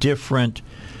of a different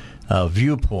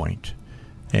viewpoint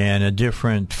and a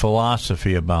different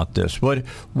philosophy about this. What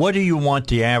do you want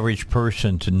the average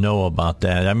person to know about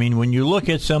that? I mean, when you look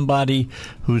at somebody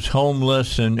who's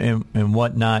homeless and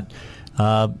whatnot,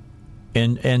 and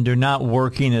they're not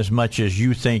working as much as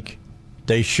you think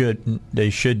they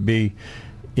should be.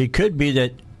 It could be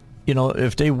that,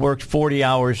 if they worked 40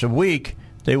 hours a week,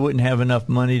 they wouldn't have enough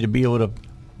money to be able to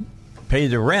pay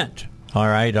the rent, all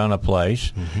right, on a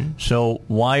place. Mm-hmm. So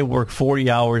why work 40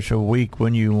 hours a week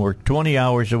when you work 20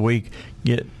 hours a week,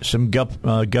 get some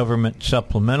government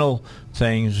supplemental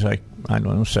things like I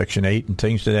don't know, Section 8 and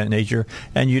things of that nature,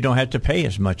 and you don't have to pay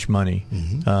as much money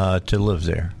to live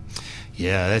there.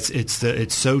 Yeah,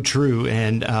 it's so true,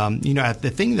 and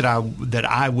the thing that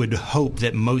I would hope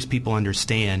that most people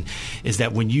understand is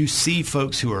that when you see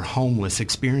folks who are homeless,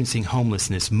 experiencing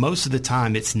homelessness, most of the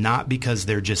time it's not because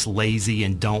they're just lazy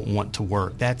and don't want to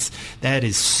work. That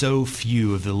is so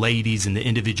few of the ladies and the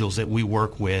individuals that we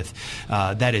work with.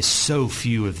 That is so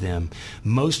few of them.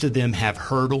 Most of them have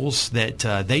hurdles that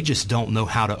they just don't know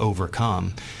how to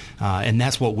overcome. And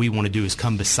that's what we want to do, is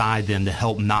come beside them to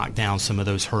help knock down some of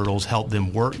those hurdles, help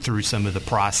them work through some of the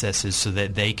processes so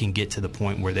that they can get to the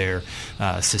point where they're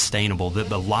sustainable.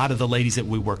 A lot of the ladies that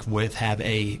we work with have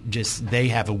a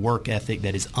work ethic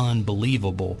that is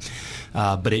unbelievable,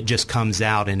 but it just comes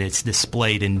out and it's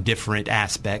displayed in different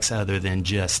aspects other than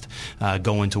just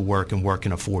going to work and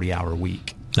working a 40-hour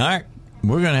week. All right.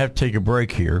 We're going to have to take a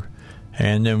break here,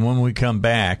 and then when we come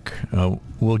back,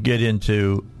 we'll get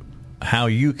into how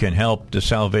you can help the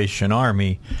Salvation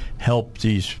Army help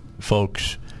these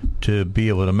folks to be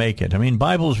able to make it. I mean,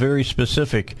 Bible's very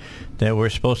specific that we're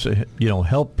supposed to,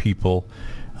 help people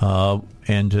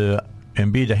and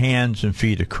be the hands and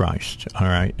feet of Christ. All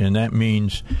right, and that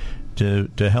means to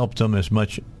help them as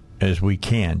much as we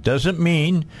can. Doesn't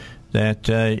mean that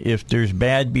if there's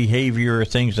bad behavior or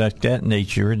things like that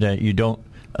nature that you don't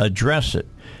address it.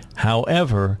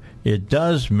 However, it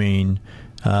does mean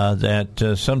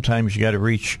that sometimes you got to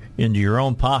reach into your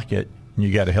own pocket and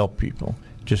you got to help people.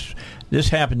 This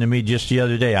happened to me just the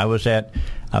other day. I was at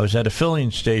a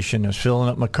filling station. I was filling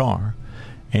up my car,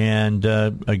 and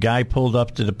a guy pulled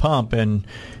up to the pump, and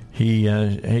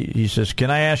he says,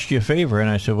 "Can I ask you a favor?" And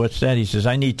I said, "What's that?" He says,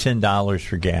 "I need $10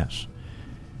 for gas."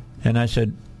 And I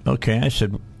said, "Okay." I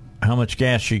said, "How much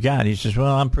gas you got?" He says,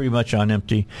 "Well, I'm pretty much on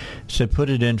empty." I said, "Put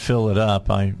it in, fill it up."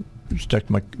 I stuck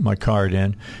my card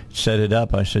in, set it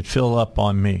up. I said, "Fill up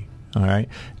on me." All right.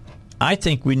 I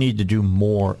think we need to do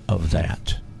more of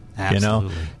that.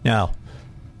 Absolutely. Now,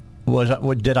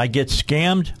 did I get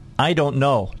scammed? I don't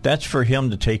know. That's for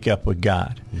him to take up with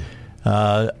God.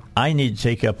 I need to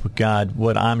take up with God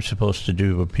what I'm supposed to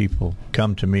do when people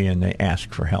come to me and they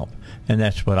ask for help, and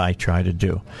that's what I try to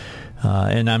do.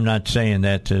 And I'm not saying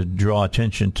that to draw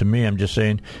attention to me. I'm just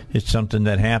saying it's something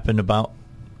that happened about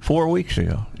 4 weeks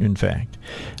ago, in fact.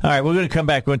 All right, we're going to come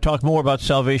back. We're going to talk more about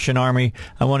Salvation Army.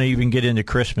 I want to even get into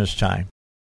Christmas time.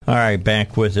 All right,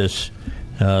 back with us.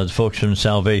 The folks from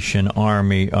Salvation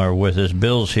Army are with us.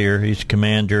 Bill's here. He's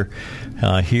commander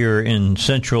here in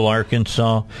Central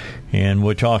Arkansas, and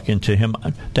we're talking to him.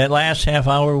 That last half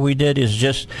hour we did is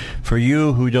just for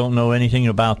you who don't know anything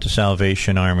about the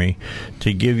Salvation Army,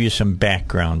 to give you some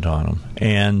background on them.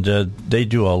 And they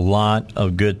do a lot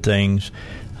of good things.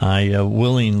 I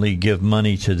willingly give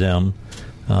money to them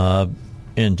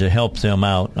and to help them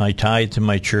out. I tithe to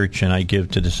my church and I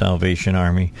give to the Salvation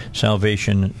Army.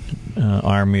 Salvation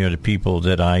Army are the people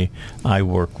that I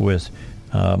work with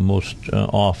most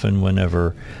often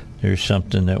whenever there's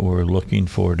something that we're looking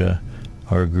for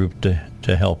our group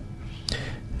to help.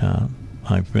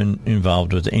 I've been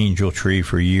involved with Angel Tree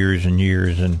for years and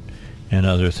years and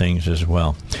other things as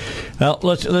well. Well,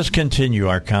 let's continue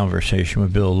our conversation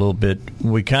with Bill a little bit.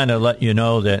 We kind of let you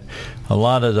know that a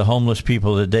lot of the homeless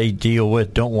people that they deal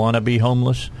with don't want to be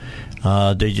homeless.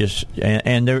 They just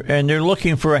and they're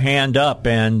looking for a hand up,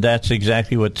 and that's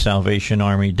exactly what the Salvation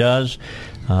Army does.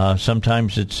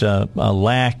 Sometimes it's a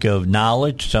lack of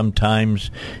knowledge. Sometimes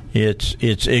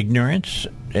it's ignorance,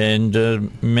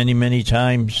 and many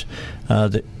times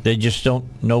they just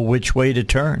don't know which way to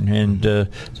turn. And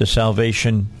the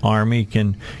Salvation Army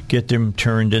can get them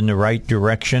turned in the right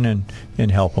direction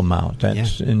and help them out.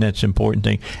 That's the important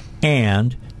thing.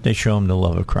 And they show them the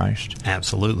love of Christ.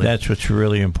 Absolutely. That's what's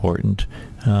really important.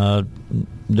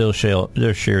 They'll share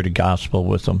the gospel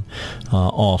with them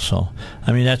also.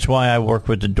 I mean, that's why I work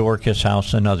with the Dorcas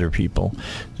House and other people.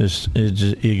 This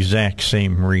is the exact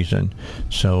same reason.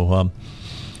 So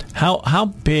how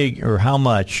big or how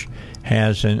much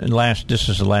has, this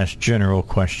is the last general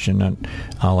question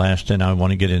I'll ask, and I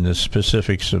want to get into the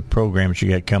specifics of programs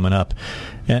you got coming up.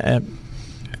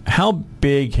 How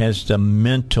big has the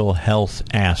mental health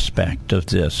aspect of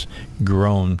this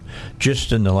grown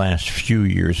just in the last few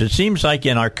years? It seems like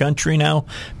in our country now,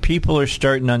 people are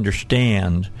starting to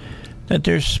understand that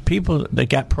there's people that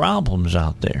got problems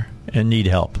out there and need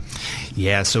help.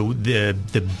 Yeah, so the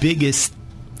biggest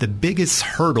the biggest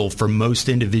hurdle for most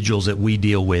individuals that we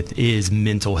deal with is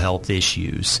mental health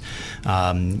issues.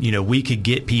 We could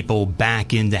get people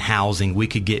back into housing. We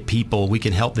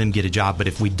can help them get a job. But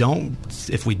if we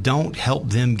don't help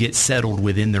them get settled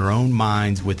within their own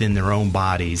minds, within their own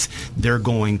bodies, they're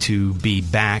going to be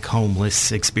back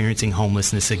homeless, experiencing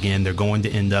homelessness again. They're going to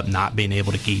end up not being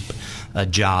able to keep a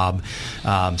job.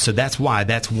 So that's why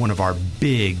that's one of our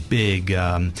big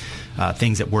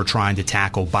things that we're trying to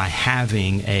tackle by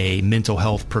having a mental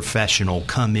health professional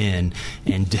come in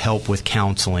and help with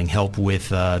counseling, help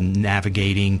with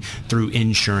navigating through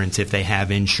insurance if they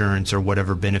have insurance or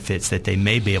whatever benefits that they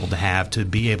may be able to have to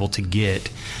be able to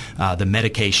get the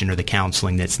medication or the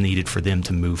counseling that's needed for them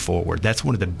to move forward. That's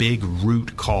one of the big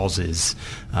root causes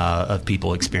of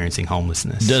people experiencing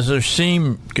homelessness. Does there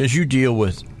seem, because you deal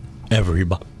with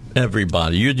everybody,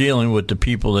 you're dealing with the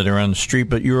people that are on the street,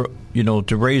 but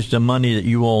to raise the money that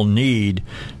you all need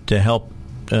to help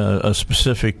a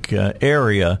specific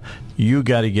area, you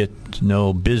got to get to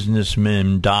know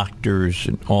businessmen, doctors,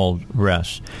 and all the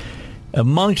rest.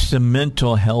 Amongst the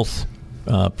mental health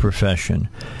profession,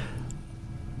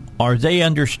 are they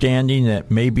understanding that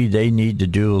maybe they need to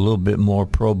do a little bit more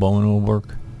pro bono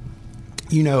work?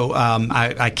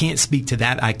 I can't speak to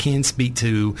that. I can speak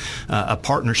to a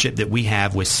partnership that we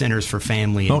have with Centers for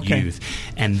Family and Youth,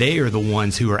 and they are the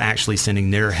ones who are actually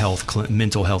sending their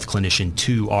mental health clinician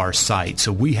to our site.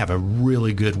 So we have a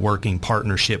really good working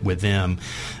partnership with them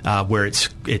where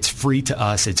it's free to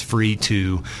us, it's free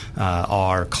to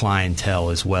our clientele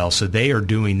as well. So they are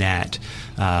doing that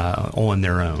on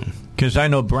their own. Because I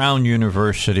know Brown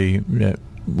University that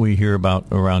we hear about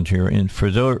around here, and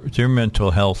for their mental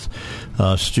health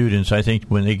students, I think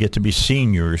when they get to be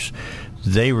seniors,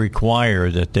 they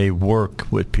require that they work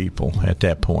with people at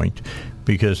that point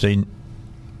because they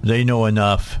know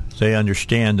enough, they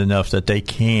understand enough that they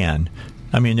can.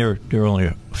 I mean, they're only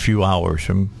a few hours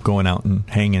from going out and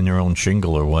hanging their own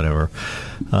shingle or whatever,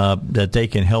 that they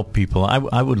can help people.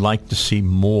 I would like to see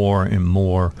more and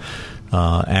more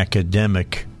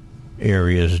academic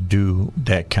areas do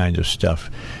that kind of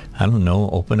stuff. I don't know,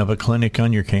 open up a clinic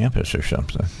on your campus or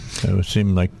something. It would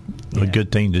seem like a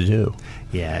good thing to do.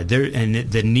 Yeah, and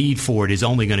the need for it is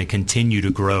only going to continue to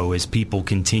grow as people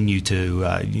continue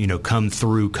to, come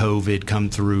through COVID, come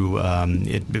through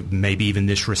maybe even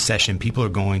this recession. People are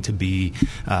going to be,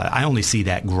 I only see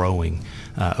that growing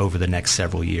over the next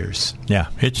several years. Yeah,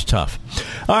 it's tough.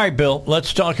 All right, Bill,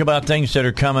 let's talk about things that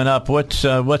are coming up. What's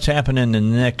happening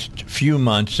in the next few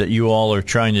months that you all are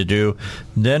trying to do?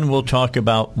 Then we'll talk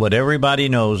about what everybody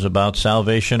knows about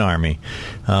Salvation Army.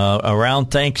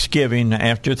 Around Thanksgiving,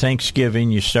 after Thanksgiving,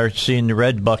 you start seeing the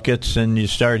red buckets and you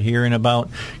start hearing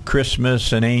about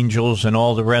Christmas and angels and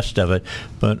all the rest of it.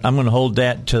 But I'm going to hold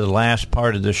that to the last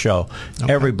part of the show.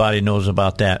 Okay. Everybody knows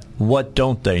about that. What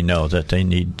don't they know that they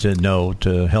need to know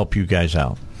to help you guys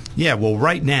out? Yeah, well,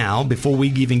 right now, before we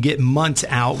even get months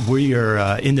out, we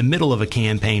are in the middle of a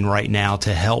campaign right now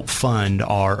to help fund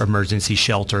our emergency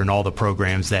shelter and all the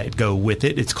programs that go with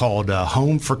it. It's called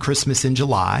Home for Christmas in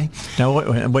July.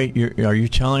 Now, wait, are you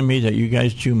telling me that you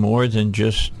guys do more than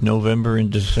just November and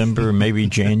December or maybe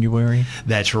January?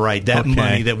 That's right. That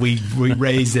money that we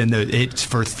raise, it's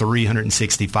for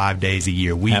 365 days a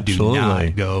year. We do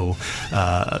not go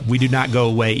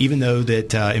away, even though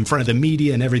that in front of the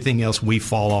media and everything else, we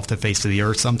fall off the face of the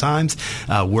earth sometimes.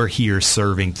 We're here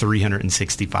serving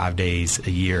 365 days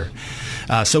a year.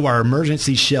 So our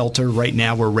emergency shelter, right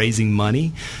now we're raising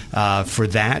money for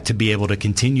that to be able to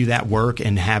continue that work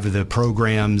and have the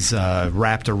programs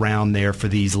wrapped around there for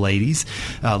these ladies.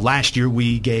 Last year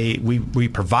we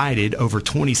provided over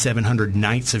 2,700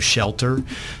 nights of shelter.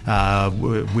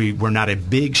 We're not a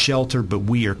big shelter, but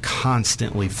we are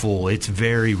constantly full. It's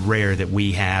very rare that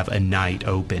we have a night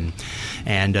open.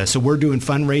 And so we're doing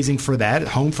fundraising for that,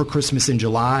 Home for Christmas in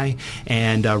July.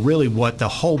 And really what the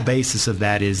whole basis of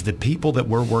that is, the people that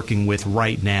we're working with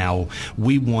right now,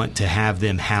 we want to have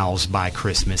them housed by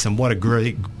Christmas. And what a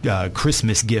great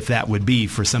Christmas gift that would be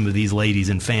for some of these ladies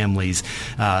and families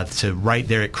to right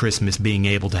there at Christmas being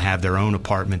able to have their own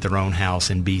apartment, their own house,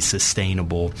 and be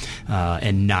sustainable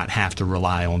and not have to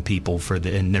rely on people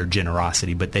in their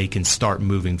generosity, but they can start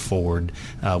moving forward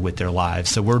with their lives.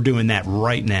 So we're doing that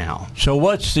right now. So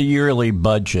what's the yearly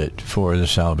budget for the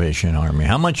Salvation Army?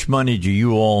 How much money do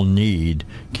you all need to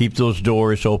keep those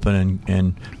doors open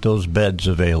and those beds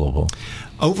available?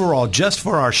 Overall, just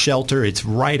for our shelter, it's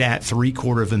right at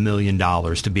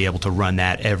 $750,000 to be able to run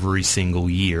that every single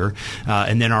year.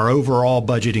 And then our overall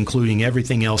budget, including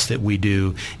everything else that we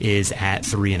do, is at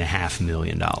 $3.5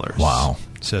 million. Wow.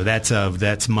 So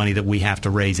that's money that we have to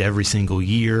raise every single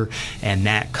year, and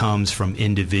that comes from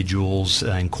individuals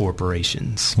and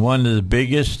corporations. One of the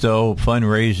biggest, though,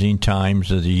 fundraising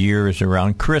times of the year is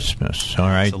around Christmas, all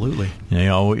right? Absolutely.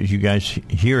 You guys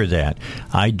hear that.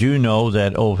 I do know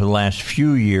that over the last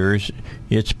few years,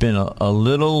 it's been a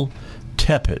little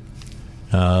tepid.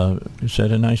 Is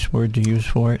that a nice word to use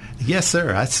for it? Yes,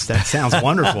 sir. That sounds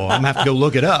wonderful. I'm going to have to go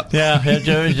look it up. Yeah,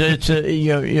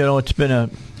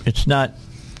 it's not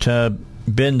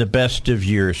been the best of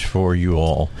years for you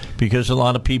all, because a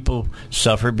lot of people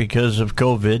suffer because of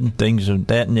COVID and things of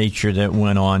that nature that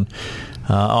went on.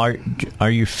 Are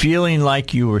you feeling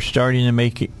like you were starting to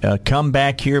make a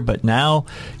comeback here, but now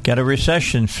got a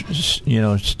recession,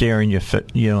 staring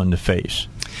you in the face?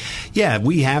 Yeah,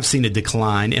 we have seen a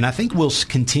decline, and I think we'll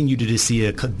continue to see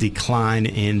a decline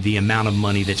in the amount of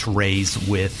money that's raised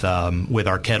with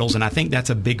our kettles, and I think that's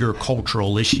a bigger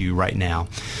cultural issue right now.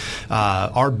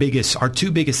 Our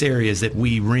two biggest areas that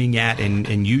we ring at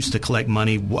and use to collect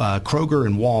money, Kroger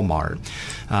and Walmart.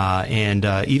 And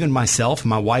even myself,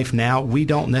 my wife now, we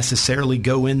don't necessarily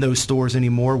go in those stores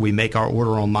anymore. We make our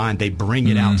order online. They bring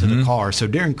it out to the car. So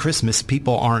during Christmas,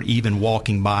 people aren't even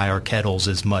walking by our kettles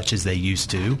as much as they used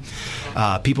to.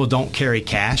 People don't carry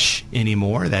cash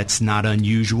anymore. That's not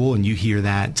unusual, and you hear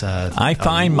that. I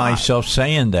find myself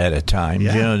saying that at times.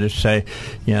 Yeah. To say,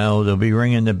 they'll be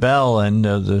ringing the bell and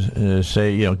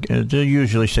say, they'll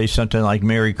usually say something like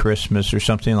 "Merry Christmas" or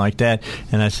something like that,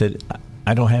 and I said,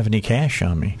 I don't have any cash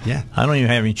on me. Yeah. I don't even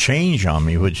have any change on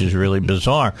me, which is really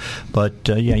bizarre. But,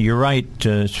 you're right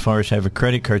as far as having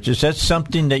credit cards. Is that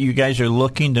something that you guys are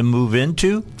looking to move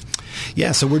into?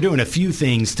 Yeah, so we're doing a few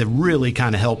things to really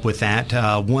kind of help with that.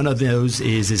 One of those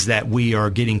is that we are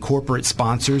getting corporate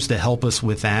sponsors to help us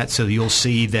with that. So you'll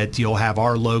see that you'll have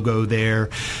our logo there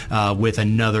with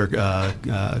another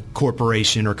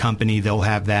corporation or company. They'll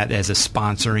have that as a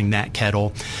sponsoring that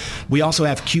kettle. We also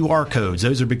have QR codes.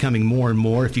 Those are becoming more and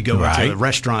more. If you go into a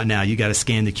restaurant now, you got to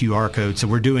scan the QR code. So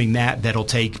we're doing that. That'll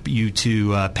take you to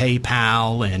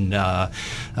PayPal and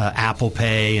Apple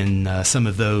Pay and some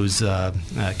of those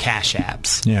cash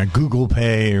apps. Yeah, Google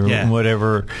Pay or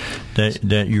whatever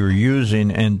that you're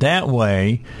using. And that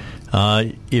way,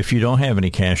 if you don't have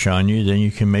any cash on you, then you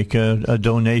can make a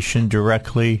donation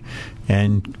directly,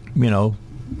 and you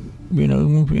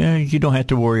don't have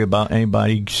to worry about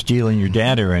anybody stealing your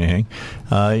data or anything,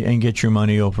 and get your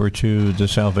money over to the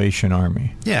Salvation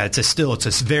Army. Yeah, it's a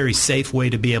very safe way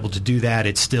to be able to do that.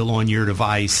 It's still on your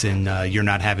device, and you're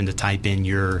not having to type in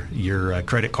your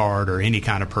credit card or any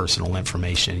kind of personal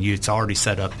information. It's already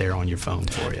set up there on your phone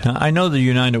for you. Now, I know the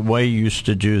United Way used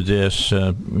to do this,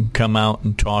 come out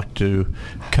and talk to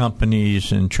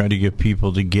companies and try to get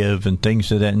people to give and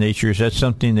things of that nature. Is that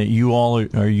something that you all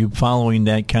are you following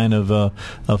that kind of a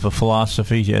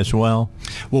philosophy as well?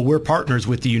 Well, we're partners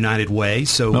with the United Way,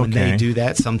 so when they do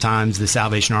that, sometimes the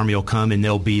Salvation Army will come and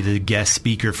they'll be the guest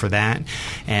speaker for that.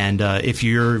 And if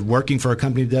you're working for a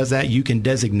company that does that, you can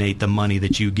designate the money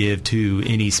that you give to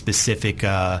any specific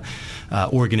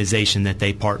organization that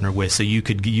they partner with. So you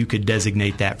could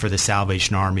designate that for the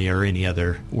Salvation Army or any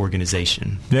other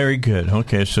organization. Very good.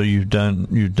 Okay, so you've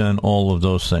done all of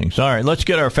those things. All right, let's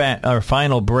get our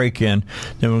final break in.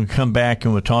 Then we'll come back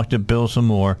and we'll talk to Bill some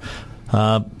more.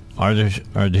 Are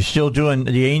they still doing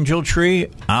the Angel Tree?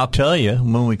 I'll tell you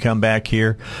when we come back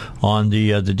here on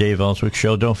the Dave Elswick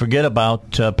Show. Don't forget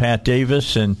about Pat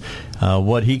Davis and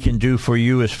what he can do for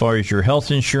you as far as your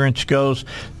health insurance goes.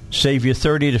 Save you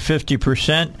 30 to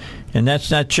 50%, and that's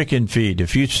not chicken feed.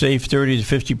 If you save 30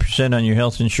 to 50% on your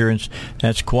health insurance,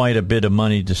 that's quite a bit of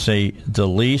money, to say the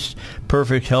least.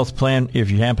 Perfect health plan if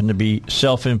you happen to be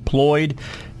self-employed.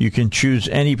 You can choose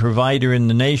any provider in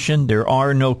the nation. There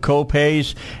are no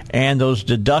co-pays, and those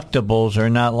deductibles are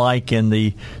not like in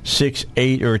the $6,000,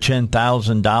 $8,000, or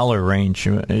 $10,000 range.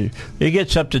 It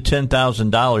gets up to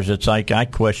 $10,000. It's like I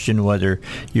question whether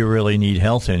you really need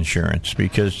health insurance,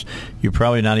 because you're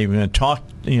probably not even going to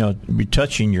be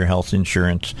touching your health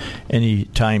insurance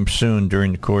anytime soon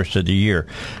during the course of the year.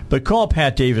 But call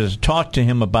Pat Davis, talk to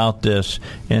him about this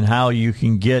and how you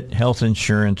can get health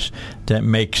insurance that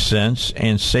makes sense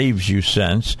and saves you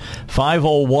cents.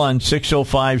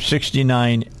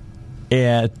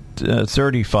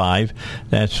 501-605-6935.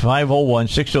 That's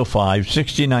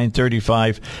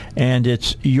 501-605-6935. And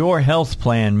it's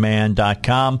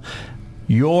yourhealthplanman.com.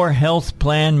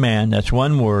 Yourhealthplanman, that's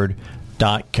one word,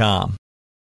 .com.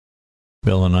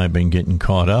 Bill and I have been getting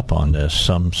caught up on this,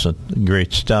 some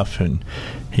great stuff, and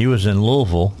he was in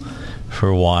Louisville for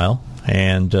a while,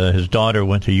 and his daughter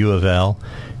went to U of L,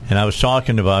 And I was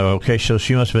talking about, okay, so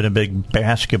she must have been a big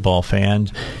basketball fan.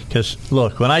 Because,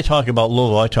 look, when I talk about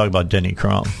Louisville, I talk about Denny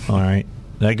Crum, all right?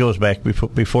 That goes back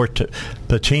before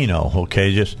Patino,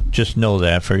 okay? Just know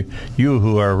that. For you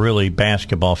who are really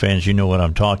basketball fans, you know what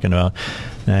I'm talking about.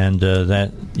 And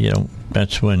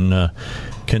that's when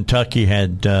Kentucky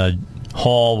had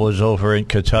Hall was over in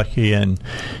Kentucky, and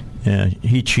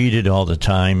he cheated all the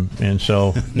time. And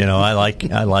so, I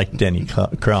like Denny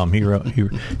Crum.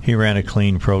 He ran a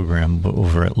clean program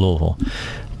over at Louisville.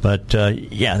 But,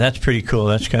 that's pretty cool.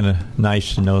 That's kind of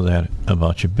nice to know that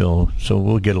about you, Bill. So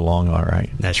we'll get along all right.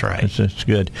 That's right. That's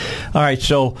good. All right,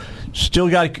 so still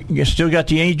got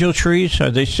the angel trees?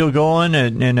 Are they still going?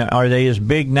 And are they as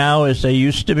big now as they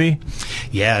used to be?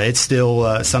 Yeah, it's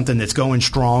still something that's going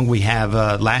strong. We have,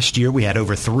 last year, we had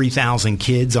over 3,000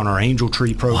 kids on our angel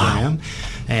tree program. Wow.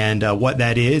 And what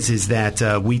that is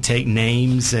that we take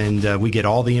names and we get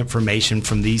all the information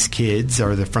from these kids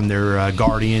or from their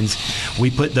guardians.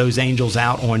 We put those angels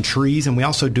out on trees, and we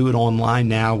also do it online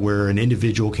now where an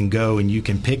individual can go and you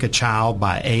can pick a child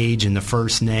by age and the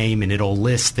first name, and it'll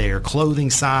list their clothing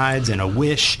size and a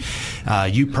wish.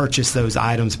 You purchase those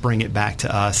items, bring it back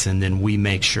to us, and then we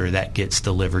make sure that gets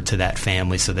delivered to that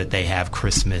family so that they have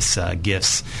Christmas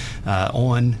gifts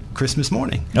on Christmas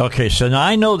morning. Okay, so now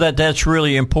I know that that's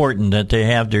really important that they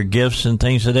have their gifts and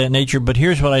things of that nature, but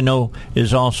here's what I know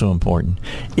is also important.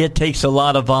 It takes a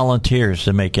lot of volunteers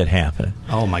to make it happen.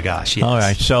 Oh my gosh, yes. All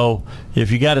right, so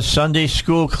if you got a Sunday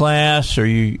school class or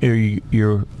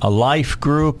you're a life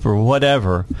group or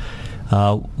whatever,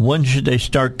 when should they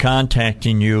start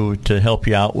contacting you to help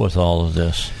you out with all of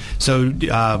this? So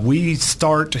we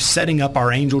start setting up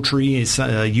our angel tree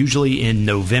usually in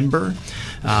November.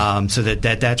 So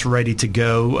that's ready to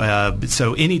go.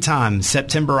 So anytime,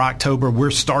 September, October, we're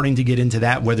starting to get into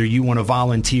that, whether you want to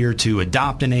volunteer to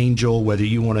adopt an angel, whether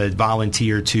you want to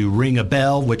volunteer to ring a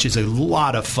bell, which is a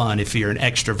lot of fun. If you're an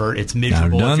extrovert, it's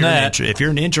miserable. If you're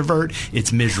an introvert,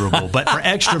 it's miserable. But for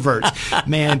extroverts,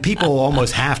 man, people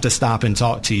almost have to stop and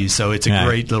talk to you, so it's a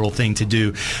great little thing to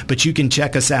do. But you can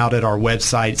check us out at our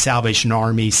website, Salvation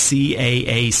Army,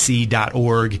 CAAC.org,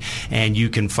 and you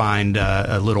can find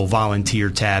a little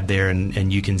volunteer tab there,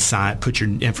 and you can put your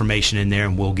information in there,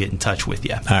 and we'll get in touch with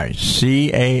you. All right,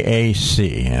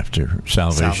 CAAC after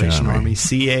Salvation Army.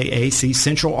 CAAC,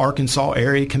 Central Arkansas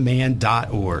Area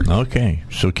Command.org. Okay,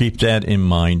 so keep that in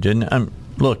mind. And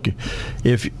look,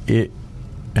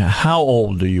 how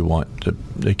old do you want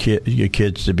your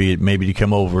kids to be? Maybe to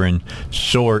come over and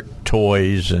sort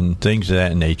toys and things of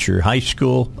that nature. High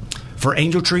school? For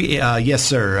Angel Tree, yes,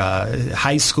 sir.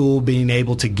 High school, being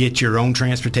able to get your own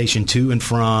transportation to and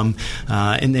from.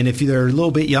 And then if they're a little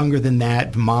bit younger than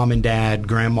that, mom and dad,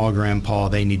 grandma, grandpa,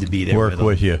 they need to be there. Work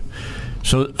with you.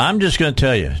 So I'm just going to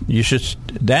tell you,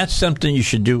 that's something you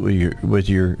should do with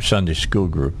your Sunday school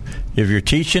group. If you're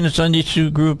teaching a Sunday school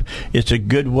group, it's a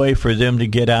good way for them to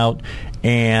get out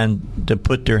and to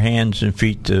put their hands and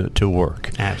feet to work.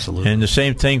 Absolutely. And the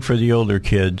same thing for the older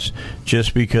kids,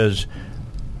 just because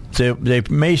they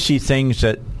may see things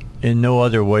that in no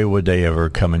other way would they ever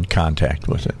come in contact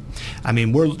with it. I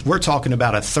mean, we're talking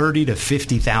about a 30 to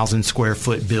 50,000 square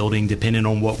foot building, depending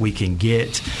on what we can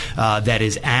get. That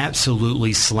is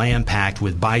absolutely slam packed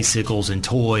with bicycles and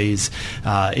toys.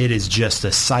 It is just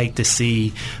a sight to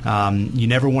see. You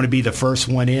never want to be the first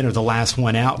one in or the last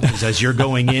one out, because as you're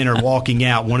going in or walking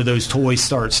out, one of those toys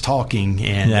starts talking,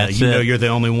 and you know you're the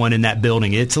only one in that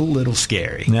building. It's a little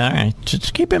scary. All right,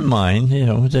 just keep in mind,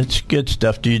 that's good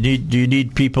stuff. Do you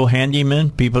need people,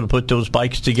 handymen, people to put those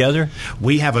bikes together?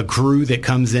 We have a crew that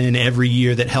comes in every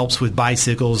year that helps with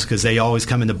bicycles, because they always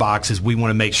come in the boxes. We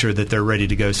want to make sure that they're ready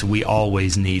to go, so we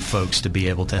always need folks to be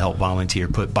able to help volunteer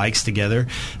put bikes together.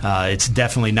 It's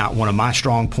definitely not one of my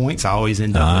strong points. I always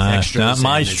end up with extras. It's not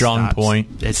my strong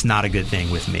point. It's not a good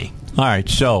thing with me. All right,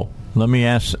 so let me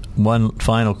ask one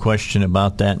final question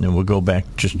about that, and then we'll go back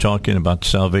just talking about the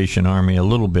Salvation Army a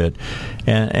little bit.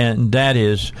 And that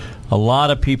is, a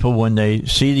lot of people, when they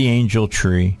see the angel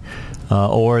tree,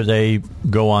 or they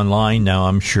go online now,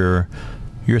 I'm sure,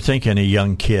 you're thinking a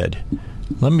young kid.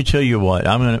 Let me tell you what,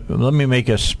 let me make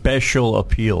a special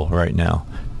appeal right now.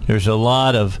 There's a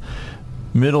lot of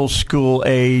middle school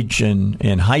age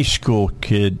and high school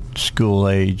school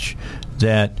age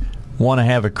that want to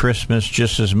have a Christmas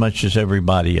just as much as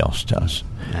everybody else does.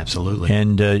 Absolutely.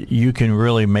 And you can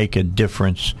really make a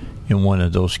difference in one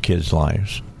of those kids'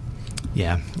 lives.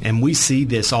 Yeah, and we see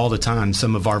this all the time.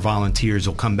 Some of our volunteers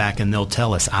will come back and they'll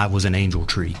tell us, I was an Angel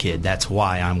Tree kid. That's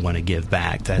why I want to give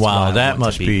back. That's why I that want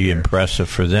must to be here. Impressive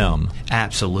for them.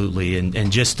 Absolutely,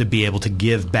 and just to be able to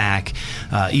give back,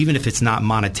 even if it's not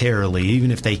monetarily,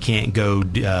 even if they can't go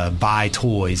buy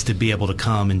toys, to be able to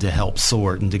come and to help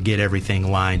sort and to get everything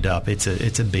lined up, it's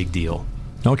a big deal.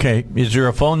 Okay. Is there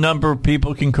a phone number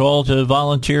people can call to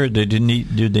volunteer? Do they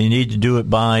need to do it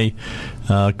by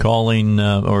calling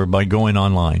or by going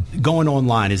online? Going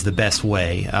online is the best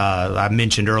way. I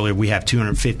mentioned earlier we have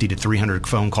 250 to 300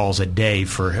 phone calls a day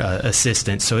for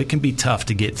assistance, so it can be tough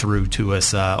to get through to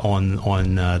us on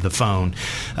the phone.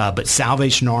 But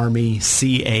Salvation Army,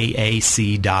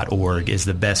 CAAC.org is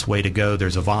the best way to go.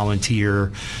 There's a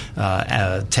volunteer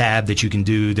tab that you can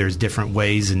do. There's different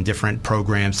ways and different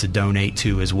programs to donate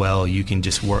to as well. You can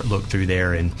just look through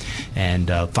there and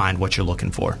find what you're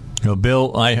looking for. Well,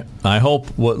 Bill, I hope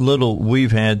what little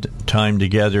we've had time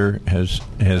together has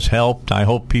helped. I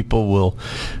hope people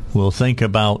will think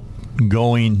about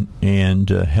going and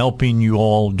helping you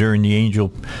all during the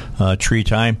Angel Tree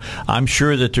time. I'm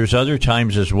sure that there's other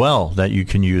times as well that you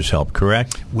can use help,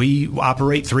 correct? We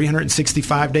operate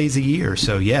 365 days a year,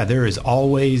 so yeah, there is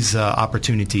always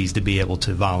opportunities to be able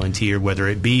to volunteer, whether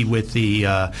it be with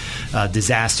the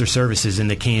disaster services in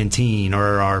the canteen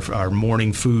or our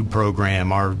morning food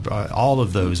program. All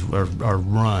of those are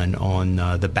run on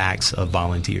the backs of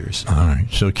volunteers. All right,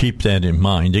 so keep that in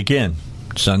mind. Again,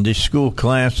 Sunday school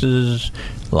classes,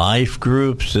 life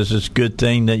groups, this is a good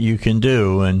thing that you can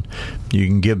do, and you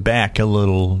can give back a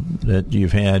little that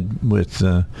you've had with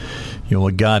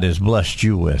what God has blessed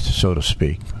you with, so to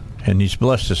speak. And He's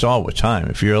blessed us all with time.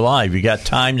 If you're alive, you got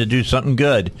time to do something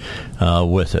good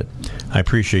with it. I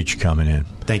appreciate you coming in.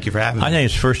 Thank you for having me. I think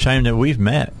it's the first time that we've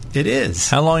met. It is.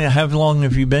 How long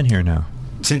have you been here now?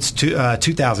 Since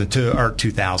 2002, or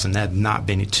 2000, that had not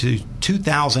been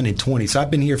 2020. So I've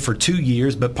been here for 2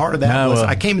 years, but part of that was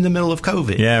I came in the middle of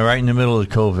COVID. Yeah, right in the middle of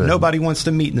COVID. Nobody wants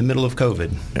to meet in the middle of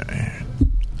COVID.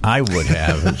 I would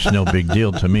have. It's no big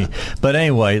deal to me. But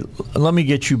anyway, let me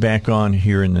get you back on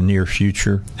here in the near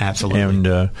future. Absolutely.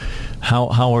 And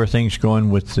how are things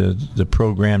going with the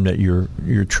program that you're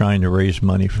trying to raise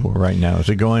money for right now? Is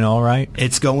it going all right?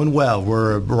 It's going well.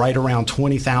 We're right around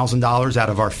 $20,000 out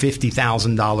of our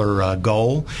 $50,000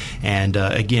 goal. And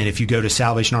again, if you go to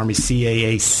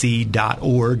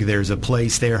SalvationArmyCAAC.org, there's a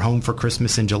place there, Home for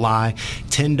Christmas in July.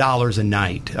 $10 a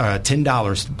night.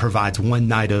 $10 provides one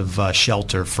night of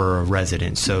shelter for a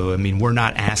resident. So, I mean, we're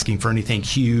not asking for anything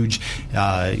huge.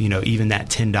 Even that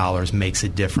 $10 makes a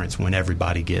difference when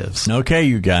everybody gives. Okay,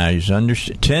 you guys,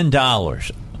 understand.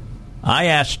 $10. I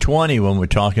asked $20 when we're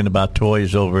talking about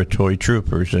toys over at Toy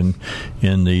Troopers in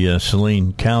the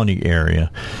Saline County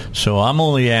area. So I'm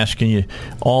only asking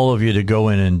all of you to go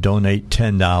in and donate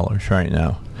 $10 right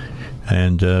now,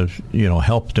 and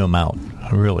help them out.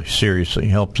 Really, seriously,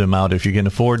 help them out. If you can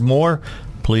afford more,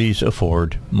 please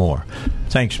afford more.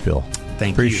 Thanks, Bill.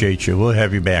 Appreciate you. We'll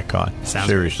have you back on.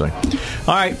 Seriously. Good.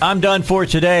 All right, I'm done for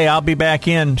today. I'll be back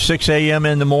in 6 a.m.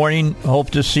 in the morning.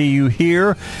 Hope to see you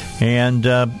here. And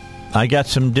I got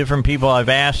some different people I've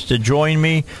asked to join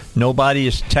me. Nobody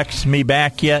has texted me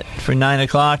back yet for 9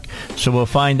 o'clock, so we'll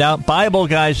find out. Bible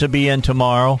guys will be in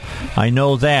tomorrow. I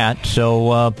know that.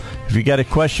 So if you got a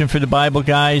question for the Bible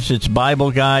guys, it's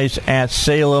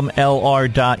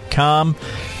BibleGuys@SalemLR.com.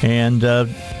 And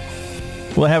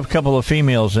we'll have a couple of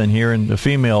females in here in the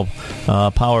female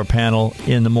power panel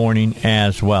in the morning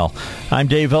as well. I'm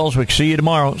Dave Elswick. See you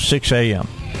tomorrow, 6 a.m.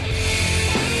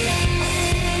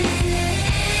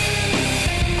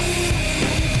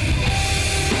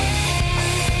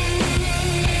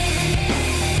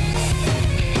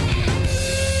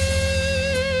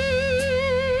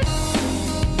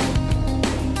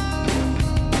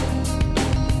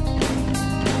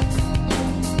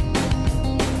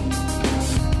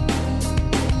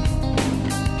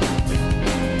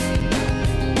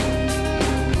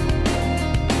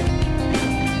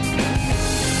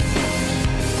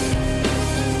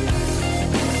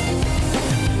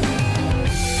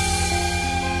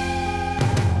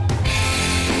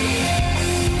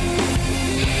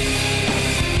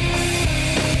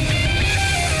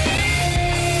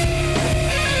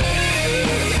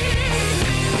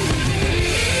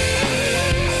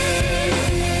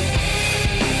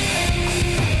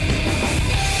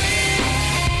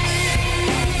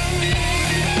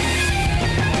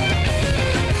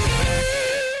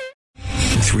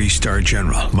 Three-star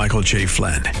general Michael J.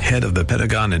 Flynn, head of the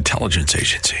Pentagon Intelligence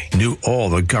Agency, knew all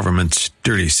the government's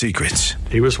dirty secrets.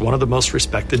 He was one of the most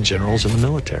respected generals in the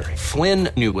military. Flynn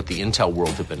knew what the intel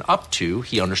world had been up to.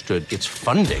 He understood its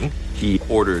funding. He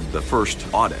ordered the first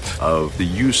audit of the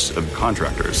use of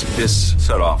contractors. This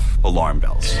set off alarm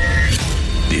bells.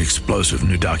 The explosive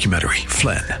new documentary,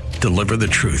 Flynn, Deliver the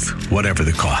Truth, Whatever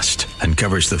the Cost,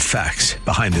 uncovers the facts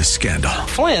behind this scandal.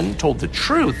 Flynn told the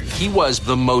truth. He was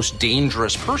the most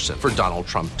dangerous person for Donald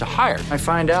Trump to hire. I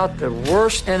find out the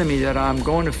worst enemy that I'm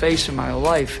going to face in my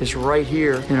life is right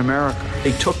here in America.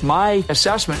 They took my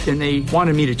assessment and they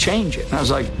wanted me to change it. And I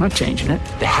was like, I'm not changing it.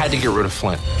 They had to get rid of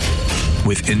Flynn.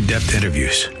 With in-depth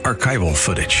interviews, archival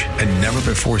footage, and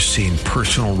never-before-seen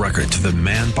personal records of the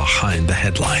man behind the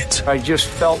headlines. I just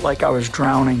felt like I was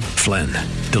drowning. Flynn,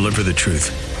 Deliver the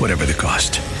Truth, Whatever the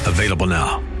Cost. Available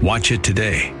now. Watch it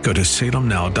today. Go to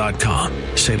salemnow.com.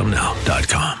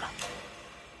 salemnow.com.